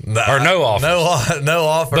 Or no offers? No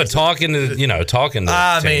offers. But talking to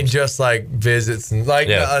I mean, just like visits and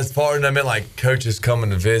as far as I meant, like coaches coming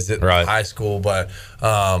to visit high school. But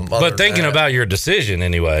thinking about your decision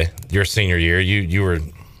anyway, your senior year, you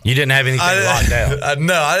didn't have anything locked down.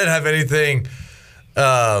 No, I didn't have anything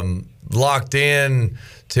locked in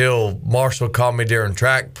till Marshall called me during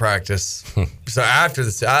track practice. So after the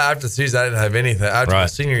season, I didn't have anything. After my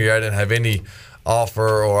senior year, I didn't have any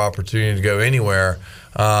offer or opportunity to go anywhere.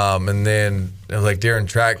 And then during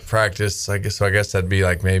track practice, I guess that'd be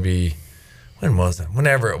like maybe, when was it?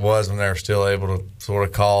 Whenever it was, when they were still able to sort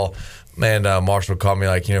of call. And Marshall called me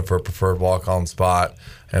for a preferred walk-on spot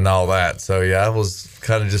and all that. So yeah, I was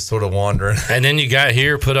kind of just sort of wandering. And then you got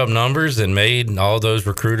here, put up numbers, and made all those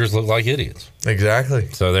recruiters look like idiots. Exactly.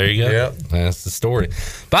 So there you go. Yep. That's the story.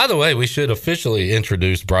 By the way, we should officially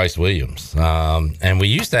introduce Bryce Williams. And we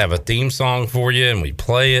used to have a theme song for you, and we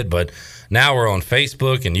play it, but now we're on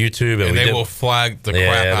Facebook and YouTube, and they will flag the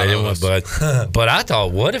crap out of us. But I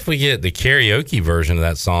thought, what if we get the karaoke version of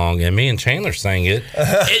that song and me and Chandler sang it?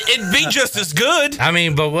 It'd be just as good. I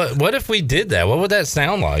mean, but what if we did that? What would that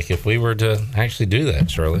sound like if we were to actually do that,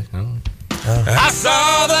 Shirley? I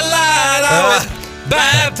saw the light. I was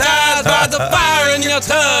baptized by the fire in your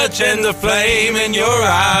touch and the flame in your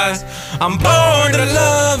eyes. I'm born to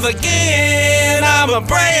love again. I'm a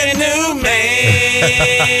brand new man.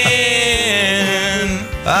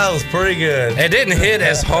 That was pretty good. It didn't hit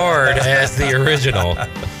as hard as the original,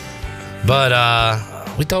 but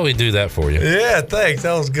we thought we'd do that for you. Yeah, thanks.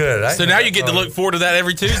 That was good. So now you get to look forward to that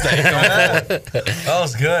every Tuesday. That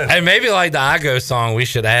was good. Hey, maybe like the I Go song, we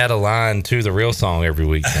should add a line to the real song every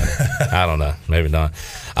week. I don't know. Maybe not.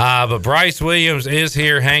 But Bryce Williams is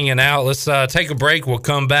here hanging out. Let's take a break. We'll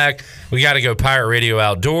come back. We got to go Pirate Radio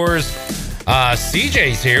Outdoors.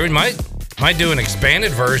 CJ's here. We might do an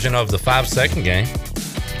expanded version of the 5-second game.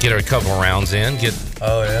 Get a couple rounds in. Get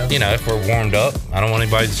Oh, yeah. You know, if we're warmed up. I don't want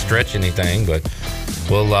anybody to stretch anything, but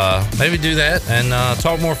we'll maybe do that and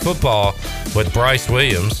talk more football with Bryce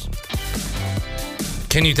Williams.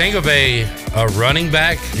 Can you think of a running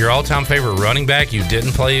back, your all-time favorite running back you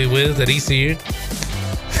didn't play with at ECU?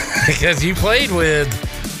 Because you played with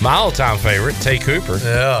my all-time favorite, Tay Cooper.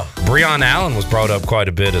 Yeah. Breon Allen was brought up quite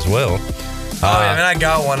a bit as well. I mean, I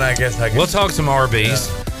got one. I guess I can. We'll talk some RBs.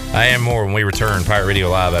 Yeah. I am more when we return. Pirate Radio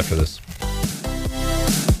Live after this.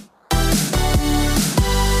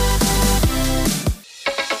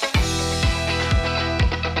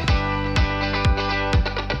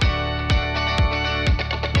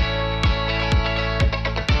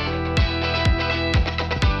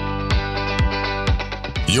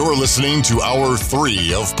 You're listening to Hour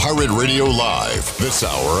 3 of Pirate Radio Live. This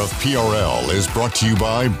hour of PRL is brought to you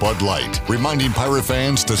by Bud Light, reminding Pirate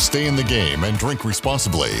fans to stay in the game and drink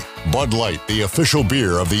responsibly. Bud Light, the official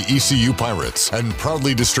beer of the ECU Pirates, and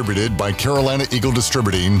proudly distributed by Carolina Eagle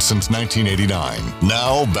Distributing since 1989.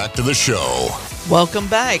 Now, back to the show. Welcome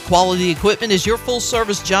back. Quality Equipment is your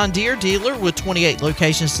full-service John Deere dealer with 28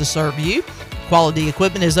 locations to serve you. Quality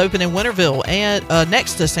Equipment is open in Winterville and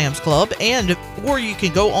next to Sam's Club, or you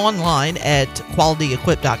can go online at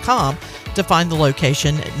qualityequip.com to find the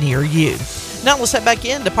location near you. Now let's head back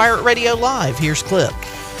into Pirate Radio Live. Here's Clip.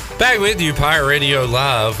 Back with you, Pirate Radio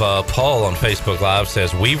Live. Paul on Facebook Live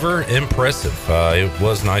says, Weaver, impressive. It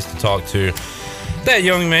was nice to talk to that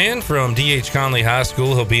young man from D.H. Conley High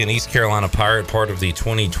School. He'll be an East Carolina Pirate, part of the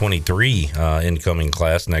 2023 incoming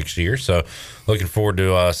class next year. So looking forward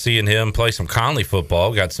to seeing him play some Conley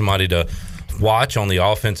football. Got somebody to watch on the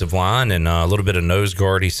offensive line and a little bit of nose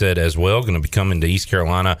guard, he said, as well. Going to be coming to East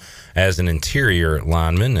Carolina as an interior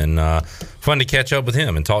lineman. And fun to catch up with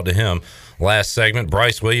him and talk to him. Last segment,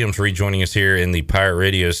 Bryce Williams rejoining us here in the Pirate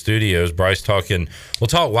Radio studios. Bryce we'll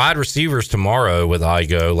talk wide receivers tomorrow with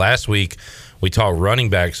IGO. Last week, we talked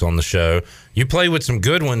running backs on the show. You played with some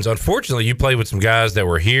good ones. Unfortunately, you played with some guys that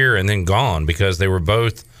were here and then gone because they were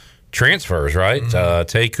both transfers, right? Mm-hmm.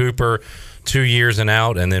 Tay Cooper, 2 years and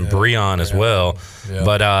out, and then Breon as well. Yeah.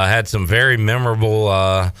 But had some very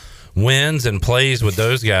memorable wins and plays with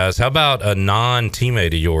those guys. How about a non-teammate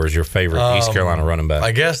of yours, your favorite East Carolina running back?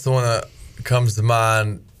 I guess the one that comes to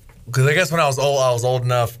mind, because I guess when I was old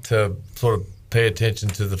enough to sort of pay attention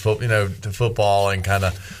to the to football and kind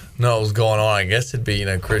of know what was going on. I guess it'd be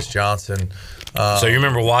Chris Johnson. So you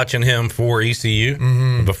remember watching him for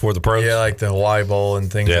ECU before the pros? Yeah, like the Hawaii Bowl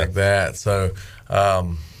and things like that. So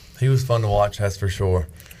he was fun to watch, that's for sure.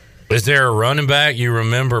 Is there a running back you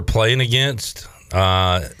remember playing against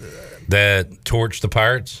that torched the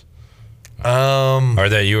Pirates? Or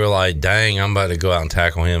that you were like, dang, I'm about to go out and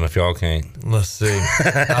tackle him if y'all can't? Let's see.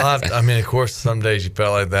 Of course, some days you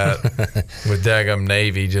felt like that with daggum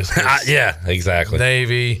Navy. Yeah, exactly.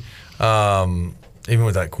 Navy. Even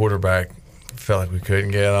with that quarterback, felt like we couldn't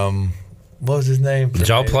get him. What was his name? Did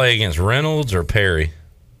y'all play against Reynolds or Perry?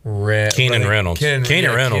 Keenan Reynolds.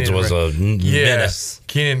 Keenan Reynolds was a menace.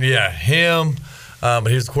 Keenan, him. But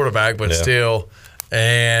he was the quarterback, but still.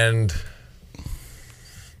 And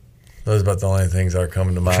those are about the only things that are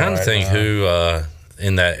coming to mind. I'm trying to think who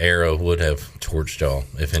in that era would have torched y'all,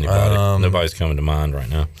 if anybody. Nobody's coming to mind right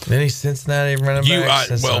now. Any Cincinnati running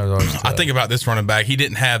backs? I think about this running back. He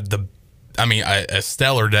didn't have a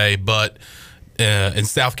stellar day, but in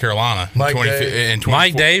South Carolina,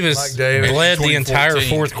 Mike Davis led the entire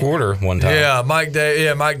fourth quarter one time. Yeah, Mike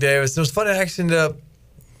Davis. It was funny. I actually ended up.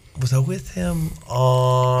 Was I with him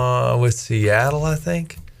with Seattle? I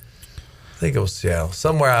think it was Seattle.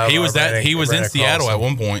 Somewhere he was in Seattle at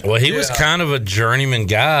one point. Well, he was kind of a journeyman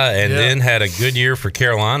guy, and then had a good year for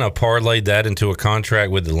Carolina. Parlayed that into a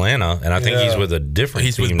contract with Atlanta, and I think he's with a different.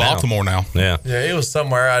 He's team with Baltimore now. Yeah, he was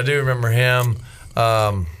somewhere. I do remember him.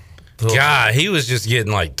 He was just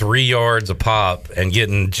getting like 3 yards a pop and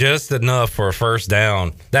getting just enough for a first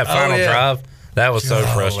down. That final drive, that was so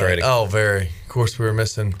frustrating. Oh, very. Of course, we were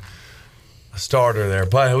missing a starter there,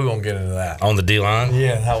 but we won't get into that. On the D-line?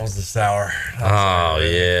 Yeah, that was the sour.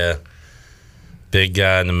 Yeah. Big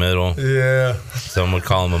guy in the middle. Yeah. Some would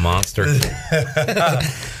call him a monster. Dang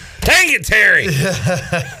it, Terry!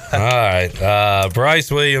 All right. Bryce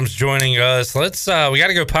Williams joining us. We got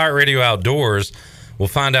to go Pirate Radio Outdoors. We'll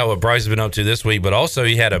find out what Bryce has been up to this week, but also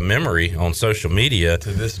he had a memory on social media to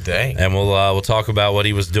this day, and we'll talk about what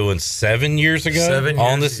he was doing 7 years ago.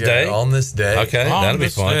 On this day. Okay, that'll be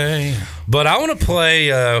fun. But I want to play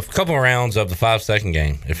a couple of rounds of the 5-second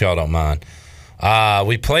game, if y'all don't mind.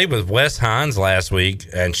 We played with Wes Hines last week,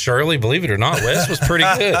 and Shirley, believe it or not, Wes was pretty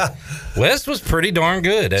good. Wes was pretty darn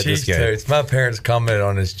good at Cheese this game. toast. My parents commented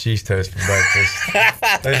on his cheese toast for breakfast.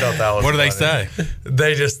 They thought that was What do they funny. say?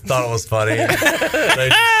 They just thought it was funny. They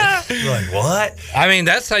just, like, what? I mean,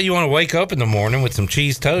 that's how you want to wake up in the morning with some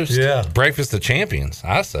cheese toast. Yeah. Breakfast of champions,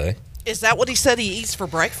 I say. Is that what he said he eats for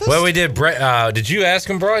breakfast? Well, we did. Did you ask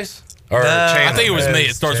him, Bryce? Or I think it was me.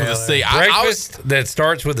 It starts with a C. Breakfast that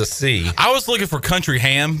starts with a C. I was looking for country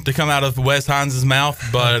ham to come out of Wes Hines' mouth,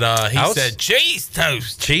 but he was- said cheese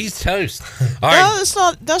toast. Cheese toast. No, All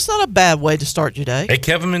right. that's not a bad way to start your day. They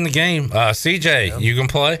kept him in the game. CJ, you can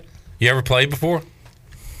play? You ever played before?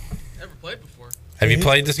 Never played before. Have you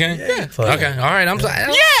played this game? Yeah. Okay. All right. I'm sorry.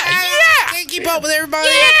 Yeah. Can't keep up with everybody.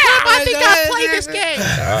 I think I played this game.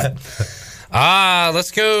 All right.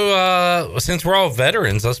 Let's go. Since we're all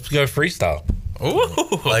veterans, let's go freestyle.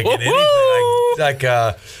 Ooh, Like in anything, like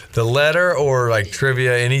the letter or like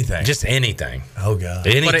trivia, anything. Just anything. Oh god,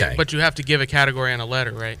 Anything. But you have to give a category and a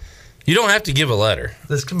letter, right? You don't have to give a letter.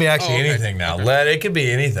 This can be actually okay. anything now. It could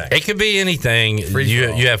be anything. It could be anything.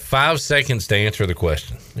 You have 5 seconds to answer the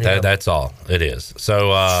question. Yeah. That's all it is.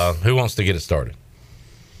 So who wants to get it started?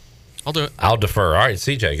 I'll do it. I'll defer. All right,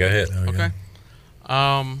 CJ, go ahead. Okay.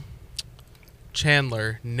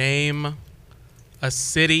 Chandler, name a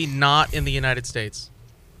city not in the United States.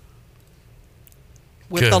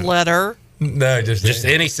 With the letter. No, just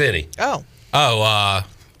any city. Oh.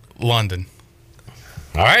 London.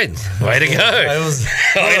 All right, way to go.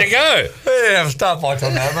 Way to go. We didn't have a stopwatch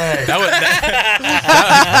on that, right?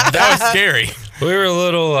 That was scary. We were a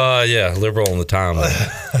little, liberal on the time.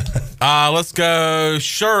 Let's go,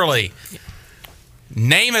 Shirley.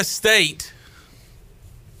 Name a state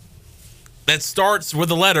that starts with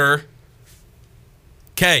the letter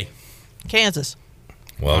K. Kansas.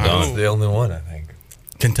 Well done. That's the only one, I think.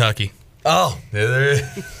 Kentucky. Oh, there is.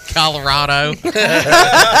 Colorado.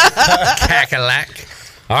 Cackalack.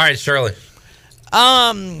 All right, Shirley.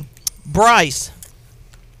 Bryce.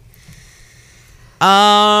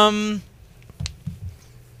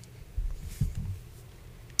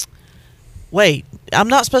 Wait, I'm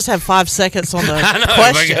not supposed to have 5 seconds on the I know,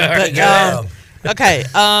 question. but, Okay.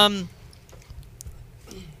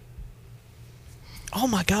 Oh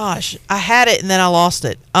my gosh, I had it and then I lost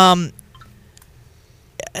it.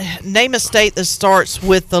 Name a state that starts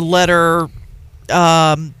with the letter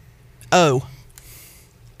O.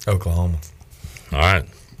 Oklahoma. All right.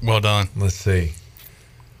 Well done. Let's see.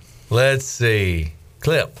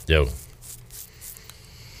 Clip. Yo.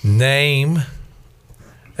 Name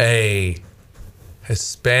a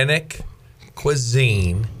Hispanic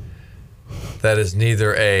cuisine that is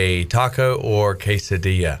neither a taco or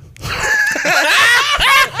quesadilla.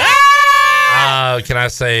 Can I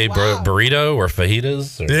say burrito or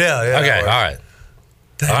fajitas? Or? Yeah. Okay, all right.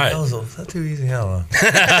 Dang, All right. that was not too easy. I don't know.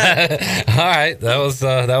 All right,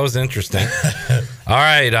 that was interesting. All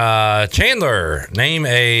right, Chandler, name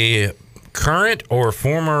a current or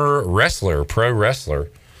former wrestler, pro wrestler,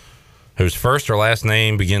 whose first or last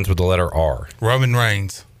name begins with the letter R. Roman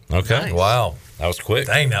Reigns. Okay. Nice. Wow. That was quick.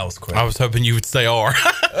 Dang, that was quick. I was hoping you would say R.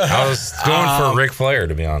 I was going for Ric Flair,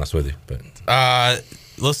 to be honest with you. But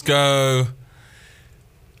let's go.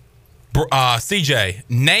 CJ,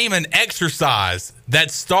 name an exercise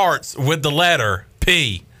that starts with the letter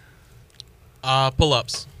P.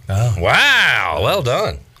 Pull-ups. Oh. Wow, well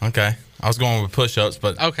done. Okay. I was going with push-ups,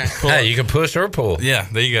 but Okay. Hey, you can push or pull. yeah,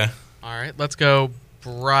 there you go. All right, let's go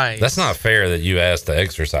Bryce. That's not fair that you asked the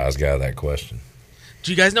exercise guy that question.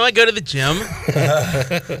 Do you guys know I go to the gym?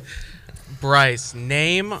 Bryce,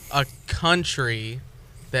 name a country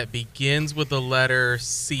that begins with the letter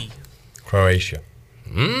C. Croatia.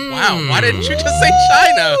 Wow, why didn't you just say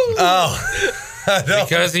China? Oh.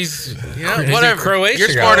 Because he's whatever. a Croatian You're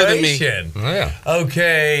smarter than me. Croatian. Yeah.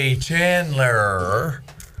 Okay, Chandler.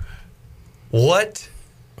 What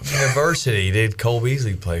university did Cole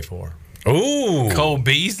Beasley play for? Ooh. Cole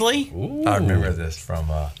Beasley? Ooh. I remember this from.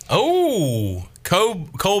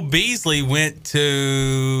 Cole Beasley went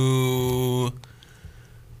to.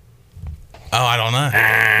 I don't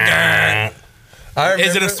know.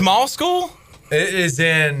 Is it a small school? It is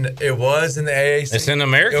in. It was in the AAC. It's in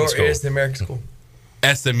American school. It's the American school.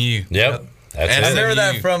 SMU. Yep. That's I it. remember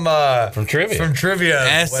that from trivia. From trivia.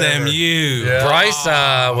 SMU. Yeah. Bryce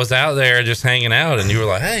was out there just hanging out, and you were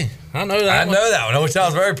like, "Hey, I know that. I know that one, which I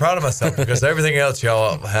was very proud of myself because everything else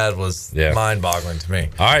y'all had was mind-boggling to me.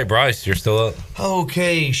 All right, Bryce, you're still up.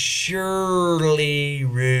 Okay, Shirley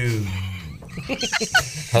Rude.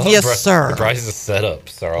 Yes, sir. Bryce's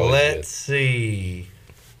setups are always Let's see.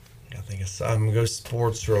 I think I'm gonna go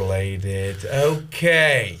sports related.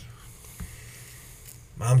 Okay.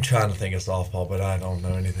 I'm trying to think of softball, but I don't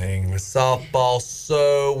know anything with softball.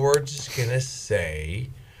 So we're just going to say,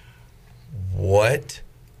 what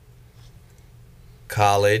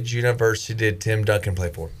college, university did Tim Duncan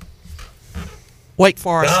play for? Wake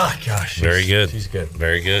Forest. Ah, gosh. Very good. She's good.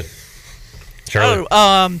 Very good. Charlie.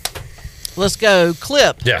 Oh, let's go.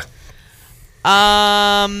 Clip. Yeah.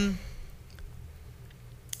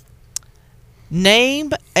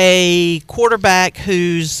 Name a quarterback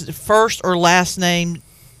whose first or last name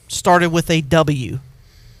started with a W.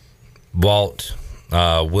 Walt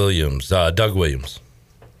Williams. Doug Williams.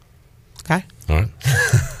 Okay. All right.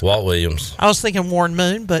 Walt Williams. I was thinking Warren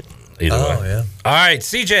Moon, but Either way. Yeah. All right,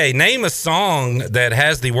 CJ, name a song that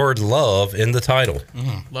has the word love in the title.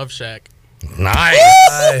 Love Shack. Nice.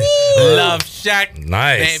 Love Shack.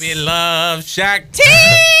 Nice. Baby, Love Shack.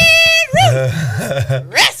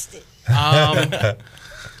 Rested.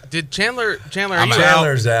 Did Chandler?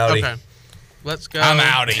 Chandler's outie. Okay. Let's go. I'm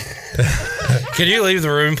outie. Can you leave the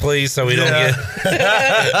room, please, so we don't get...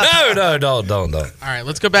 No, don't. All right,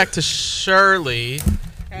 let's go back to Shirley.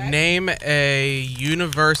 Name a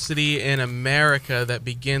university in America that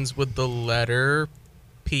begins with the letter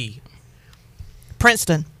P.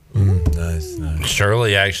 Princeton. Nice.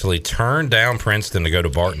 Shirley actually turned down Princeton to go to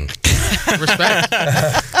Barton. Respect.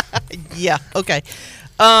 Yeah, okay.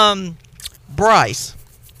 Bryce.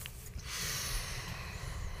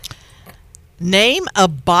 Name a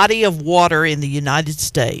body of water in the United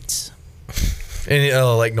States.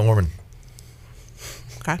 Lake Norman.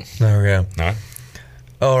 Okay. There we go. All right.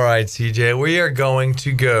 All right, CJ, we are going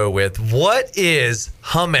to go with, what is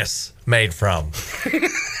hummus made from?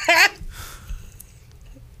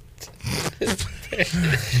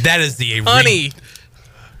 That is the Honey.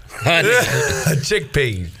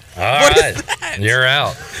 Chickpea. All right. You're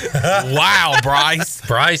out. Wow, Bryce.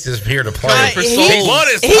 Bryce is here to play. What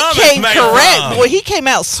is He hummus came made correct. from? Boy, he came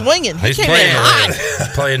out swinging. He He's came playing in to hot. win.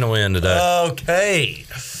 Playing to win today. Okay.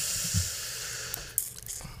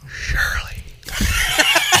 Shirley.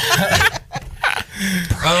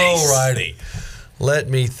 Alrighty. Let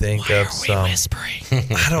me think of some. Whispering.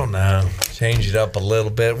 I don't know. Change it up a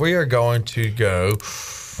little bit. We are going to go.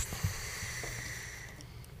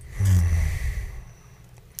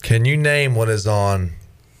 Can you name what is on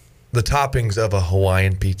the toppings of a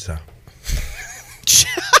Hawaiian pizza?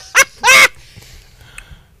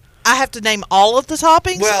 I have to name all of the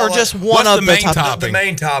toppings or just one what's of the the main toppings? topping? The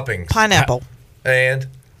main toppings. Pineapple. And?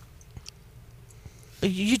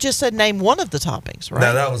 You just said name one of the toppings, right?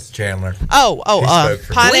 No, that was Chandler. He Oh, spoke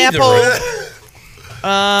for me.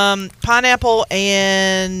 pineapple. Pineapple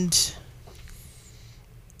and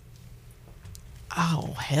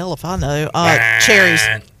hell if I know. Cherries.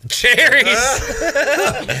 Cherries.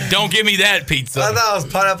 Don't give me that pizza. I thought it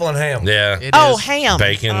was pineapple and ham. Yeah. Ham.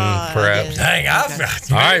 Bacon, perhaps. Dang, I've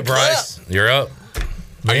got All right, Bryce, you're up.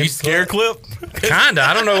 Are you scared, Clip? Kinda.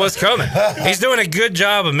 I don't know what's coming. He's doing a good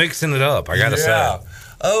job of mixing it up, I gotta say.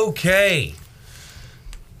 Okay.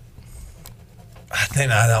 I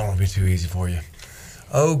think I don't want to be too easy for you.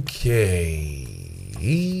 Okay.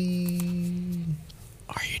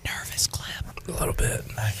 Are you nervous, Clip? A little bit.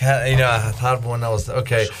 I thought of one that was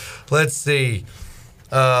okay. Let's see.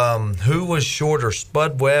 Who was shorter,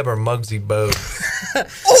 Spud Webb or Muggsy Bogues?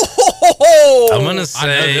 I'm gonna I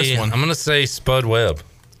know this say. one. I'm gonna say Spud Webb.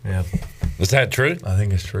 Yeah, Is that true? I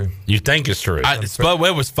think it's true. You think it's true? Spud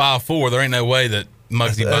Webb was 5'4". There ain't no way that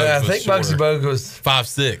Muggsy Bogues I was think shorter. Muggsy Bogues was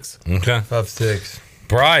 5'6". Okay. 5'6".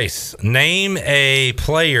 Bryce, name a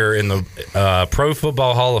player in the Pro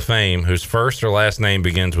Football Hall of Fame whose first or last name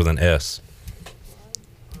begins with an S.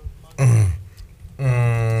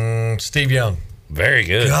 Steve Young. Very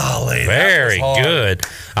good. Golly, very that was hard. good.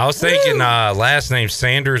 I was thinking last name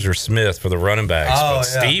Sanders or Smith for the running backs, Oh, but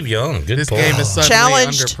yeah. Steve Young. Good This pull. game is suddenly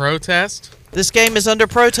Challenged. under protest. This game is under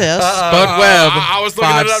protest. Spud Webb, I was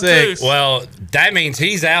looking it up 5'6". too. Well, that means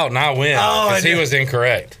he's out and I win because he was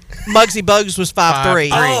incorrect. Muggsy Bogues was 5'3".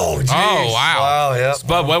 Oh, geez. Oh, wow. Wow, yep.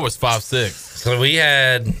 Spud Webb was 5'6". So we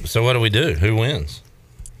had. So what do we do? Who wins?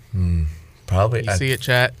 Probably. You see it,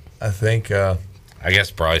 chat? I think. I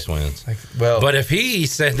guess Bryce wins. Well, But if he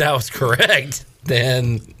said that was correct,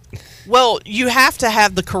 then Well, you have to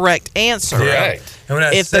have the correct answer. correct. and when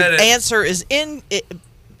I If said the it, answer is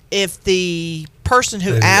if the person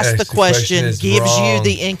who If asked the asked the question question is gives you wrong.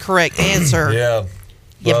 the incorrect answer, yeah,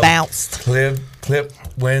 you well, bounced. Clip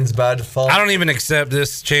wins by default. I don't even accept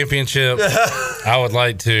this championship. I would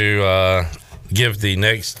like to give the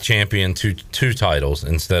next champion two titles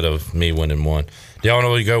instead of me winning one. Do y'all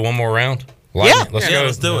want to go one more round? Yeah. Let's go.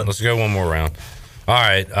 Let's do it. Let's go one more round. All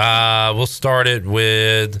right. We'll start it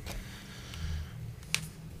with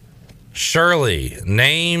Shirley,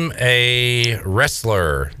 name a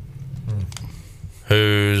wrestler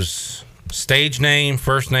whose stage name,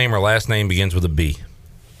 first name, or last name begins with a B.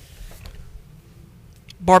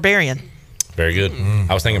 Barbarian. Very good.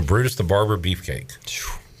 I was thinking Brutus the Barber Beefcake.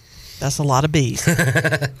 That's a lot of B's.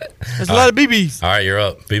 There's a lot of BBs. All right, you're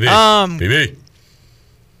up. BB. BB.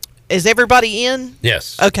 Is everybody in?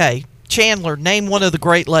 Yes. Okay. Chandler, name one of the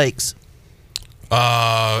Great Lakes.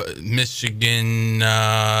 Michigan,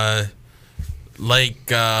 Lake,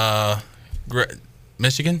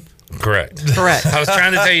 Michigan? Correct. Correct. I was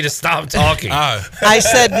trying to tell you to stop talking. I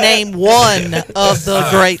said name one of the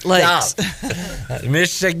Great Lakes.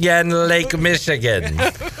 Michigan, Lake Michigan.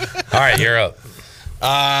 All right, you're up.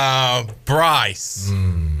 Bryce.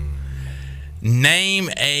 Name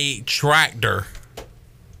a tractor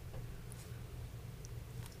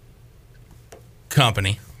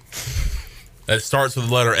company that starts with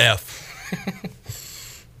the letter F.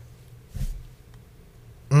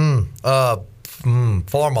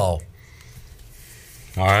 Farmall.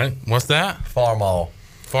 All right. What's that? Farmall.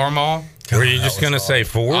 Farmall? Were you just going to say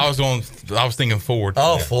Ford? I was thinking Ford.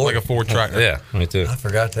 Oh, Ford. Like a Ford tractor. Yeah, me too. I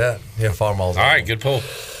forgot that. Yeah, Farmall's. All right, good pull.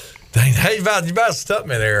 Dang, hey, you about to stump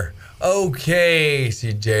me there. Okay,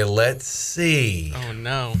 CJ, let's see. Oh,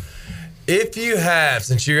 no. If you have,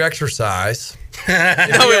 since you exercise,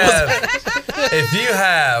 if you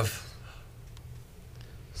have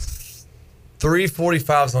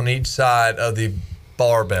 345s on each side of the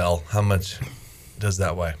barbell, how much does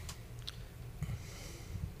that weigh?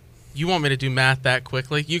 You want me to do math that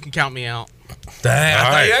quickly? You can count me out. Dang, I All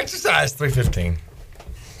thought right. you exercised 315.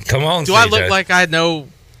 Come on, Do CJ. I look like I know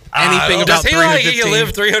anything about Does he like 315? you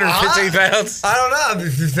live 315 pounds? I don't know.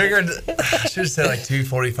 If you figured, I should have said like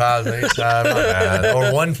 245s on each side. My bad. Or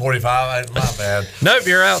 145. My bad. Nope,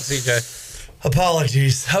 you're out, CJ.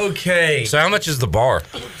 Apologies. Okay. So how much is the bar?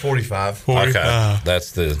 45. Okay,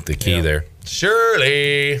 that's the key there.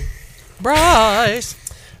 Shirley. Bryce.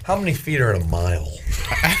 How many feet are in a mile? What's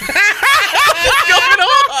going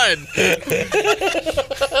on?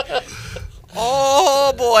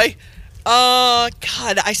 Oh, boy.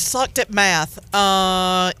 God, I sucked at math.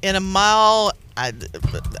 In a mile,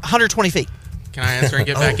 120 feet. Can I answer and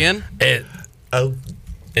get back in?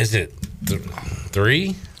 Is it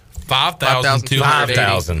 3? 5,280.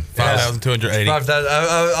 5,000. 5,280. 5,000.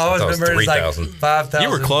 I always That was remember it's like 3,000. 5,000. You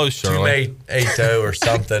were close, Shirley. Tomato or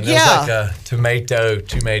something. Yeah. It was like a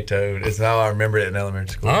tomato. It's how I remember it in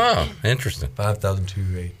elementary school. Oh, interesting.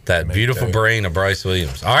 5,280. That beautiful brain of Bryce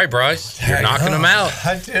Williams. All right, Bryce, you're knocking them out.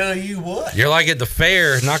 I tell you what. You're like at the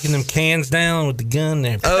fair, knocking them cans down with the gun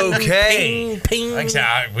there. Okay. Ping, ping. Like I said,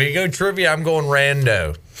 all right, we go trivia. I'm going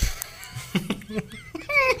rando.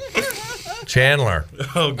 Chandler.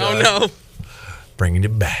 Oh, no. Bringing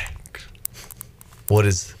it back. What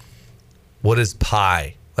is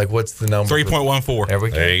pi? Like, what's the number? 3.14. There we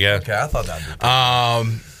go. There you go. Okay, I thought that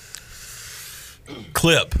would be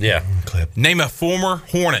Clip. Yeah. Name a former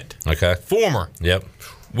Hornet. Okay. Former. Yep.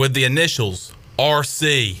 With the initials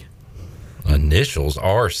RC. Initials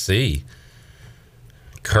RC.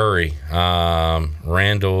 Curry.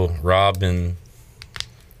 Randall. Robin.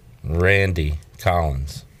 Randy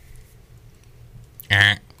Collins.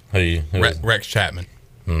 Who is it? Rex Chapman.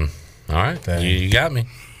 All right. You got me.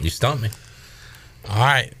 You stumped me. All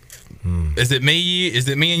right. Is it me? Is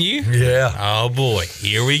it me and you? Yeah. Oh boy.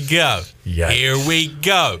 Here we go. Yikes. Here we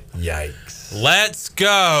go. Yikes. Let's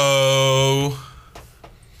go.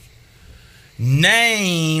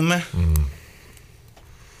 Name. Name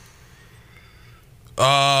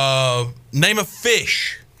a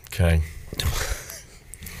fish. Okay.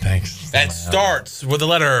 Thanks. That starts with the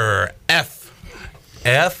letter F.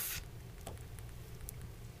 F.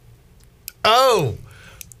 Oh.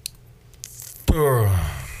 Oh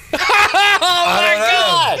my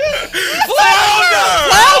God! Flounder!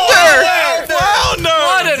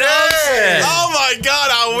 What an upset! Oh my God,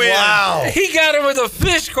 I win! Wow. He got it with a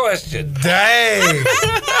fish question. Dang.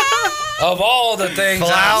 Of all the things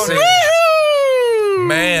I've Flounder. seen.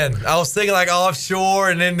 Man, I was thinking like offshore,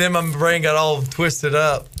 and then my brain got all twisted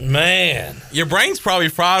up. Man. Your brain's probably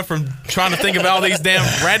fried from trying to think of all these damn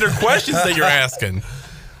random questions that you're asking.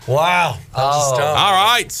 Wow. All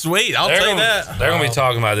right, sweet. I'll tell you that. They're going to be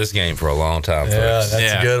talking about this game for a long time, Yeah, folks.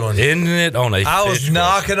 that's a good one. Isn't it on a I was fish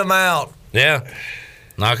knocking them out. question? Yeah.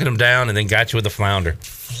 Knocking them down and then got you with the flounder.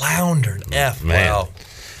 Flounder. F. Man. Wow.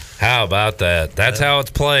 How about that? That's how it's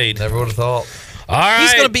played. Never would have thought. All right.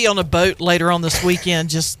 He's going to be on a boat later on this weekend,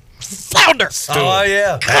 just flounder. Stewing. Oh,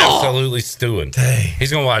 yeah. Absolutely stewing. Dang.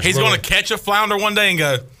 He's going to watch. He's going to catch a flounder one day and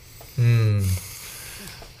go,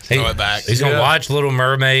 throw it back. He's gonna watch Little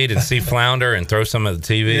Mermaid and see Flounder and throw some at the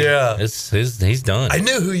TV. Yeah. He's done. I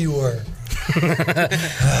knew who you were.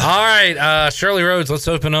 All right, Shirley Rhodes, let's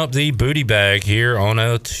open up the booty bag here on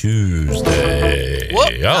a Tuesday.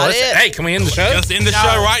 Hey, can we end the show? Let's end the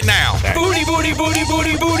show right now. Booty, booty, booty,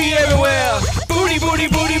 booty, booty everywhere. Booty, booty,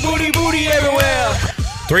 booty, booty, booty everywhere.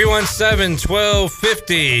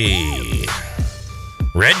 317-1250.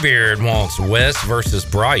 Redbeard wants Wes versus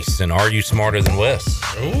Bryce, and are you smarter than Wes?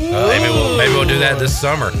 Maybe we'll do that this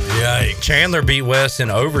summer. Yikes. Chandler beat Wes in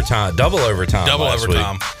overtime, double overtime. last week.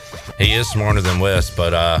 He is smarter than Wes,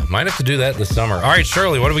 but might have to do that this summer. All right,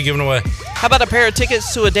 Shirley, what are we giving away? How about a pair of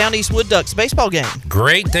tickets to a Down East Wood Ducks baseball game?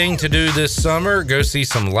 Great thing to do this summer. Go see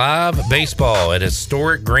some live baseball at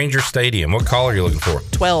historic Granger Stadium. What caller are you looking for?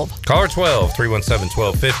 12. Caller 12,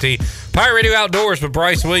 317-1250. Pirate Radio Outdoors with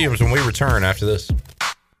Bryce Williams when we return after this.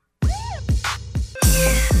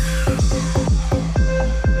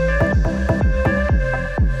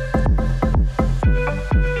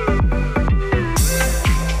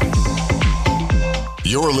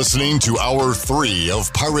 You're listening to Hour 3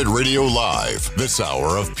 of Pirate Radio Live. This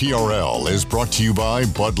hour of PRL is brought to you by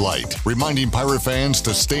Bud Light, reminding pirate fans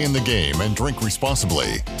to stay in the game and drink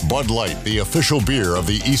responsibly. Bud Light, the official beer of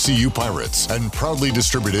the ECU Pirates, and proudly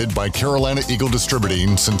distributed by Carolina Eagle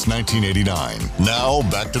Distributing since 1989. Now,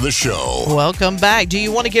 back to the show. Welcome back. Do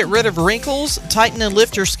you want to get rid of wrinkles, tighten and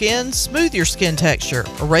lift your skin, smooth your skin texture,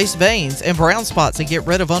 erase veins and brown spots, and get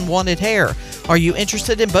rid of unwanted hair? Are you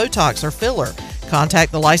interested in Botox or filler?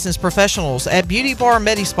 Contact the licensed professionals at Beauty Bar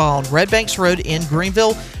Medi-Spa on Red Banks Road in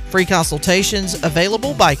Greenville. Free consultations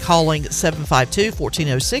available by calling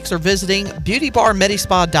 752-1406 or visiting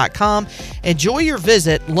beautybarmedispa.com. Enjoy your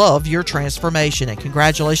visit. Love your transformation. And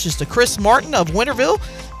congratulations to Chris Martin of Winterville.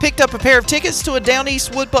 Picked up a pair of tickets to a Down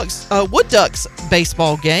East Wood Ducks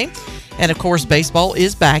baseball game. And, of course, baseball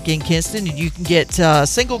is back in Kinston. You can get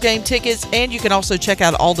single-game tickets, and you can also check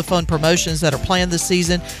out all the fun promotions that are planned this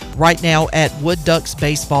season right now at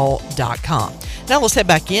woodducksbaseball.com. Now let's head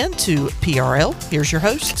back into PRL. Here's your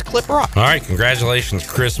host, Clip Rock. All right, congratulations,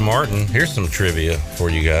 Chris Martin. Here's some trivia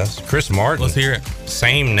for you guys. Chris Martin. Let's hear it.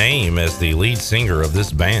 Same name as the lead singer of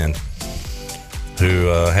this band, who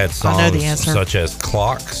had songs such as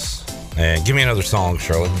Clocks. And give me another song,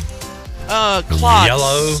 Shirley.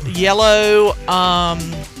 Clocks. Yellow.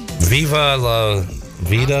 Viva la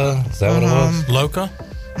Vida. Is that what it was? Loca?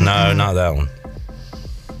 No, not that one.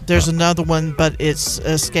 There's another one, but it's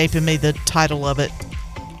escaping me the title of it.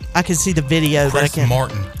 I can see the video. Chris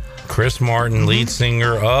Martin. Chris Martin, lead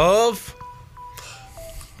singer of...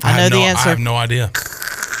 I know the answer. I have no idea.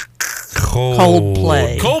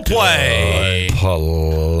 Coldplay.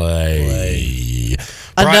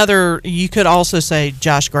 Another, you could also say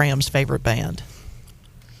Josh Graham's favorite band.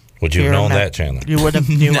 Would you have known that, Chandler? You would have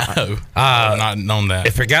knew. No, I've not known that.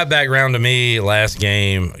 If it got back around to me last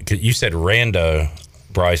game, you said Rando,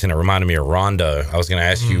 Bryce, and it reminded me of Rondo. I was going to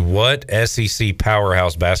ask you, what SEC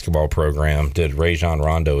powerhouse basketball program did Rajon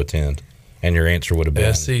Rondo attend? And your answer would have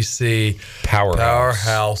been SEC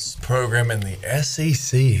powerhouse program in the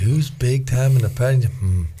SEC. Who's big time in the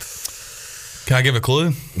opinion? Can I give a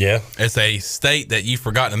clue? Yeah. It's a state that you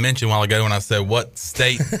forgot to mention a while ago when I said what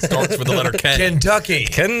state starts with the letter K. Kentucky.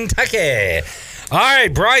 All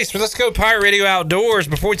right, Bryce, let's go Pirate Radio Outdoors.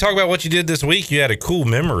 Before we talk about what you did this week, you had a cool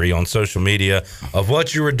memory on social media of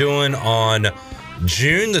what you were doing on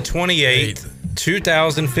June the 28th,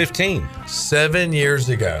 2015. 7 years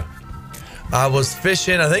ago. I was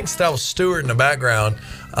fishing. I think that was Stewart in the background.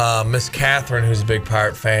 Miss Catherine, who's a big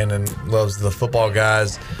Pirate fan and loves the football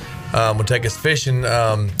guys, would take us fishing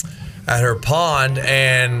at her pond,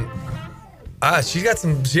 and she had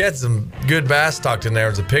some good bass stocked in there. There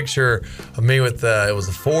was a picture of me with it was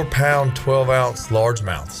a 4-pound, 12-ounce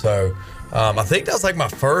largemouth. So I think that was like my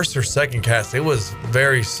first or second cast. It was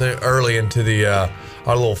very early into the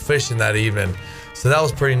our little fishing that evening. So that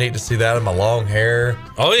was pretty neat to see that in my long hair.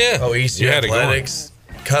 Oh yeah. Oh, ECU Athletics.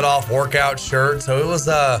 Cut off workout shirt. So it was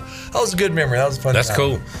that was a good memory. That was a fun. That's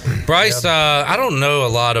cool. Bryce, I don't know a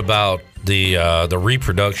lot about the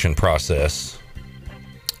reproduction process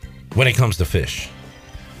when it comes to fish.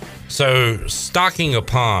 So stocking a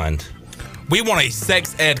pond. We want a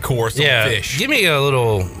sex ed course on fish. Give me a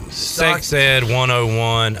little sex ed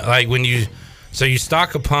 101. Like when you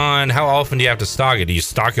stock a pond, how often do you have to stock it? Do you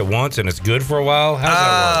stock it once and it's good for a while? How does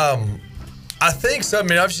that work? I think so. I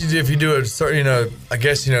mean, obviously, if you do a certain,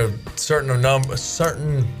 certain amount of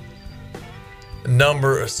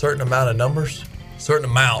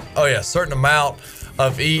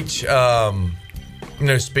each,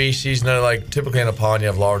 species. Like typically in a pond, you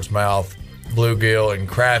have largemouth, bluegill, and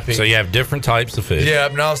crappie. So you have different types of fish. Yeah,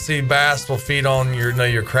 and obviously bass will feed on your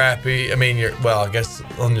crappie. I mean, I guess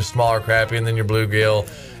on your smaller crappie, and then your bluegill,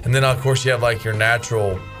 and then of course you have like your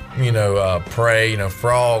natural, prey,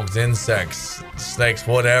 frogs, insects, snakes,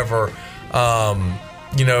 whatever.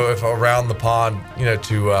 If around the pond,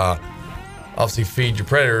 to obviously feed your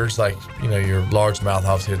predators, like your largemouth,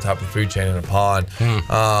 obviously the type of food chain in a pond.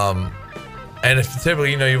 And if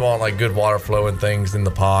typically you want like good water flow and things in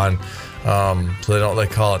the pond, so they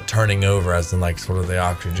call it turning over, as in like sort of the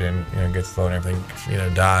oxygen gets flow and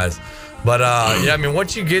everything dies. But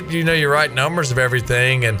once you get your right numbers of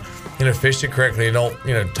everything and fish it correctly, you don't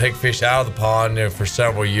take fish out of the pond for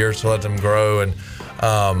several years to let them grow and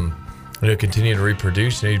continue to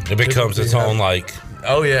reproduce. It becomes its own like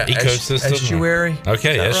ecosystem. Estuary.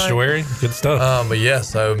 Okay, estuary. Right? Good stuff.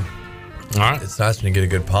 So all right, it's nice when you get a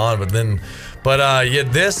good pond. But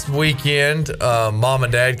this weekend, Mom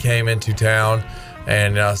and Dad came into town,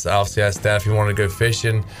 and obviously asked Dad if he wanted to go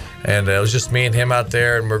fishing, and it was just me and him out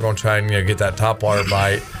there, and we're going to try and get that topwater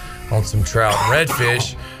bite on some trout and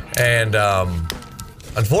redfish. And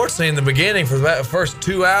unfortunately, in the beginning, for the first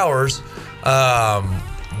 2 hours,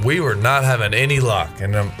 we were not having any luck,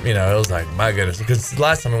 and it was like, my goodness, because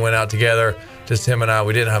last time we went out together, just him and I,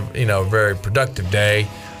 we didn't have a very productive day.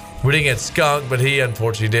 We didn't get skunked, but he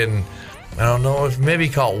unfortunately didn't. I don't know if maybe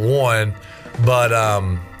he caught one, but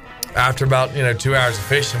after about 2 hours of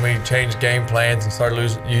fishing, we changed game plans and started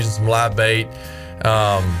using some live bait.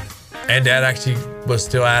 And Dad actually was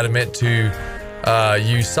still adamant to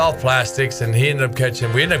use soft plastics, and we ended up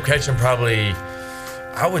catching probably,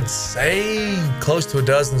 I would say, close to a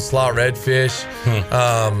dozen slot redfish.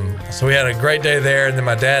 So we had a great day there, and then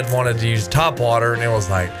my dad wanted to use topwater, and it was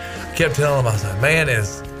like, I kept telling him, I was like, man,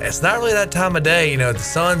 it's not really that time of day. The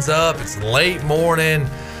sun's up, it's late morning,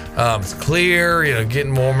 it's clear,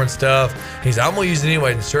 getting warmer and stuff. He's like, I'm gonna use it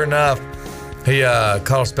anyway. And sure enough, he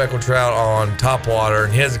caught a speckled trout on topwater,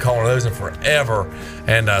 and he hasn't caught one of those in forever.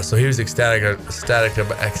 And so he was ecstatic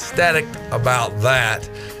about that.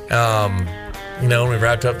 When we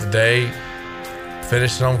wrapped up the day,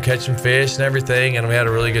 finished on catching fish and everything, and we had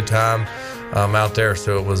a really good time out there.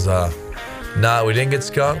 So it was we didn't get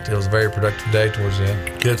skunked. It was a very productive day towards the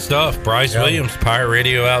end. Good stuff. Bryce Williams, Pirate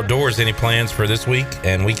Radio Outdoors. Any plans for this week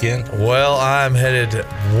and weekend? Well, I'm headed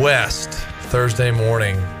west Thursday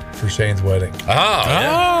morning for Shane's wedding.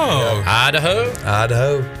 Yeah. Idaho.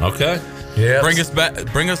 Okay. Yeah. Bring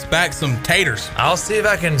us back some taters. I'll see if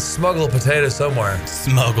I can smuggle a potato somewhere.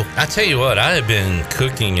 I tell you what, I have been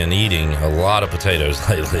cooking and eating a lot of potatoes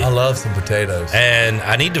lately. I love some potatoes. And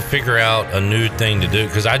I need to figure out a new thing to do,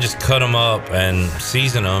 because I just cut them up and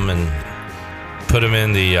season them and put them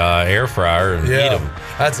in the air fryer and eat them.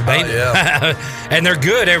 That's about it. And they're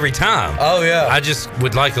good every time. Oh, yeah. I just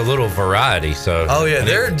would like a little variety. So. Oh, yeah.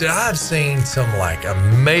 I've seen some like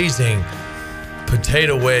amazing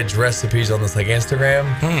potato wedge recipes on this like Instagram.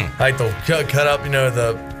 Like they'll cut up,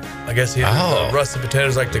 the russet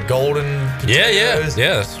potatoes, like the golden potatoes.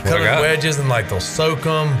 That's what cut I got. in wedges, and like they'll soak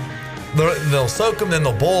them. They'll soak them, then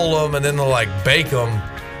they'll boil them, and then they'll like bake them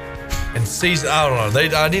and season. I don't know.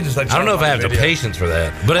 I need to. I don't know if I have the patience for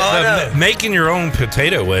that. But making your own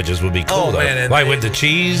potato wedges would be cool, though. Man, like with the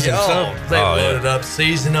cheese and stuff. They load it up,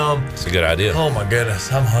 season them. It's a good idea. Oh my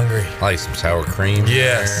goodness, I'm hungry. Like some sour cream.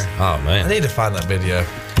 Yes. Oh man, I need to find that video.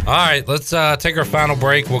 All right, let's take our final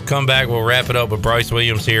break. We'll come back. We'll wrap it up with Bryce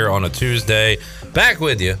Williams here on a Tuesday. Back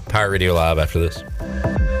with you, Pirate Radio Live, after this.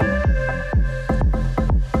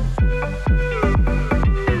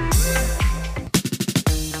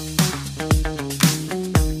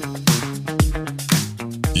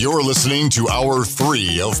 You're listening to Hour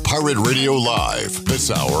 3 of Pirate Radio Live. This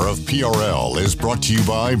hour of PRL is brought to you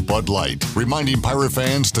by Bud Light, reminding pirate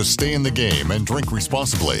fans to stay in the game and drink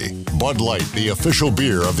responsibly. Bud Light, the official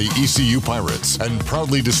beer of the ECU Pirates, and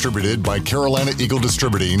proudly distributed by Carolina Eagle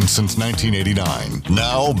Distributing since 1989.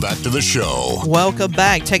 Now, back to the show. Welcome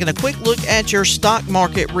back. Taking a quick look at your stock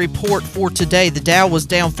market report for today. The Dow was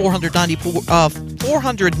down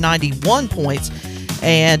 491 points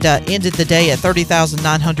and ended the day at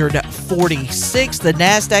 30,946. The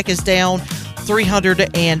NASDAQ is down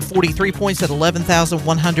 343 points at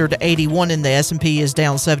 11,181, and the S&P is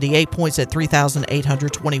down 78 points at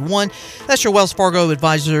 3,821. That's your Wells Fargo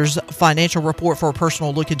Advisors financial report. For a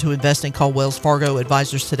personal look into investing, call Wells Fargo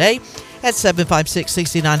Advisors today at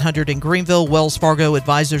 756-6900 in Greenville. Wells Fargo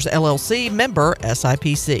Advisors, LLC, member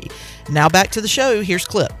SIPC. Now back to the show. Here's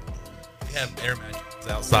Clip. We have air magic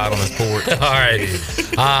outside on this porch. All right.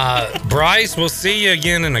 Bryce, we'll see you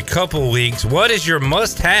again in a couple weeks. What is your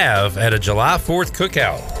must-have at a July 4th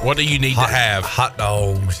cookout? What do you need to have? Hot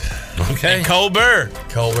dogs. Okay. And cold beer.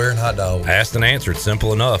 Cold beer and hot dog. Asked and answered.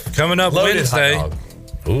 Simple enough. Coming up Loaded Wednesday. hot dog.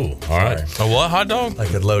 Ooh, all right. A what hot dog? I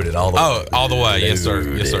could load it all the way. Oh, all the way. Yes, sir.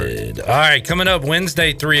 Yes, sir. All right, coming up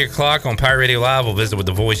Wednesday, 3 o'clock on Pirate Radio Live. We'll visit with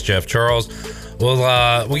the voice, Jeff Charles. We'll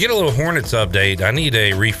get a little Hornets update. I need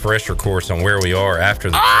a refresher course on where we are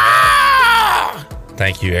after the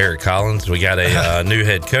Thank you, Eric Collins. We got a new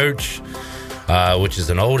head coach, which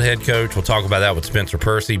is an old head coach. We'll talk about that with Spencer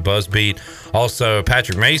Percy, Buzzbeat. Also,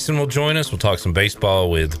 Patrick Mason will join us. We'll talk some baseball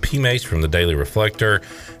with P. Mace from the Daily Reflector.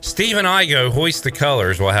 Stephen Igo, Hoist the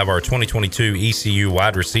Colors. We'll have our 2022 ECU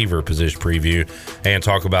wide receiver position preview and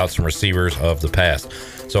talk about some receivers of the past.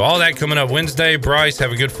 So all that coming up Wednesday. Bryce,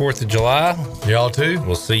 have a good 4th of July. Y'all too.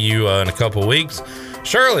 We'll see you in a couple weeks.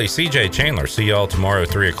 Shirley, CJ, Chandler, see y'all tomorrow,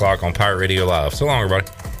 3 o'clock on Pirate Radio Live. So long,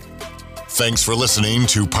 everybody. Thanks for listening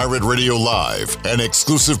to Pirate Radio Live, an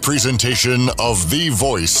exclusive presentation of the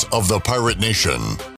voice of the Pirate Nation.